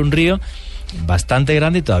resguardada por un río bastante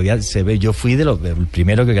grande, y todavía se ve. Yo fui el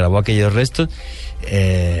primero que grabó aquellos restos,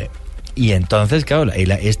 y entonces, claro,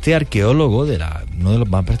 este arqueólogo uno de los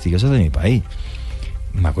más prestigiosos de mi país,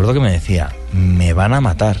 me acuerdo que me decía: me van a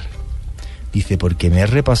matar. Dice, porque me he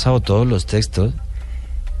repasado todos los textos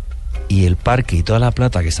y el parque y toda la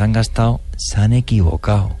plata que se han gastado se han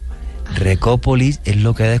equivocado. Recópolis es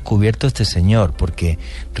lo que ha descubierto este señor, porque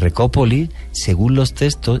Recópolis, según los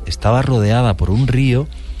textos, estaba rodeada por un río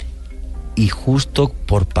y justo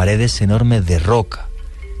por paredes enormes de roca,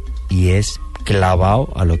 y es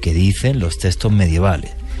clavado a lo que dicen los textos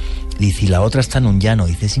medievales. Dice, y la otra está en un llano.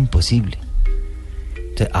 Dice, es imposible.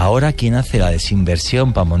 Entonces, ahora, ¿quién hace la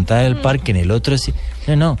desinversión para montar el parque en el otro?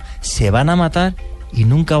 No, se van a matar y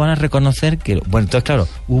nunca van a reconocer que... Bueno, entonces, claro,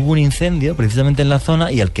 hubo un incendio precisamente en la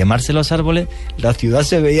zona, y al quemarse los árboles, la ciudad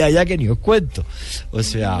se veía ya que ni os cuento. O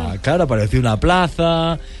sea, claro, apareció una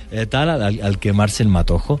plaza, al quemarse el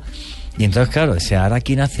matojo. Y entonces, claro, o sea, ahora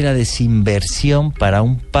quién hace la desinversión para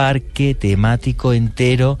un parque temático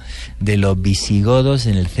entero de los visigodos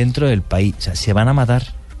en el centro del país. O sea, se van a matar.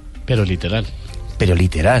 Pero literal.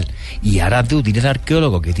 Y ahora tú tienes al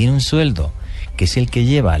arqueólogo que tiene un sueldo, que es el que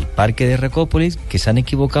lleva al parque de Recópolis, que se han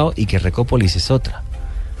equivocado y que Recópolis es otra.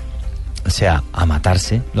 O sea, a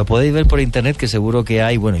matarse. Lo podéis ver por internet, que seguro que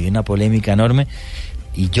hay, bueno, y una polémica enorme.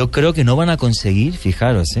 Y yo creo que no van a conseguir,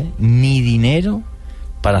 fijaros, ni dinero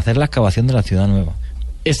para hacer la excavación de la ciudad nueva.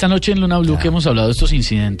 Esta noche en Luna BLU, que hemos hablado de estos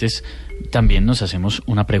incidentes, también nos hacemos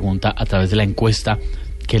una pregunta a través de la encuesta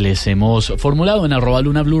que les hemos formulado en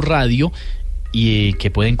 @Luna BLU Radio, y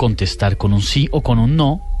que pueden contestar con un sí o con un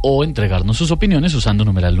no, o entregarnos sus opiniones usando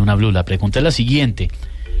numeral Luna BLU. La pregunta es la siguiente: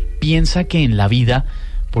 ¿piensa que en la vida,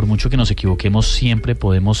 por mucho que nos equivoquemos, siempre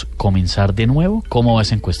podemos comenzar de nuevo? ¿Cómo va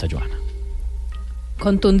esa encuesta, Joana?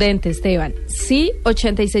 Contundente, Esteban. Sí,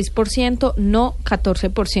 86%, no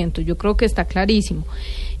 14%. Yo creo que está clarísimo.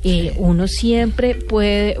 Uno siempre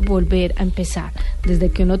puede volver a empezar. Desde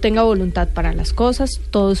que uno tenga voluntad para las cosas,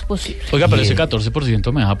 todo es posible. Oiga, pero ese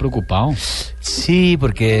 14% me deja preocupado. Sí,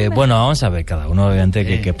 porque, bueno, vamos a ver, cada uno obviamente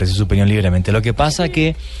que exprese su opinión libremente. Lo que pasa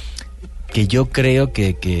que yo creo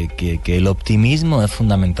que el optimismo es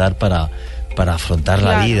fundamental para afrontar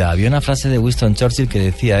la vida. Había una frase de Winston Churchill que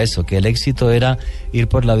decía eso, que el éxito era ir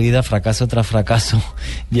por la vida fracaso tras fracaso,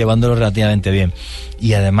 llevándolo relativamente bien.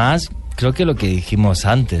 Y además, creo que lo que dijimos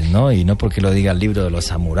antes, ¿no? Y no porque lo diga el libro de los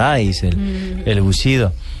samuráis, el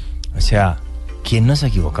Bushido. O sea, ¿quién no se ha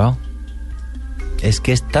equivocado? Es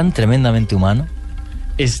que es tan tremendamente humano.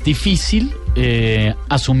 Es difícil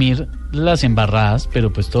asumir las embarradas,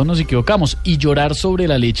 pero pues todos nos equivocamos. Y llorar sobre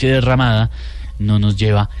la leche derramada no nos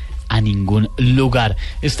lleva a ningún lugar.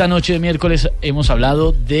 Esta noche de miércoles hemos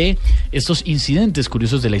hablado de estos incidentes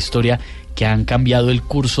curiosos de la historia que han cambiado el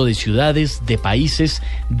curso de ciudades, de países,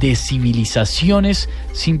 de civilizaciones,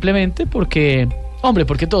 simplemente porque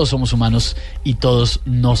todos somos humanos y todos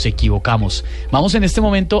nos equivocamos. Vamos en este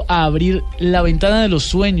momento a abrir la ventana de los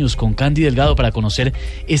sueños con Candy Delgado para conocer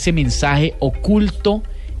ese mensaje oculto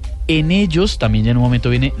en ellos. También ya en un momento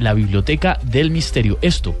viene la biblioteca del misterio.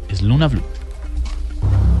 Esto es Luna BLU.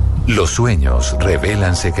 Los sueños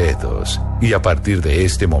revelan secretos, y a partir de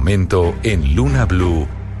este momento en Luna BLU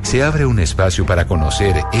se abre un espacio para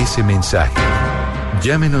conocer ese mensaje.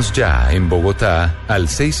 Llámenos ya en Bogotá al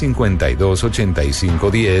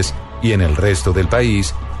 652-8510 y en el resto del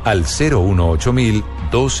país al 018.000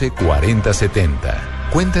 124070.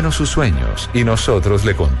 Cuéntenos sus sueños y nosotros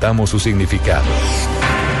le contamos su significado.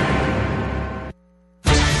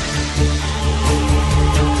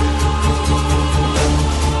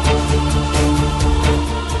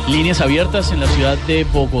 Líneas abiertas en la ciudad de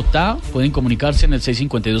Bogotá. Pueden comunicarse en el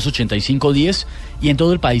 652-8510 y en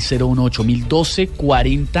todo el país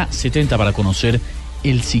 018-012-4070 para conocer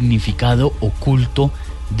el significado oculto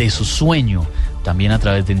de su sueño. También a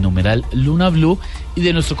través del numeral Luna BLU y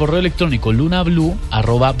de nuestro correo electrónico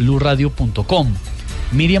lunablu@bluradio.com.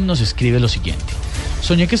 Miriam nos escribe lo siguiente: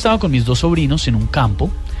 soñé que estaba con mis dos sobrinos en un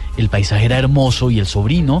campo. El paisaje era hermoso y el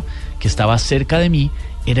sobrino que estaba cerca de mí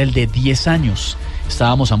era el de 10 años.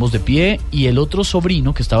 Estábamos ambos de pie y el otro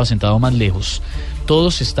sobrino que estaba sentado más lejos.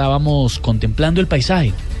 Todos estábamos contemplando el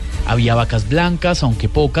paisaje. Había vacas blancas, aunque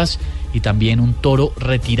pocas, y también un toro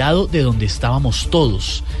retirado de donde estábamos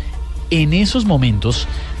todos. En esos momentos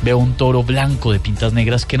veo un toro blanco de pintas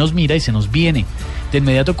negras que nos mira y se nos viene. De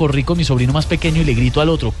inmediato corrí con mi sobrino más pequeño y le grito al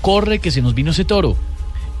otro: ¡corre, que se nos vino ese toro!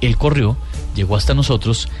 Él corrió, llegó hasta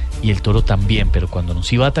nosotros y el toro también, pero cuando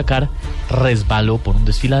nos iba a atacar, resbaló por un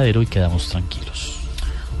desfiladero y quedamos tranquilos.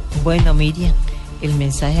 Bueno, Miriam, el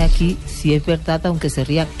mensaje aquí, si es verdad, aunque se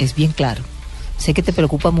rían, es bien claro. Sé que te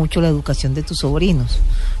preocupa mucho la educación de tus sobrinos,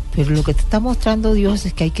 pero lo que te está mostrando Dios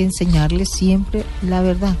es que hay que enseñarles siempre la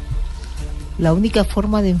verdad. La única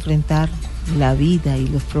forma de enfrentar la vida y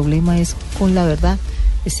los problemas es con la verdad.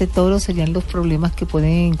 Ese toro serían los problemas que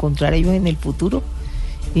pueden encontrar ellos en el futuro.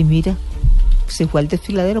 Y mira, se fue al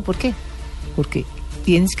desfiladero. ¿Por qué? Porque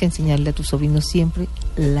tienes que enseñarle a tus sobrinos siempre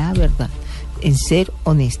la verdad, en ser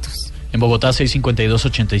honestos. En Bogotá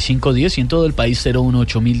 652-8510 y en todo el país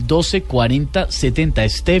 018-012-4070.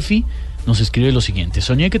 Steffi nos escribe lo siguiente: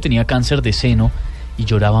 soñé que tenía cáncer de seno y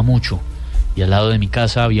lloraba mucho. Y al lado de mi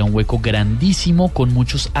casa había un hueco grandísimo con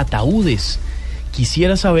muchos ataúdes.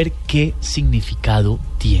 Quisiera saber qué significado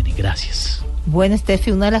tiene. Gracias. Bueno,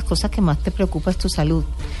 Steffi, una de las cosas que más te preocupa es tu salud.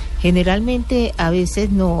 Generalmente a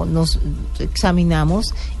veces nos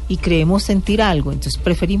examinamos y creemos sentir algo, entonces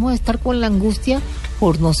preferimos estar con la angustia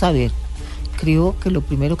por no saber. Creo que lo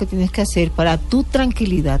primero que tienes que hacer para tu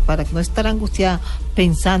tranquilidad, para no estar angustiada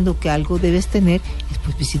pensando que algo debes tener, es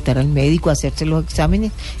pues visitar al médico, hacerse los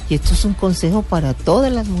exámenes, y esto es un consejo para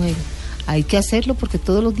todas las mujeres. Hay que hacerlo porque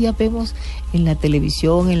todos los días vemos en la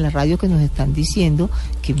televisión, en la radio, que nos están diciendo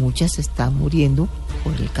que muchas están muriendo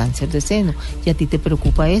por el cáncer de seno, y a ti te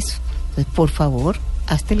preocupa eso. Entonces, por favor,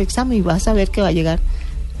 hazte el examen y vas a ver que va a llegar,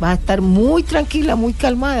 vas a estar muy tranquila, muy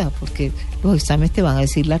calmada, porque los exámenes te van a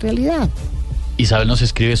decir la realidad. Isabel nos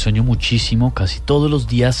escribe: sueño muchísimo, casi todos los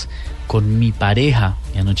días con mi pareja,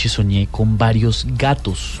 y anoche soñé con varios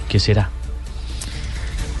gatos. ¿Qué será?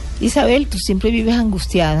 Isabel, tú siempre vives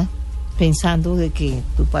angustiada, pensando de que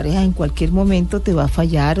tu pareja en cualquier momento te va a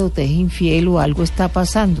fallar o te es infiel o algo está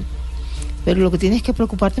pasando. Pero lo que tienes que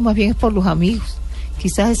preocuparte más bien es por los amigos.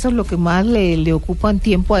 Quizás eso es lo que más le ocupan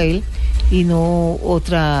tiempo a él y no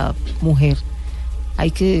otra mujer. Hay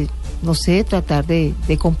que, no sé, tratar de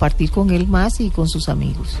compartir con él más y con sus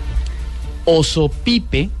amigos. Oso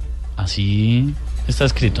Pipe, así está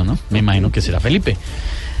escrito, ¿no? Me imagino que será Felipe.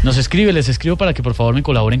 Nos escribe: les escribo para que por favor me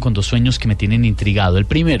colaboren con dos sueños que me tienen intrigado. El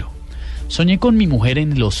primero: soñé con mi mujer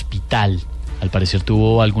en el hospital. Al parecer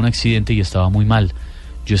tuvo algún accidente y estaba muy mal.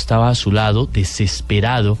 Yo estaba a su lado,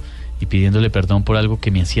 desesperado, y pidiéndole perdón por algo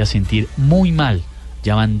que me hacía sentir muy mal.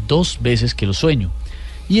 Ya van 2 veces que lo sueño.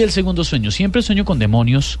 Y el segundo sueño: siempre sueño con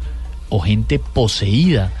demonios o gente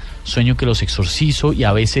poseída. Sueño que los exorcizo y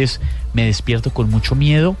a veces me despierto con mucho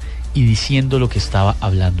miedo y diciendo lo que estaba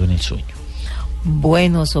hablando en el sueño.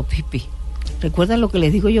 Bueno, Sopipi, recuerdan lo que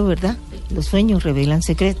les digo yo, ¿verdad? Los sueños revelan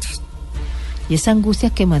secretos. Y esa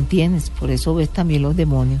angustia que mantienes, por eso ves también los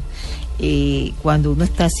demonios. Cuando uno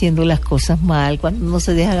está haciendo las cosas mal, cuando uno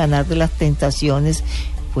se deja ganar de las tentaciones,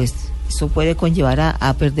 pues eso puede conllevar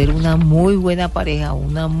a perder una muy buena pareja,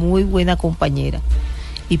 una muy buena compañera.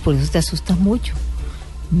 Y por eso te asustas mucho.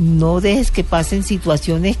 No dejes que pasen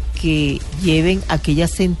situaciones que lleven a que ella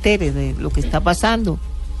se entere de lo que está pasando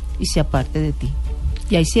y se aparte de ti.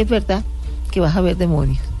 Y ahí sí es verdad que vas a ver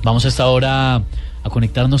demonios. Vamos a esta hora a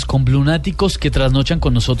conectarnos con blunáticos que trasnochan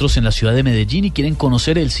con nosotros en la ciudad de Medellín y quieren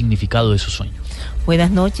conocer el significado de su sueño.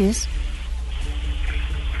 Buenas noches.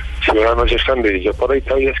 Sí, buenas noches, Candy. Yo por ahí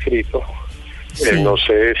te había escrito. Sí. No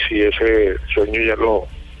sé si ese sueño ya lo...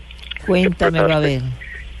 Cuéntamelo, a ver.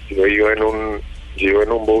 Yo iba en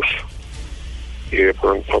un bus y de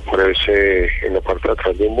pronto aparece en la parte de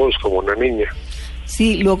atrás de un bus como una niña.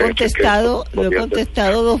 Sí, lo he contestado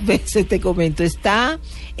 2 veces, te comento. Está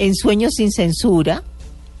en Sueños sin Censura,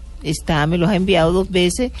 me los ha enviado 2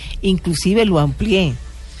 veces, inclusive lo amplié.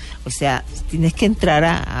 O sea, tienes que entrar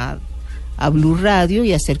a Blue Radio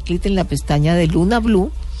y hacer clic en la pestaña de Luna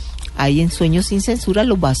BLU. Ahí en Sueños sin Censura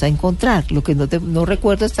los vas a encontrar. Lo que no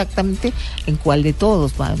recuerdo exactamente en cuál de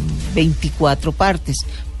todos, van 24 partes,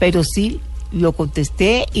 pero sí lo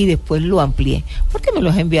contesté y después lo amplié, porque me lo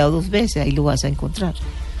has enviado 2 veces, ahí lo vas a encontrar.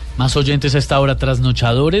 Más oyentes a esta hora,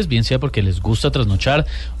 trasnochadores, bien sea porque les gusta trasnochar,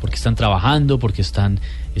 porque están trabajando, porque están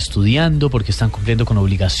estudiando, porque están cumpliendo con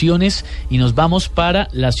obligaciones, y nos vamos para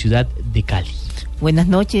la ciudad de Cali. Buenas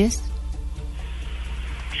noches.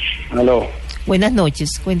 Aló. Buenas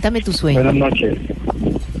noches, cuéntame tu sueño. Buenas noches.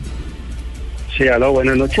 Sí, aló,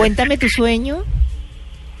 buenas noches. Cuéntame tu sueño.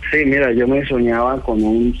 Sí, mira, yo me soñaba con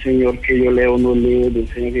un señor que yo leo unos libros de un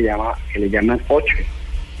señor que le llaman Ocho.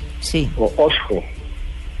 Sí. O Osjo.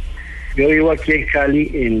 Yo vivo aquí en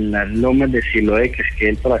Cali, en las lomas de Siloé, que es que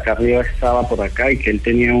él por acá arriba estaba por acá y que él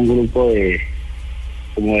tenía un grupo de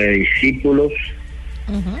discípulos,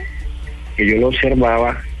 que yo lo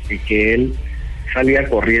observaba y que él salía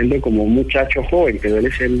corriendo como un muchacho joven, pero él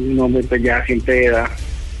es un hombre pues ya siempre de edad.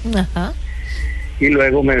 Ajá. Y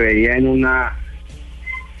luego me veía en una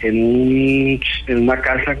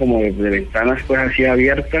casa como de ventanas pues así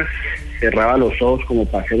abiertas, cerraba los ojos como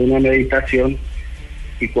para hacer una meditación,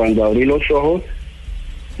 y cuando abrí los ojos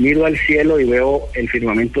miro al cielo y veo el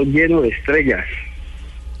firmamento lleno de estrellas.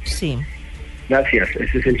 Sí. Gracias,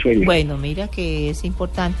 ese es el sueño. Bueno, mira que es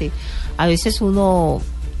importante. A veces uno,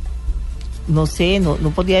 no sé, no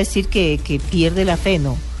podría decir que pierde la fe,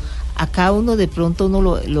 no. Acá uno de pronto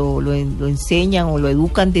lo enseñan o lo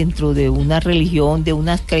educan dentro de una religión, de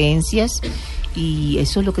unas creencias, y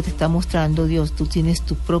eso es lo que te está mostrando Dios. Tú tienes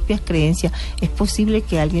tus propias creencias. Es posible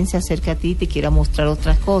que alguien se acerque a ti y te quiera mostrar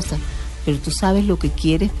otras cosas, pero tú sabes lo que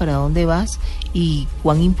quieres, para dónde vas y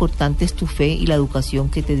cuán importante es tu fe y la educación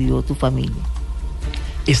que te dio tu familia.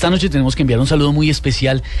 Esta noche tenemos que enviar un saludo muy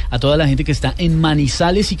especial a toda la gente que está en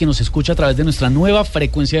Manizales y que nos escucha a través de nuestra nueva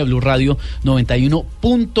frecuencia de Blue Radio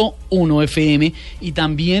 91.1 FM, y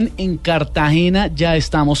también en Cartagena ya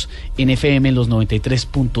estamos en FM en los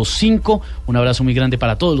 93.5. Un abrazo muy grande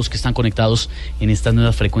para todos los que están conectados en estas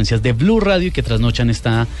nuevas frecuencias de Blue Radio y que trasnochan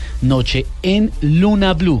esta noche en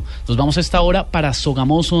Luna BLU. Nos vamos a esta hora para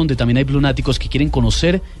Sogamoso, donde también hay blunáticos que quieren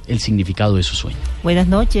conocer el significado de su sueño. Buenas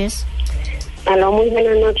noches. Aló, muy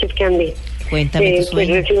buenas noches, Candy. Cuéntame tu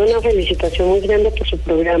sueño. Pues recibo una felicitación muy grande por su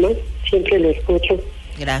programa, siempre lo escucho.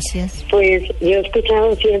 Gracias. Pues yo he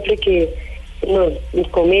escuchado siempre que nos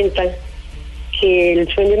comentan que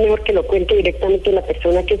el sueño es mejor que lo cuente directamente la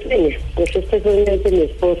persona que sueña. Pues este sueño es de mi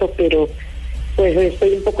esposo, pero pues estoy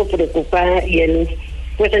un poco preocupada y él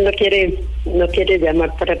no quiere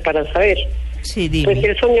llamar para saber. Sí, dime. Pues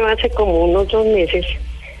él soñó hace como unos 2 meses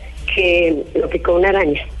que lo picó una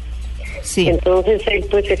araña. Sí. Entonces él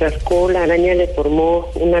pues se rascó, la araña le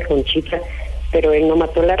formó una ronchita, pero él no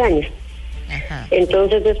mató la araña. Ajá.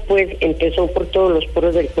 Entonces después empezó por todos los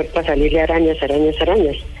poros del cuerpo a salirle arañas.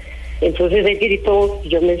 Entonces él gritó,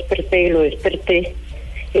 yo me desperté, lo desperté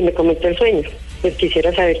y me comentó el sueño. Pues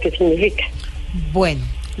quisiera saber qué significa. Bueno,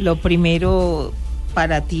 lo primero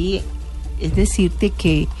para ti es decirte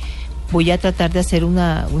que voy a tratar de hacer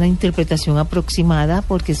una interpretación aproximada,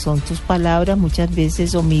 porque son tus palabras, muchas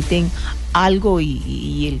veces omiten algo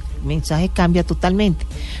y el mensaje cambia totalmente.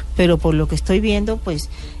 Pero por lo que estoy viendo, pues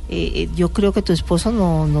yo creo que tu esposo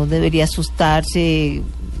no debería asustarse,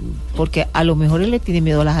 porque a lo mejor él le tiene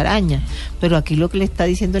miedo a las arañas, pero aquí lo que le está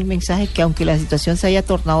diciendo el mensaje es que aunque la situación se haya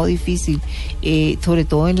tornado difícil, sobre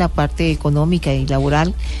todo en la parte económica y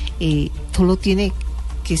laboral, todo tiene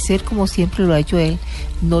que ser como siempre lo ha hecho él,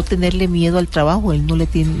 no tenerle miedo al trabajo. Él no le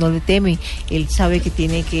teme, él sabe que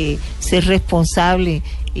tiene que ser responsable,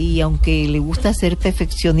 y aunque le gusta ser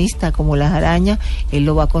perfeccionista como las arañas, él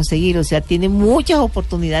lo va a conseguir. O sea, tiene muchas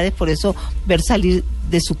oportunidades. Por eso ver salir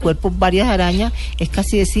de su cuerpo varias arañas es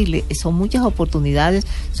casi decirle, son muchas oportunidades,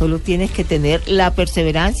 solo tienes que tener la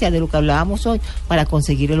perseverancia de lo que hablábamos hoy para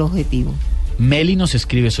conseguir el objetivo. Meli nos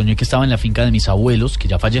escribe: soñé que estaba en la finca de mis abuelos, que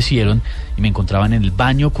ya fallecieron, y me encontraban en el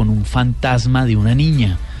baño con un fantasma de una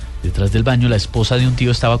niña. Detrás del baño la esposa de un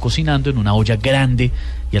tío estaba cocinando en una olla grande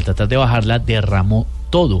y al tratar de bajarla derramó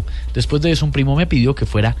todo. Después de eso un primo me pidió que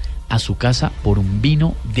fuera a su casa por un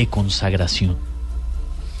vino de consagración.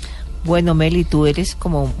 Bueno, Meli, tú eres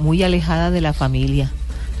como muy alejada de la familia.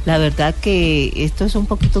 La verdad que esto es un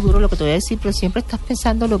poquito duro lo que te voy a decir, pero siempre estás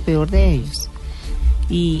pensando lo peor de ellos.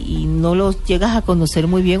 Y no los llegas a conocer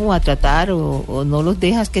muy bien o a tratar, o no los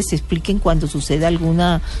dejas que se expliquen cuando sucede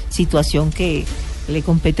alguna situación que le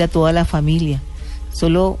compete a toda la familia.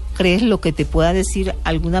 Solo crees lo que te pueda decir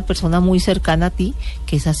alguna persona muy cercana a ti,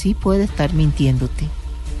 que es así, puede estar mintiéndote.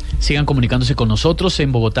 Sigan comunicándose con nosotros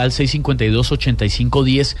en Bogotá al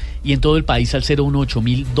 652-8510 y en todo el país al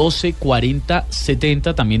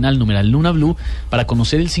 018-1240-70, también al numeral Luna BLU, para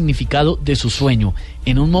conocer el significado de su sueño.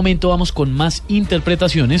 En un momento vamos con más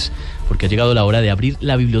interpretaciones, porque ha llegado la hora de abrir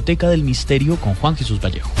la Biblioteca del Misterio con Juan Jesús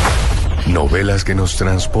Vallejo. Novelas que nos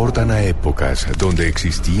transportan a épocas donde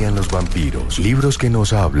existían los vampiros, libros que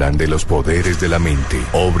nos hablan de los poderes de la mente,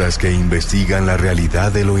 obras que investigan la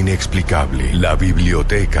realidad de lo inexplicable, la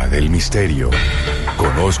Biblioteca del Misterio.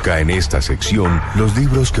 Conozca en esta sección los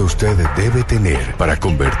libros que usted debe tener para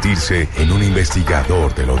convertirse en un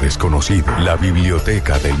investigador de lo desconocido. La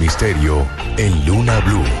Biblioteca del Misterio en Luna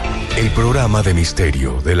BLU, el programa de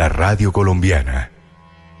misterio de la radio colombiana.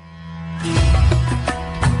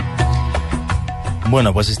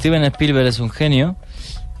 Bueno, pues Steven Spielberg es un genio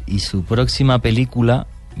y su próxima película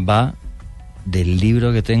va del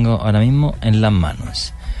libro que tengo ahora mismo en las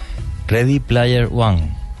manos. Ready Player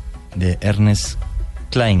One, de Ernest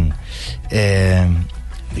Cline. ¿De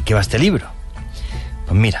qué va este libro?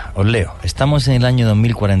 Pues mira, os leo. Estamos en el año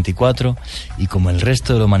 2044 y como el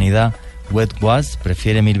resto de la humanidad, Wet Was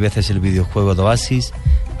prefiere 1000 veces el videojuego de Oasis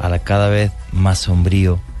al cada vez más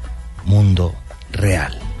sombrío mundo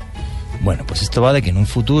real. Bueno, pues esto va de que en un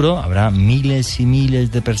futuro habrá miles y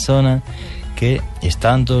miles de personas que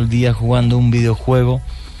están todo el día jugando un videojuego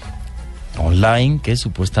online que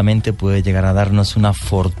supuestamente puede llegar a darnos una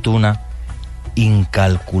fortuna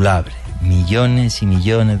incalculable. Millones y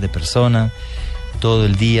millones de personas todo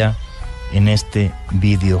el día en este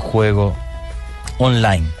videojuego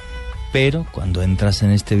online. Pero cuando entras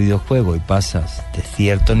en este videojuego y pasas de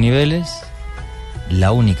ciertos niveles,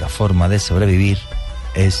 la única forma de sobrevivir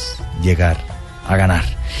es llegar a ganar.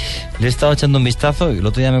 Le he estado echando un vistazo y el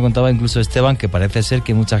otro día me contaba incluso Esteban que parece ser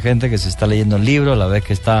que mucha gente que se está leyendo el libro a la vez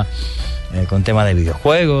que está con tema de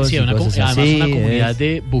videojuegos, sí, y cosas así. Además una comunidad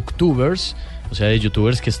de booktubers, o sea, de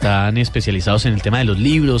youtubers que están especializados en el tema de los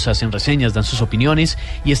libros, hacen reseñas, dan sus opiniones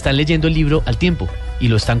y están leyendo el libro al tiempo y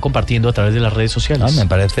lo están compartiendo a través de las redes sociales. Me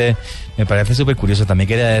parece súper curioso. También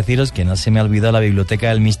quería deciros que no se me ha olvidado la Biblioteca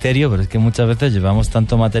del Misterio, pero es que muchas veces llevamos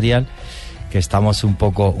tanto material que estamos un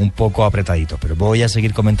poco apretaditos, pero voy a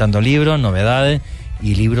seguir comentando libros, novedades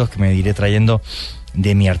y libros que me iré trayendo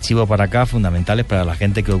de mi archivo para acá, fundamentales para la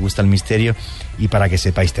gente que os gusta el misterio y para que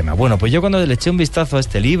sepáis temas. Bueno, pues yo cuando le eché un vistazo a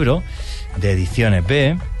este libro de Ediciones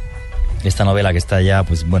B, esta novela que está ya,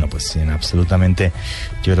 pues en absolutamente,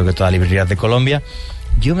 yo creo que todas las librerías de Colombia,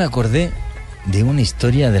 yo me acordé de una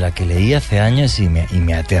historia de la que leí hace años y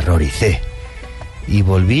me aterroricé. Y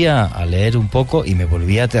volví a leer un poco y me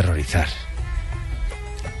volví a aterrorizar.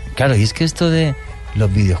 Claro, y es que esto de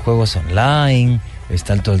los videojuegos online,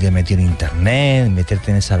 estar todo el día metido en internet,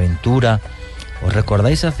 meterte en esa aventura. ¿Os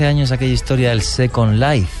recordáis hace años aquella historia del Second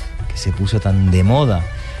Life, que se puso tan de moda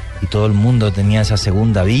y todo el mundo tenía esa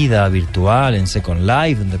segunda vida virtual en Second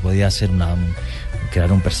Life, donde podía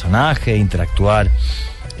crear un personaje, interactuar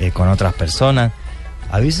con otras personas?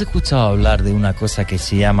 ¿Habéis escuchado hablar de una cosa que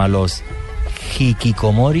se llama los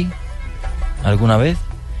hikikomori alguna vez?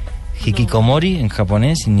 Hikikomori en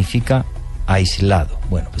japonés significa aislado.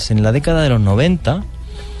 Bueno, pues en la década de los 90,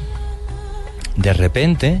 de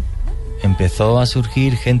repente empezó a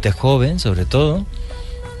surgir gente joven, sobre todo,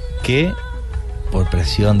 que por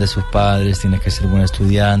presión de sus padres, tienes que ser buen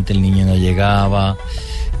estudiante, el niño no llegaba,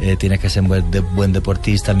 tienes que ser buen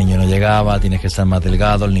deportista, el niño no llegaba, tienes que estar más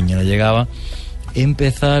delgado, el niño no llegaba,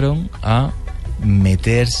 empezaron a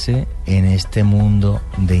meterse en este mundo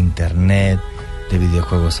de internet, de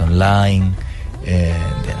videojuegos online, de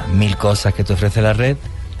las 1000 cosas que te ofrece la red,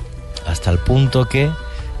 hasta el punto que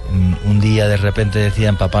un día de repente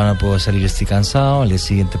decían: papá, no puedo salir, estoy cansado. Al día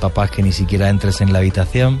siguiente: papá, es que ni siquiera entres en la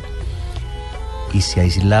habitación. Y se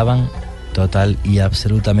aislaban total y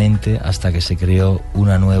absolutamente hasta que se creó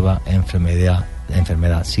una nueva enfermedad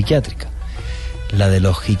psiquiátrica, la de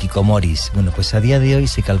los hikikomoris. Bueno, pues a día de hoy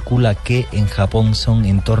se calcula que en Japón son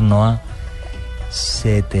en torno a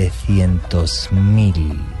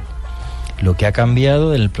 700.000. Lo que ha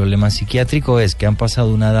cambiado del problema psiquiátrico es que han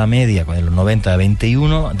pasado una edad media, con los 90 de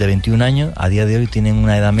 21 años, a día de hoy tienen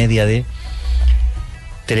una edad media de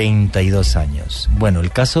 32 años. Bueno,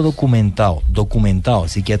 el caso documentado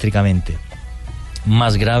psiquiátricamente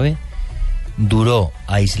más grave duró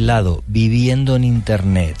aislado, viviendo en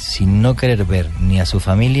internet, sin no querer ver ni a su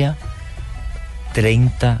familia,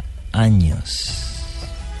 30 años.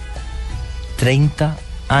 30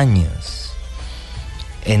 años.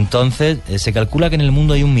 Entonces, se calcula que en el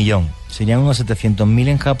mundo hay 1 millón. Serían unos 700.000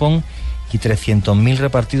 en Japón y 300.000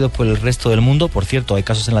 repartidos por el resto del mundo. Por cierto, hay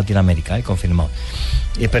casos en Latinoamérica, confirmado.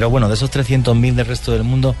 Pero bueno, de esos 300.000 del resto del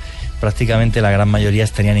mundo, prácticamente la gran mayoría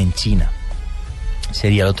estarían en China.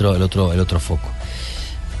 Sería el otro foco.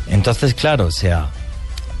 Entonces, claro, o sea,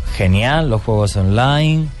 genial los juegos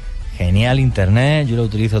online, genial internet, yo lo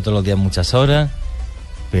utilizo todos los días muchas horas,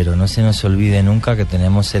 pero no se nos olvide nunca que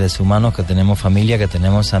tenemos seres humanos, que tenemos familia, que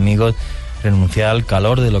tenemos amigos, renunciar al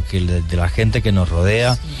calor de la gente que nos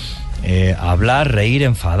rodea, hablar, reír,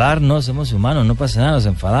 enfadarnos, somos humanos, no pasa nada, nos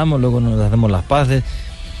enfadamos, luego nos hacemos las paces,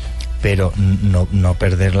 pero no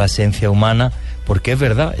perder la esencia humana, porque es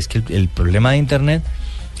verdad, es que el problema de internet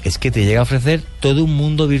es que te llega a ofrecer todo un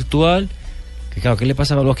mundo virtual, que claro, ¿qué le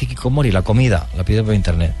pasa a los hikikomori? La comida, la pide por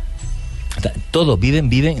internet. Todos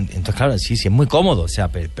viven, entonces claro, sí, es muy cómodo, o sea,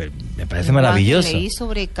 me parece maravilloso. Leí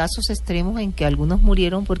sobre casos extremos en que algunos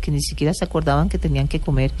murieron porque ni siquiera se acordaban que tenían que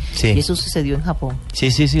comer, y eso sucedió en Japón. Sí,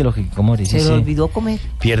 los hikikomori. Se les olvidó comer.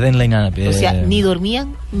 Pierden la inanición. O sea, ni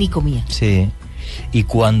dormían ni comían. Sí. Y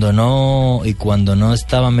cuando no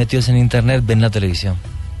estaban metidos en internet, ven la televisión.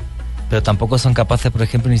 Pero tampoco son capaces, por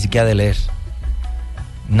ejemplo, ni siquiera de leer.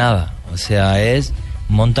 Nada. O sea,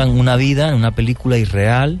 montan una vida en una película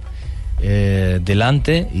irreal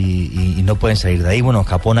delante y no pueden salir de ahí. Bueno, en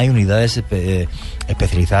Japón hay unidades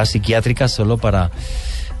especializadas psiquiátricas solo para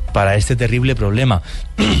este terrible problema.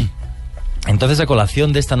 Entonces, a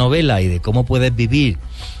colación de esta novela y de cómo puedes vivir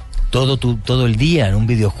todo el día en un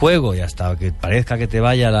videojuego y hasta que parezca que te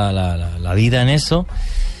vaya la vida en eso,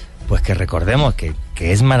 pues que recordemos que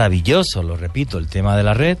es maravilloso, lo repito, el tema de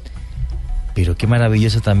la red, pero qué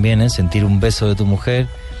maravilloso también es sentir un beso de tu mujer,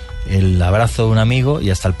 el abrazo de un amigo y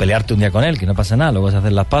hasta el pelearte un día con él, que no pasa nada, luego vas a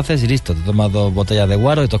hacer las paces y listo, te tomas 2 botellas de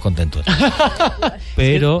guaro y todos contentos.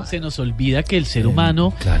 Pero se nos olvida que el ser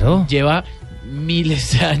humano lleva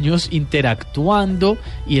miles de años interactuando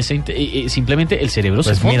y simplemente el cerebro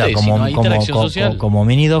se funde, mira, si no hay interacción social. Como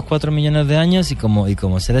mínimo 4 millones de años y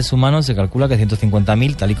como seres humanos se calcula que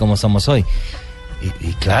 150.000 tal y como somos hoy.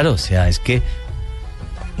 Y claro, o sea, es que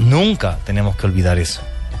nunca tenemos que olvidar eso.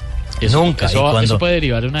 Nunca. Eso puede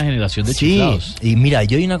derivar de una generación de chiflados. Y mira,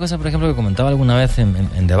 yo hay una cosa, por ejemplo, que comentaba alguna vez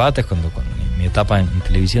en debates, con mi etapa en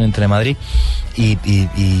televisión en Telemadrid,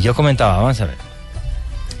 y yo comentaba, vamos a ver,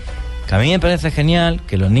 que a mí me parece genial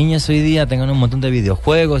que los niños hoy día tengan un montón de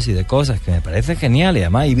videojuegos y de cosas, que me parece genial, y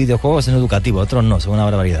además hay videojuegos en educativo, otros no, son una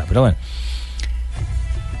barbaridad, pero bueno.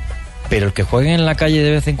 Pero el que juegue en la calle de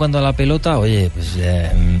vez en cuando a la pelota, oye, pues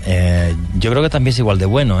yo creo que también es igual de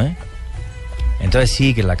bueno, ¿eh? Entonces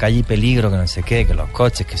sí, que en la calle hay peligro, que no sé qué, que los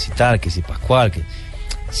coches, que si tal, que si Pascual, que...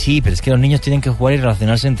 Sí, pero es que los niños tienen que jugar y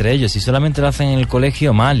relacionarse entre ellos. Si solamente lo hacen en el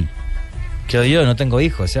colegio, mal. Creo yo, no tengo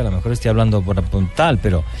hijos, o sea, a lo mejor estoy hablando por tal,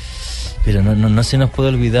 pero no se nos puede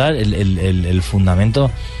olvidar el fundamento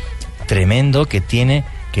tremendo que tiene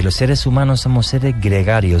que los seres humanos somos seres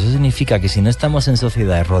gregarios. Eso significa que si no estamos en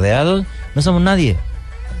sociedades rodeados, no somos nadie.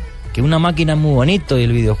 Que una máquina es muy bonito y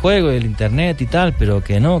el videojuego y el internet y tal, pero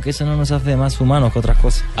que eso no nos hace más humanos que otras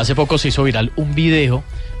cosas. Hace poco se hizo viral un video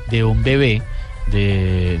de un bebé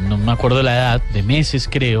no me acuerdo de la edad, de meses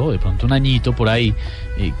creo, de pronto un añito por ahí,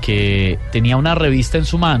 que tenía una revista en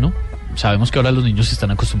su mano. Sabemos que ahora los niños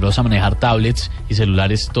están acostumbrados a manejar tablets y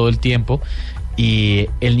celulares todo el tiempo, y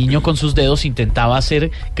el niño con sus dedos intentaba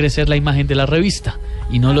hacer crecer la imagen de la revista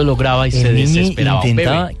y no lo lograba y se desesperaba.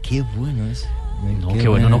 Qué bueno es. Qué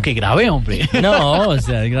bueno, no, qué grave, hombre. No, o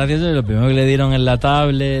sea, es gracioso, lo primero que le dieron en la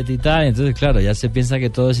tablet y tal, entonces claro, ya se piensa que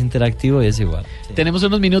todo es interactivo y es igual. Sí. Tenemos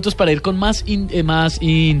unos minutos para ir con más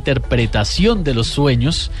interpretación de los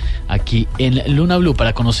sueños aquí en Luna BLU,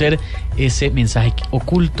 para conocer ese mensaje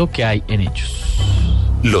oculto que hay en ellos.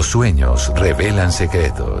 Los sueños revelan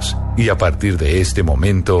secretos, y a partir de este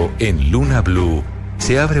momento en Luna BLU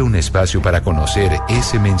se abre un espacio para conocer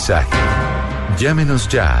ese mensaje. Llámenos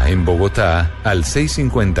ya en Bogotá al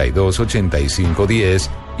 652-8510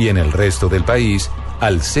 y en el resto del país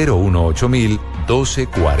al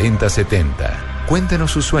 018-124070.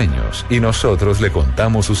 Cuéntenos sus sueños y nosotros le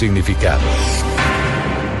contamos su significado.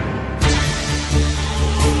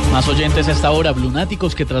 Más oyentes a esta hora,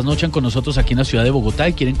 blunáticos que trasnochan con nosotros aquí en la ciudad de Bogotá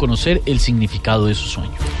y quieren conocer el significado de su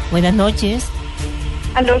sueño. Buenas noches.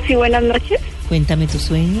 Aló, sí, buenas noches. Cuéntame tu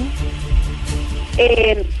sueño.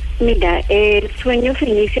 Mira, el sueño se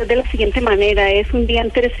inicia de la siguiente manera. Es un día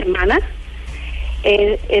entre semana,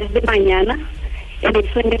 es de mañana. En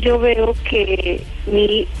el sueño yo veo que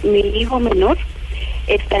mi hijo menor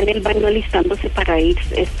está en el baño alistándose para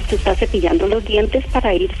irse, se está cepillando los dientes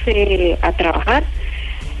para irse a trabajar.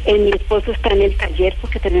 Mi esposo está en el taller,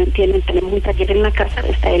 porque tenemos un taller en la casa,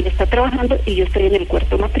 él está trabajando y yo estoy en el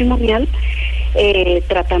cuarto matrimonial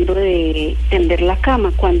tratando de tender la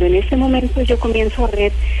cama. Cuando en ese momento yo comienzo a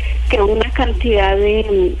ver que una cantidad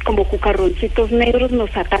de como cucarroncitos negros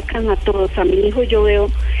nos atacan a todos. A mi hijo yo veo,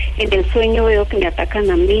 en el sueño veo que me atacan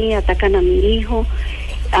a mí, atacan a mi hijo,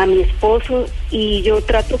 a mi esposo, y yo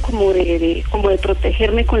trato como de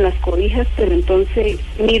protegerme con las cobijas, pero entonces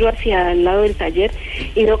miro hacia el lado del taller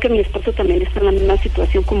y veo que mi esposo también está en la misma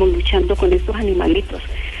situación, como luchando con estos animalitos.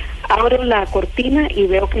 Abro la cortina y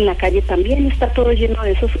veo que en la calle también está todo lleno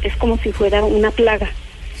de esos, es como si fuera una plaga.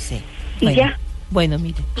 Sí. Y bueno, ya. Bueno,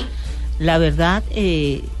 mire, la verdad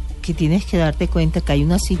que tienes que darte cuenta que hay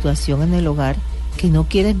una situación en el hogar que no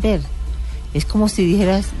quieres ver. Es como si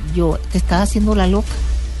dijeras, yo te estás haciendo la loca.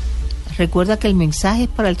 Recuerda que el mensaje es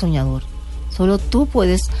para el soñador. Solo tú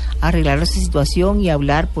puedes arreglar esa situación y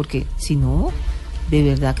hablar, porque si no, de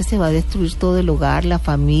verdad que se va a destruir todo el hogar, la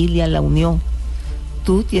familia, la unión.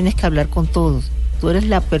 Tú tienes que hablar con todos. Tú eres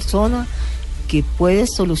la persona que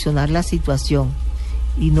puedes solucionar la situación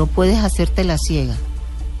y no puedes hacerte la ciega,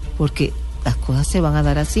 porque las cosas se van a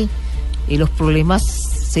dar así y los problemas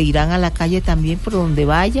se irán a la calle también. Por donde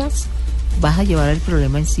vayas vas a llevar el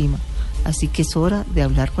problema encima. Así que es hora de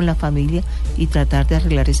hablar con la familia y tratar de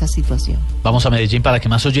arreglar esa situación. Vamos a Medellín para que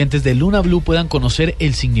más oyentes de Luna BLU puedan conocer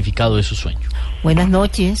el significado de su sueño. Buenas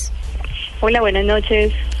noches. Hola, buenas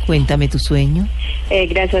noches. Cuéntame tu sueño.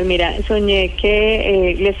 Gracias. Mira, soñé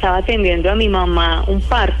que le estaba atendiendo a mi mamá un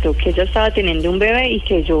parto, que ella estaba teniendo un bebé y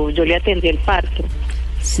que yo le atendí el parto.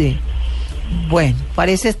 Sí. Bueno,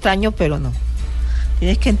 parece extraño, pero no.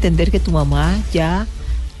 Tienes que entender que tu mamá ya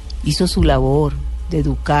hizo su labor de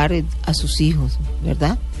educar a sus hijos,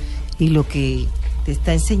 ¿verdad? Y lo que te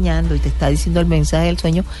está enseñando y te está diciendo el mensaje del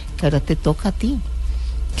sueño, que ahora te toca a ti,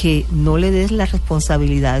 que no le des las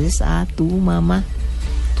responsabilidades a tu mamá.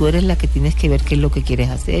 Tú eres la que tienes que ver qué es lo que quieres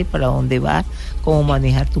hacer, para dónde vas, cómo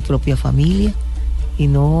manejar tu propia familia, y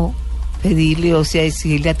no pedirle, o sea,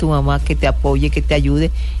 decirle a tu mamá que te apoye, que te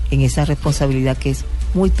ayude en esa responsabilidad que es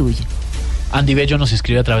muy tuya. Andy Bello nos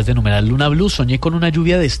escribe a través de numeral Luna BLU: soñé con una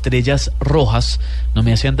lluvia de estrellas rojas, no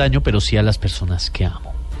me hacían daño, pero sí a las personas que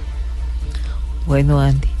amo. Bueno,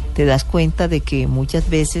 Andy, te das cuenta de que muchas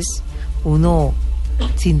veces uno,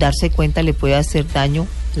 sin darse cuenta, le puede hacer daño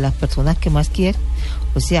a las personas que más quiere.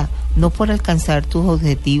 O sea, no por alcanzar tus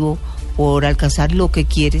objetivos, por alcanzar lo que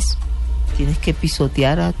quieres, tienes que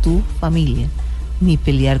pisotear a tu familia, ni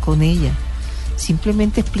pelear con ella.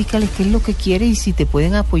 Simplemente explícales qué es lo que quieres y si te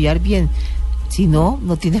pueden apoyar, bien. Si no,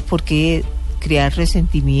 no tienes por qué crear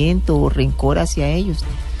resentimiento o rencor hacia ellos.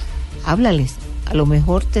 Háblales, a lo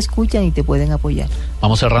mejor te escuchan y te pueden apoyar.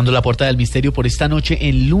 Vamos cerrando la puerta del misterio por esta noche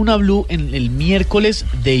en Luna BLU, en el miércoles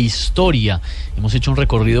de historia. Hemos hecho un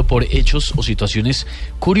recorrido por hechos o situaciones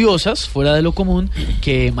curiosas, fuera de lo común,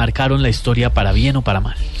 que marcaron la historia para bien o para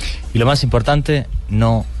mal. Y lo más importante,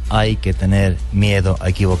 no hay que tener miedo a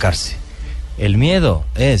equivocarse. El miedo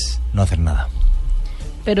es no hacer nada.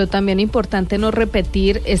 Pero también es importante no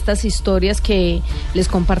repetir estas historias que les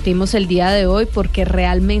compartimos el día de hoy, porque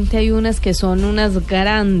realmente hay unas que son unas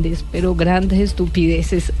grandes, pero grandes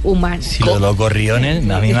estupideces humanas. Si los gorriones,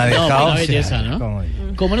 a mí me ha dejado... No, belleza, ¿no?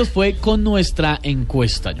 ¿Cómo nos fue con nuestra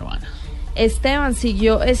encuesta, Joana? Esteban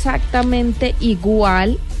siguió exactamente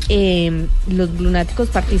igual. Los lunáticos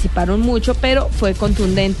participaron mucho, pero fue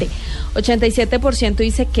contundente. 87%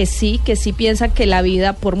 dice que sí piensan que la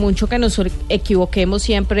vida, por mucho que nos equivoquemos,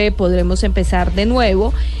 siempre podremos empezar de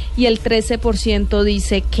nuevo, y el 13%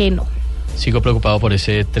 dice que no. Sigo preocupado por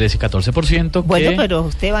ese 13-14%. Bueno, pero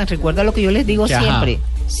Esteban, recuerda lo que yo les digo siempre,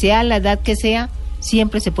 sea la edad que sea,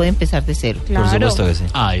 siempre se puede empezar de cero. Claro. Por supuesto que sí.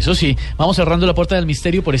 Eso sí. Vamos cerrando la puerta del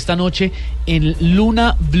misterio por esta noche en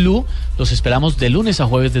Luna BLU. Los esperamos de lunes a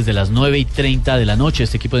jueves desde las 9:30 de la noche.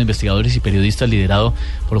 Este equipo de investigadores y periodistas liderado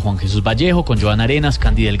por Juan Jesús Vallejo, con Joana Arenas,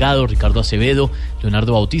 Candy Delgado, Ricardo Acevedo,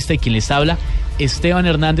 Leonardo Bautista y quien les habla, Esteban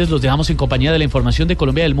Hernández. Los dejamos en compañía de la información de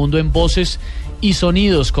Colombia y del mundo en Voces y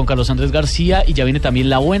Sonidos con Carlos Andrés García, y ya viene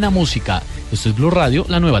también la buena música. Esto es Blue Radio,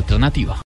 la nueva alternativa.